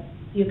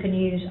you can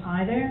use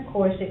either. Of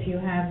course, if you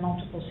have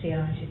multiple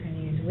CIs, you can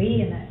use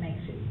we, and that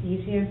makes it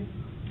easier.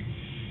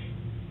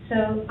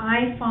 So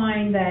I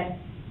find that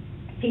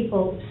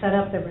people set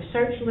up the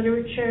research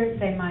literature.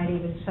 They might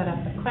even set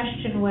up the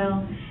question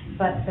well,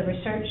 but the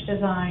research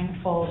design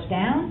falls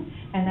down,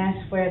 and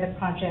that's where the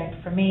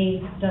project, for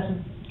me,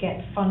 doesn't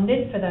get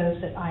funded for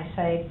those that I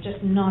say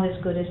just not as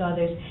good as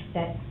others,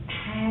 that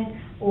had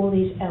all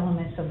these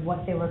elements of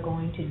what they were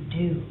going to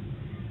do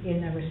in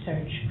the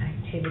research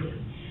activity.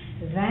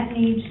 That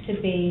needs to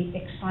be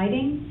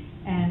exciting,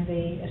 and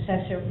the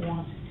assessor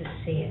wants to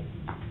see it.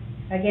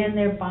 Again,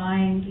 they're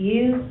buying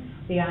you,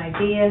 the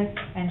idea,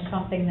 and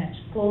something that's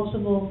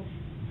plausible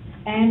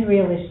and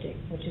realistic,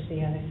 which is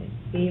the other thing.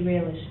 Be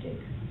realistic.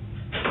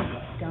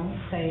 Don't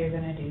say you're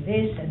going to do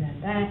this, and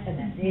then that, and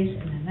then this,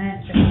 and then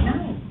that. So,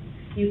 no,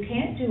 you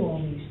can't do all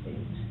these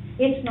things.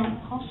 It's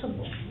not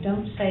possible.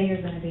 Don't say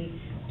you're going to be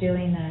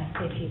doing that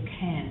if you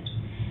can't.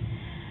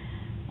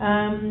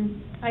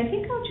 I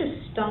think I'll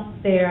just stop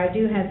there. I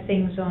do have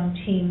things on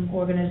team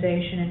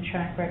organization and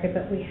track record,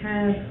 but we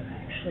have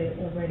actually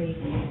already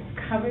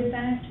covered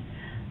that.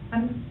 I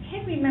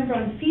can't remember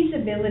on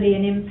feasibility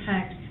and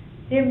impact.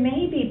 There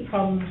may be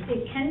problems.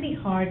 It can be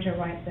hard to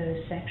write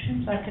those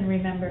sections. I can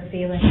remember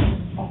feeling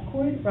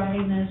awkward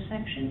writing those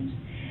sections.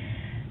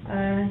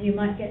 You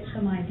might get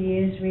some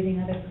ideas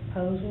reading other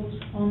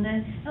proposals on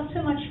that. Not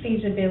so much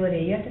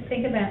feasibility. You have to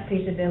think about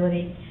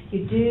feasibility.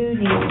 You do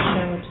need to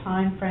show a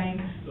time frame,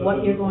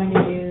 what you're going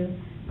to do,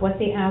 what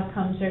the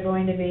outcomes are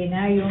going to be.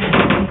 Now you only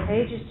have 3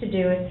 pages to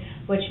do it,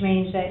 which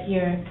means that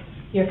your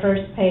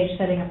first page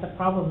setting up the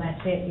problem,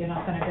 that's it. You're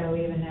not going to go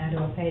even now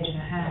to a page and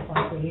a half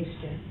like we used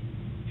to.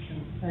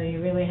 So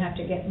you really have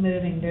to get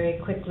moving very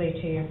quickly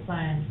to your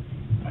plan.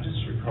 I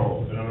just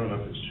recall, and I don't know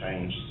if it's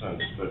changed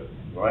since, but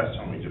the last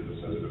time we did this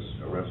as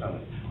I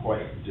found it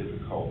quite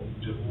difficult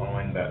to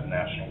find that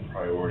national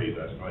priority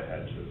that I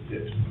had to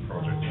fit the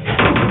project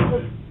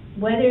in.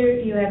 Whether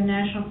you have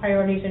national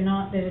priorities or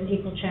not, there's an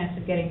equal chance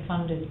of getting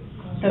funded.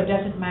 So it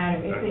doesn't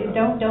matter.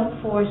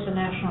 Don't force a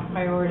national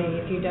priority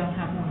if you don't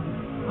have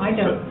one. I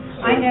don't.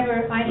 I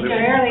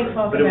rarely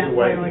talk about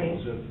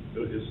priorities.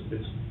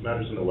 It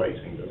matters in the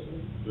weighting, doesn't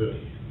it?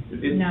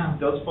 It No.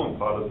 does form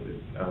part of the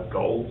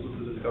goals of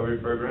the Discovery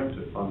Program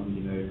to fund,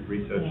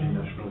 research in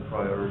national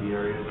priority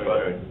areas.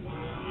 Okay.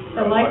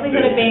 The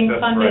likelihood of being That's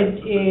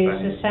funded correct, is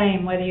but the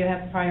same whether you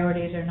have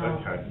priorities or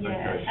not. Okay. Yeah,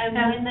 Okay. and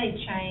when they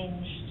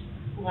changed,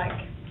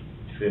 like,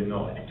 They're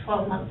not.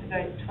 12 months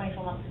ago,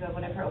 24 months ago,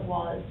 whatever it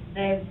was,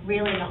 they're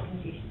really not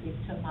conducive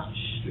to much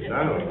No.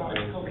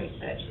 epidemiological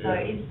research. So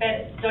Yeah. it's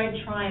better, don't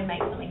try and make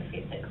something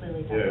fit that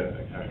clearly doesn't.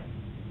 Yeah, okay.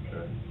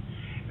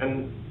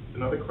 And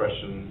another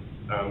question,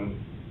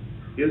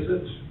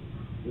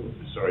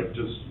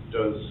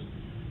 does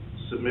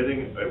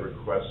submitting a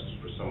request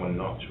for someone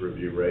not to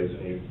review raise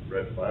any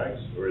red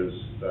flags, or is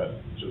that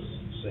just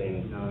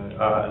seen? No,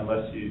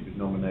 unless you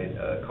nominate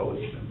a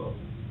college member.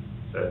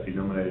 So if you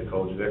nominate a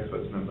College of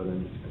Experts member,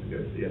 then it's going to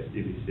go to the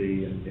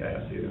SDVC, and the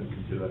ARC are going to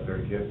consider that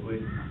very carefully.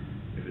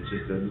 If it's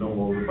just a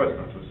normal request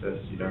not to assess,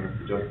 you don't have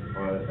to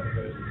justify it, that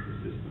goes into the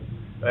system.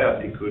 The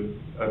ARC could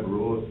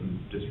overrule it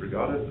and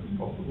disregard it, it's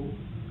possible.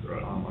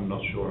 Right. I'm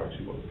not sure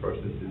actually what the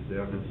process is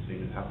there. I've never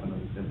seen it happen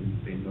and never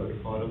been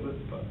notified of it,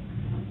 but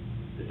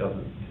it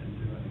doesn't tend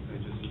to. I think they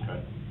just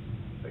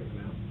take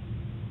them out.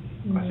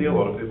 I see a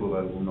lot of people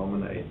that will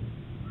nominate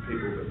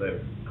people that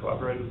they've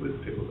collaborated with,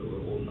 people that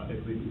will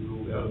automatically be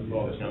ruled out of the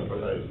assessment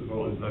process.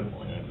 Well, there's no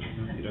point.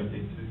 You don't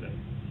need to.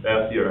 The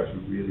ARC are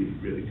actually really,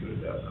 really good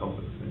about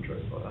conflicts of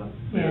interest like that.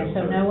 Yeah,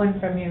 so no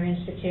one from your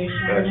institution.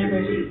 They I actually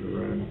remember. leave the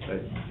room.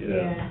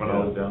 When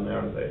I was down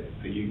there,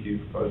 the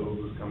UQ proposal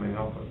was coming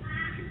up, I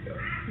kicked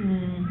out.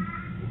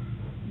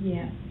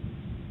 Yeah.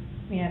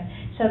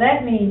 So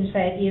that means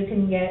that you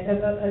can get,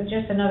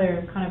 just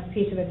another kind of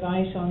piece of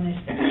advice on this.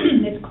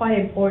 It's quite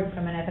important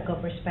from an ethical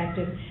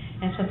perspective,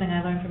 and something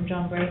I learned from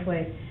John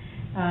Braithwaite.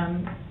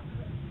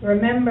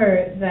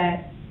 Remember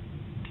that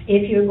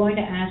if you're going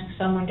to ask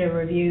someone to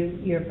review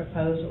your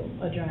proposal,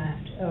 a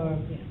draft, or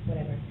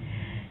whatever,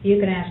 you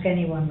can ask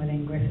anyone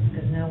within Griffith,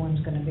 because no one's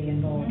going to be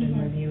involved in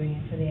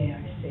reviewing it for the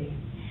ARC.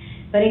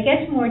 But it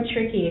gets more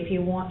tricky if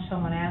you want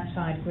someone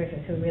outside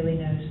Griffith who really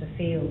knows the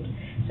field.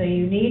 So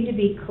you need to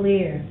be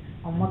clear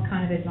on what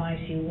kind of advice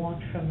you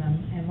want from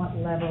them and what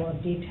level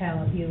of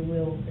detail you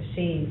will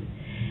receive.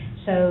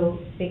 So,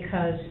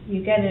 because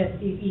you get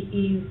as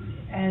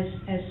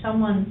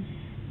someone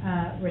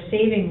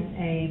receiving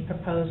a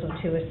proposal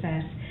to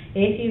assess,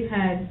 if you've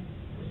had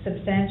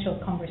substantial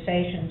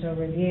conversations or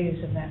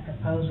reviews of that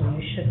proposal,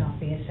 you should not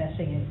be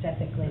assessing it. It's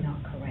ethically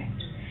not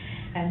correct.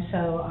 And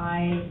so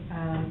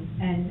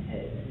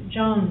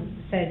John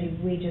said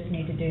we just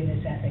need to do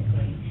this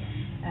ethically,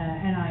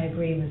 and I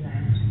agree with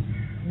that.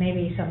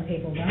 Maybe some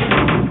people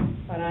don't,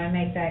 but I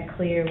make that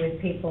clear with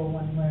people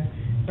when we're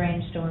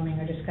brainstorming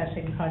or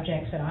discussing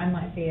projects that I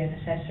might be an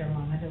assessor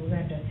on. I said we're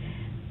going to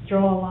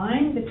draw a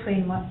line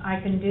between what I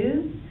can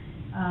do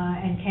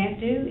and can't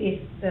do if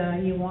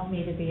you want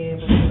me to be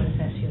able to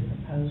assess your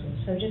proposal.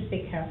 So just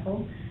be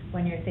careful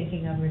when you're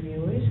thinking of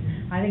reviewers.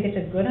 I think it's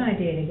a good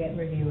idea to get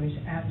reviewers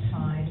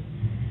outside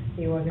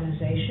the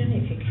organization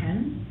if you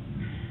can.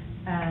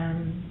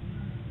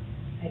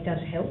 It does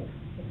help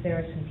if there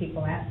are some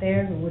people out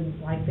there who wouldn't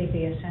likely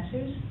be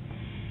assessors.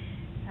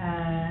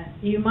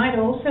 You might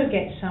also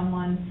get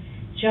someone,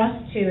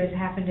 just to, as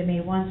happened to me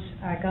once,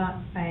 I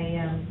got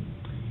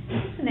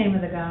what's the name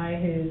of the guy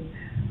who,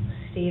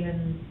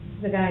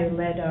 the guy who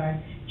led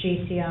our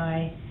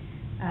GCI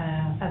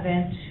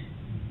event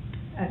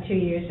 2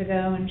 years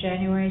ago in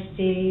January,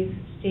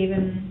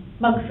 Stephen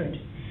Mugford.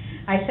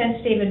 I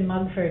sent Stephen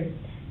Mugford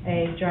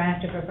a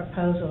draft of a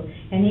proposal,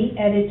 and he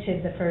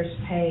edited the first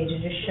page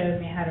and just showed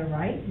me how to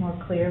write more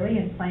clearly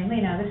and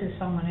plainly. Now, this is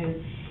someone who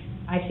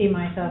I see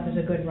myself as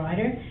a good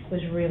writer,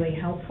 was really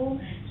helpful.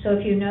 So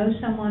if you know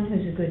someone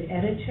who's a good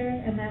editor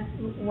in that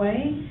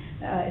way,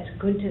 it's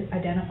good to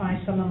identify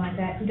someone like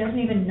that who doesn't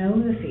even know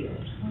the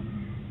field,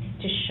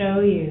 to show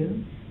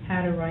you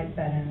how to write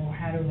better or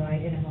how to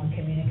write in a more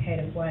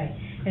communicative way.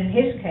 And in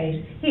his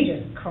case, he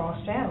just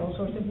crossed out all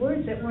sorts of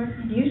words that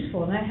weren't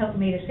useful, and that helped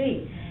me to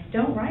see,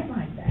 don't write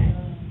like that.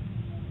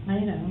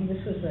 You know,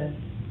 this was the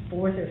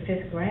 4th or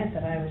 5th grant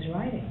that I was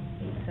writing.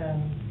 So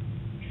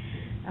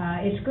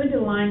it's good to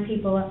line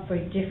people up for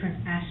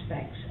different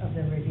aspects of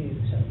the review.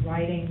 So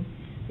writing,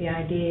 the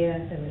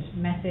idea, there was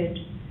method,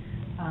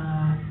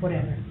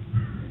 whatever.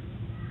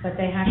 But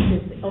they have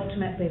to,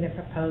 ultimately the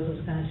proposal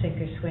is going to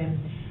sink or swim,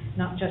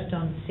 not just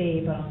on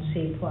C, but on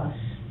C+,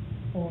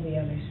 all the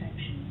other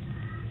sections.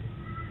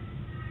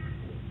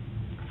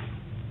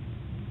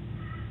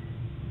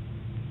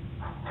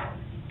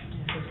 If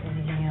there's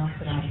anything else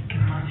that I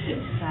must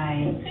say.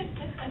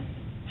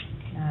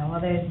 No,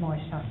 well, there's more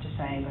stuff to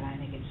say, but I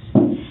think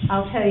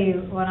I'll tell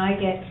you, when I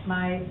get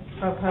my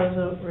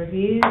proposal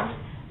reviewed,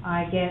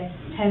 I get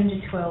 10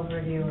 to 12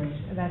 reviewers.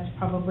 That's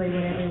probably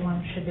what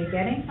everyone should be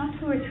getting, not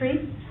 2 or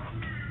 3,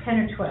 10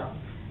 or 12.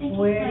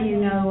 Where do you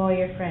know all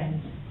your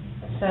friends?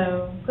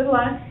 So, good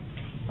luck.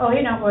 Oh,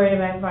 you're not worried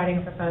about writing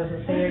a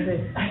proposal, so you're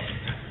good.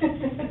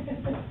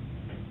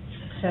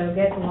 So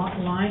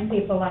line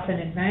people up in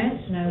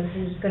advance, know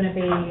who's going to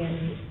be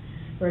in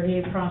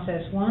review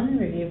process 1,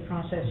 review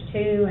process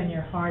 2, and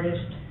your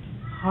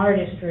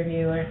hardest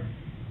reviewer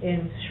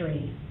in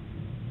 3.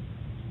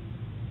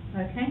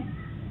 Okay?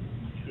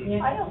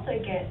 Yeah. I also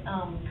get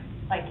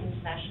like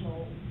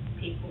international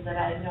people that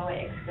I know are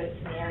experts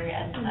in the area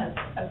and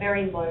a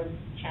very low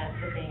chance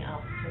of being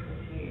asked to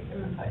review the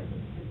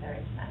proposals because they're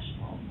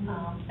international.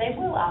 They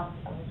will ask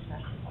some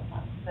international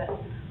sometimes, but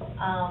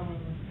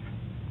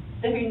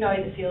who know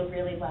the field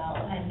really well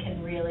and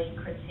can really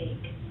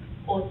critique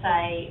or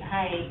say,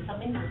 hey,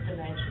 something just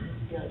emerged in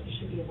this field, you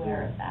should be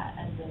aware of that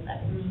and build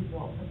that into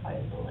your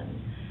proposal. And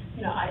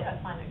you know, I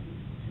find it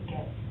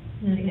useful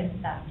to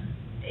get that.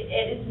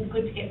 It's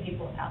good to get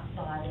people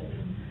outside of,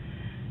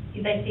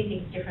 they see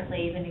things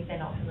differently even if they're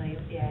not familiar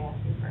with the ARC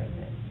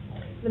process.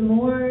 The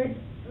more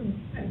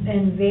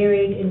and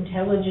varied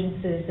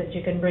intelligences that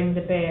you can bring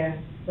to bear,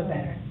 the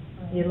better.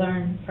 You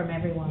learn from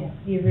everyone. Yeah.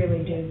 You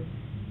really do.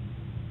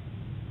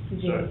 So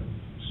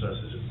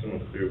just so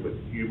I'm clear, what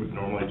you would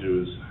normally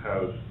do is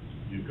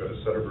you've got a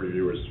set of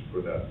reviewers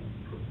for that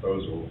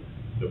proposal,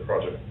 the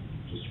project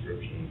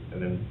description,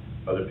 and then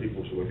other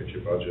people to look at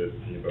your budget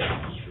and your budget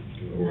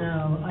description? Or?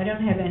 No, I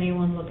don't have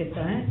anyone look at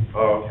that.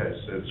 Oh, okay,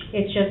 so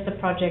it's just the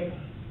project.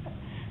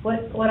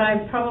 What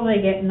I probably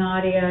get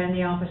Nadia in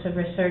the Office of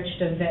Research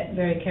to vet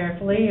very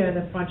carefully are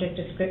the project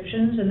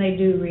descriptions, and they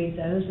do read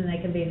those, and they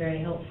can be very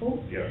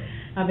helpful. Yeah.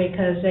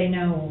 Because they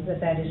know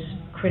that is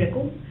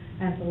critical,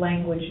 and the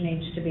language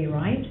needs to be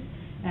right.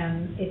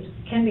 It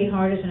can be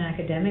hard as an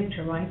academic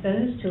to write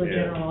those to a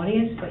general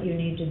audience, but you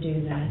need to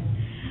do that.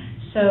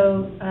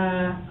 So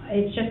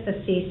it's just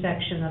the C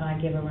section that I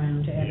give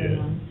around to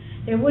everyone.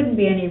 There wouldn't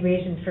be any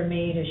reason for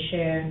me to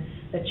share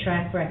the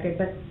track record,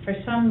 but for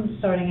some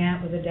starting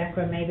out with a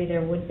DECRA, maybe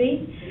there would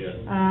be.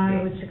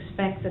 I would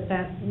suspect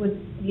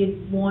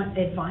you'd want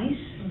advice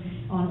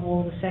on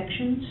all the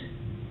sections.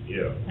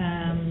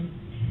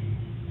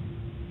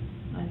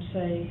 I'd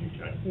say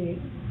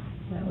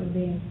that would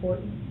be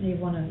important. You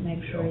want to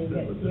make sure you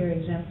get your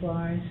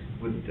exemplars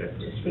with the DECRA,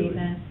 to see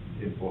that.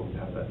 It's important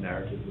to have that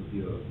narrative of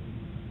your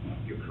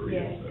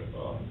career so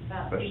far,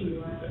 especially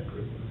with the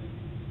DECRA.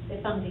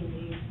 There's something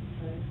new.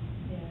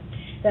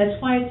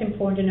 That's why it's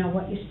important to know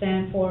what you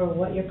stand for,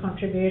 what your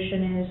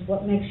contribution is,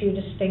 what makes you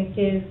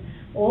distinctive.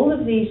 All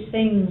of these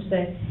things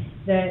that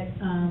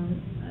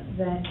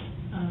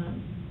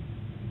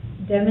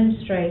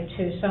demonstrate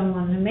to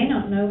someone who may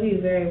not know you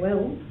very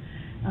well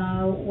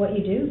what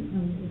you do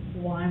and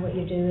why what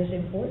you do is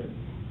important.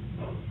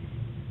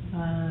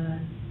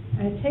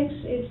 And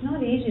it's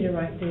not easy to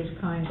write these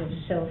kinds of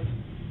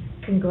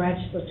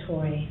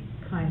self-congratulatory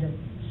kinds of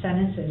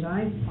sentences.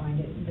 I find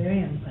it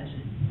very unpleasant.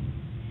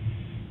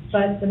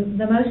 But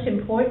the most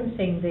important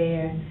thing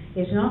there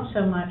is not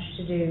so much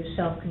to do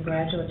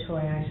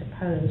self-congratulatory, I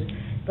suppose,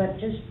 but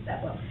just,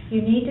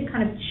 you need to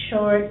kind of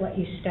chart what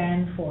you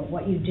stand for,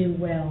 what you do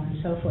well,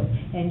 and so forth.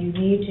 And you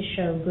need to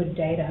show good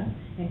data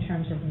in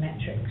terms of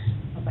metrics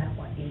about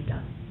what you've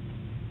done.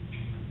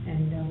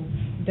 And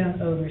don't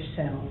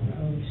oversell or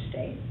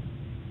overstate.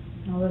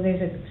 Although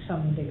there's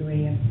some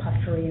degree of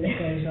puffery that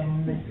goes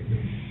on that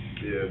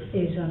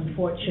is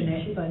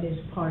unfortunate, but is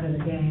part of the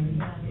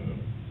game.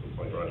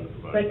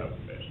 But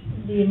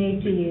you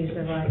need to use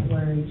the right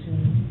words,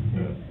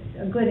 and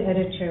a good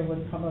editor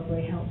would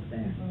probably help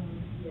there.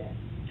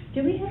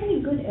 Do we have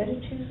any good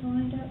editors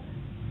lined up?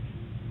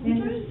 We in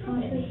don't this have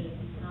process? any,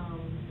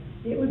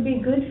 It would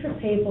be good for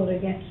people to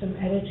get some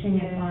editing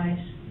Yeah.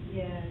 advice.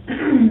 yeah.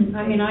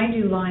 I mean, I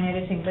do line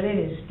editing, but it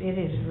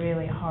is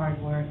really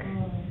hard work.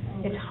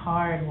 It's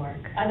hard work.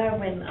 I know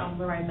when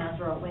Lorraine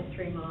Mazarot went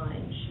through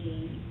mine,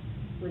 she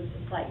was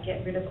just like,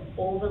 get rid of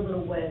all the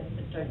little words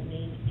that don't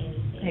mean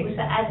anything. It was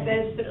the Exactly.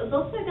 adverbs, but it was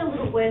also the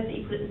little words that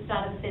you put at the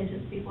start of the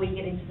sentence before you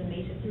get into the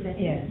meat of the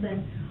sentence. Yeah.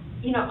 And,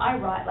 you know, I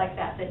write like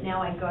that, but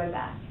now I go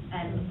back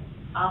and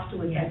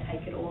afterwards Yeah. I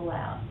take it all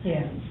out.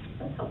 Yeah. And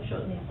that helps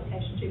shorten the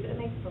application too, but it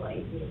makes it a lot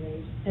easier to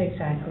read.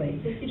 Exactly.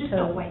 You're just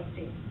So- not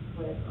wasting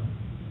words on.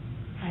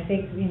 I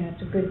think,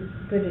 it's a good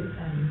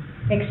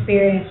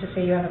experience to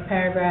say you have a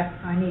paragraph,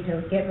 I need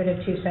to get rid of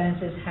 2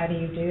 sentences, how do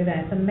you do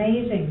that? It's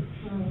amazing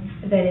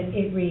that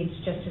it reads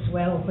just as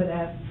well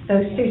without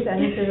those 2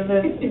 sentences,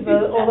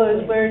 all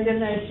those words in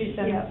those 2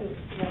 sentences.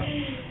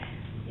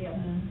 Yeah.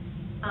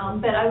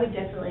 But I would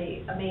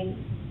definitely, I mean,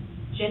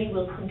 Jenny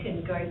Wilson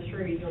can go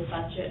through your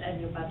budget and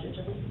your budget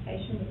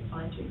justification with a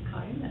fine-tooth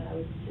comb, and I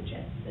would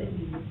suggest that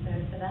you use her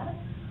for that.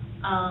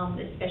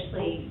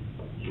 Especially,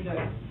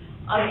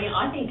 I mean,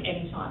 I think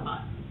anytime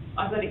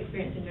I've got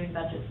experience in doing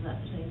budgets and that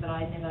sort of thing, but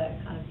I never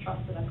kind of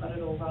trust that I've got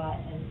it all right,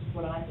 and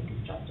what I think is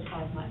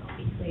justified might not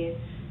be clear.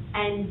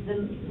 And the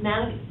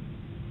amount of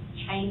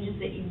changes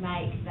that you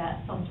make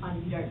that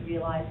sometimes you don't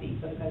realise that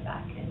you've got to go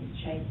back and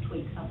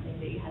tweak something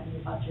that you had in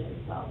your budget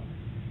as well,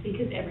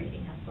 because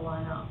everything has to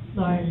line up.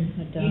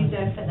 So use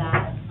her for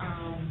that,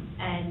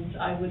 and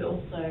I would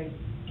also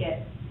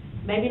get,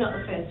 maybe not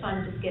the first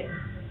time, just get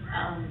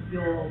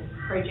your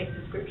project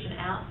description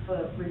out for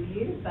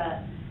review,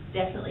 but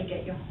definitely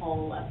get your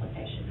whole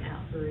application out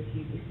for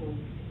review before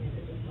you submit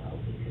it as well,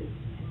 because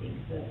I think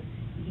that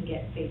you can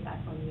get feedback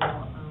on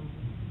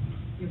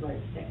your road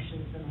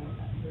sections and all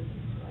that sort of thing.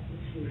 So like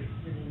if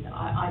you need,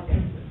 I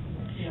definitely,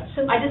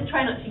 So- I just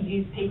try not to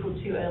use people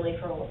too early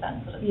for all of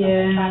that sort of stuff.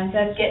 Yeah, I try and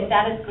that's get what-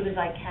 that as good as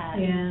I can,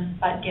 Yeah.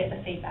 but get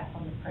the feedback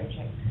on the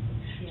project.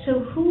 Yeah. So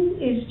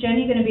who is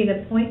Jenny going to be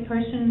the point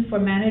person for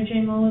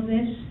managing all of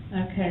this?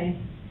 Okay.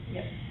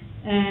 Yep.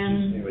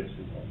 And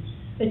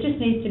it just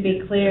needs to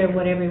be clear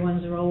what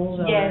everyone's roles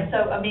are. Yeah,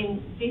 so I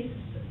mean,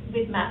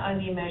 with Matt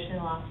only emerged in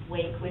the last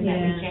week, we met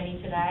Yeah. with Jenny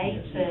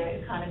today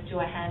to kind of do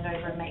a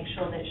handover and make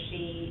sure that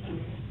she is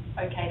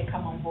okay to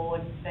come on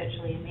board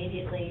virtually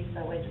immediately.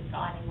 So we're just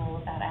ironing all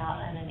of that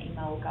out, and an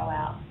email will go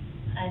out.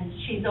 And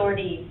she's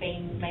already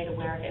been made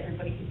aware of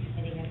everybody who's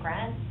submitting a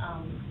grant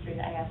through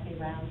the ARC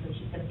rounds, and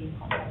she's going to be in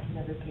contact with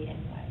everybody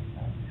anyway.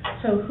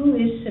 So who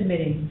is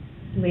submitting?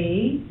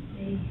 Lee?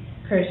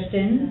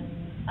 Kirsten?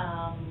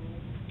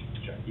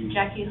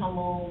 Jackie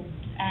Hummel,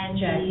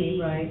 Andy. Jackie,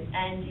 right.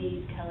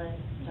 Andy Keller.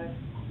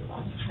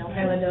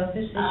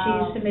 Philadelphia. Is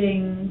she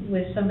submitting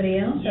with somebody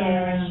else? Yeah,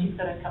 or, she's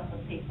got a couple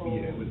of people.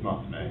 Yeah, with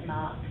Mark May. With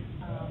Mark.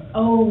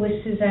 Oh,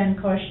 with Suzanne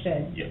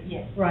Korsted. Yep.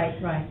 Yes. Right.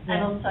 And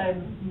Yeah.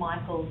 also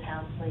Michael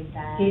Townsley,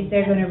 Dan.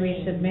 They're going to and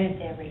resubmit.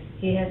 They're resubmitting.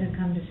 He hasn't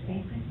come to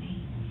speak with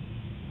me.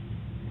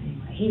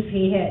 Anyway,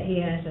 he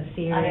has a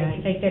theory.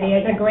 I think that he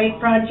has a great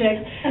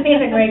project. He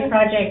has a great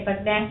project,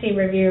 but nasty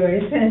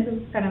reviewers.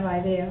 That's kind of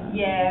idea.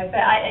 Yeah, but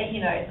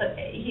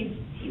he's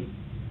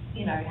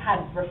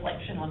had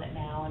reflection on it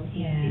now, and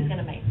he's going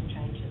to make some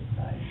changes.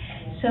 So.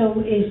 Yeah. So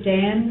is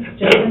Dan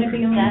still going to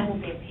be on? Dan will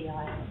be a PI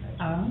on it.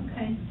 Oh,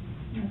 okay.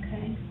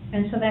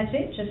 And so that's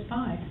it, just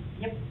 5?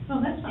 Yep. Oh,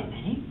 that's not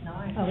many. No.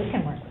 Oh, we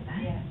can work with that.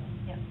 Yeah.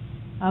 Yep.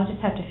 I'll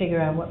just have to figure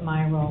out what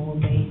my role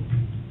will be.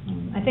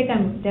 I think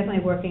I'm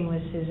definitely working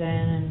with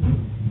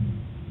Suzanne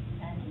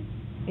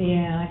and,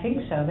 yeah, I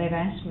think so. They've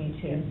asked me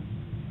to.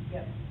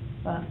 Yep.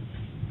 But,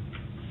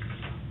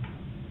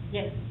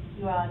 Yes,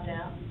 you are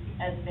down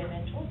as their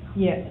mentor.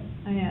 yeah,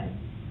 I am.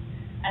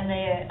 And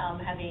they're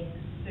having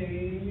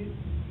Sue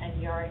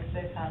and Yorick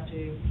so far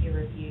do peer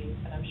reviews,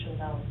 but I'm sure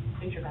they'll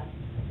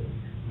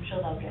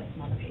get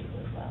some other people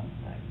as well.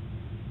 So,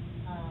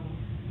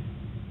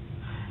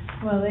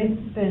 Well,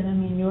 they've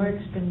been,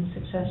 York's been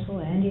successful,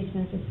 Andy's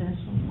been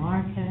successful,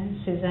 Mark has,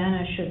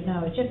 Susanna should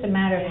know. It's just a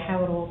matter of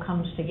how it all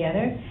comes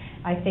together.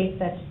 I think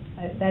that's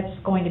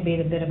going to be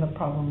the bit of a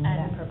problem with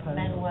that proposal.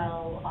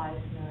 Manuel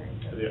Eisner is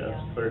the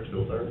Yeah, Claire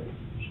Tilbury,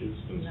 she's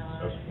been No,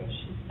 successful.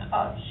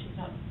 she's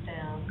not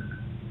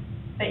down.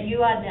 But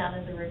you are down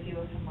as a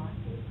reviewer for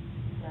Michael.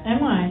 So.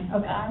 Am I?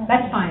 Okay,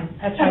 that's fine.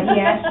 That's right,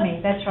 he asked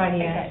me. That's right,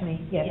 he asked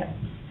me. Yes.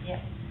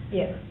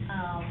 Yep.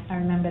 I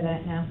remember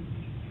that now.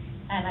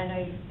 And I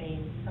know you've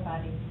been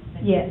providing.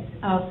 Yes,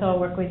 I'll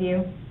work with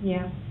you,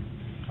 yeah.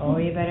 Oh,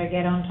 you better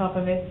get on top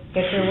of it.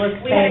 Get your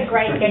workspace. We had a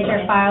great get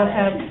your meeting files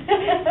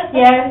yesterday. out.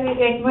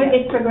 Yeah,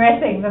 it's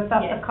progressing, the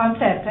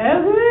concept.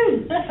 Oh,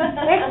 good.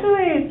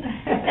 Excellent.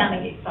 It's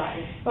sounding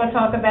exciting. We'll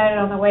talk about it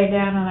on the way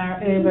down on our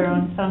Uber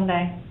on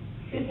Sunday.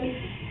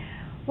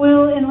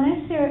 Well,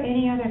 unless there are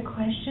any other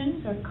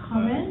questions or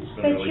comments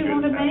that you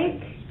want to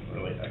make? It's been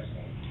really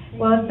excellent.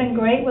 Well, it's been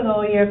great with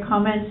all your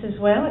comments as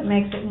well. It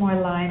makes it more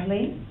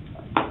lively.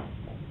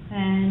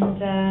 And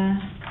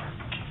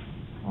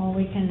all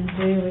we can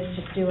do is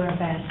just do our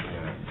best.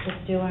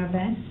 Just do our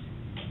best.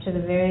 to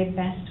the very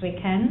best we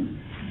can.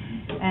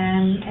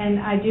 And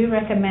I do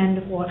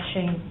recommend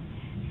watching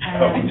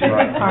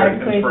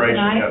Hard Quiz Inspiration,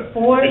 tonight yes.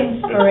 for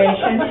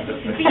inspiration.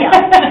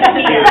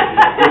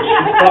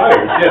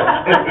 Inspired, yes.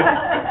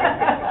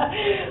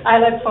 I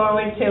look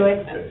forward to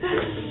it.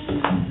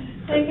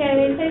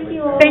 Okay, thank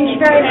you all. Thank you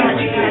very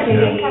much.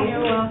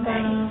 You're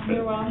welcome.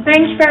 You're welcome.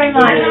 Thanks very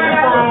much.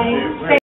 Bye.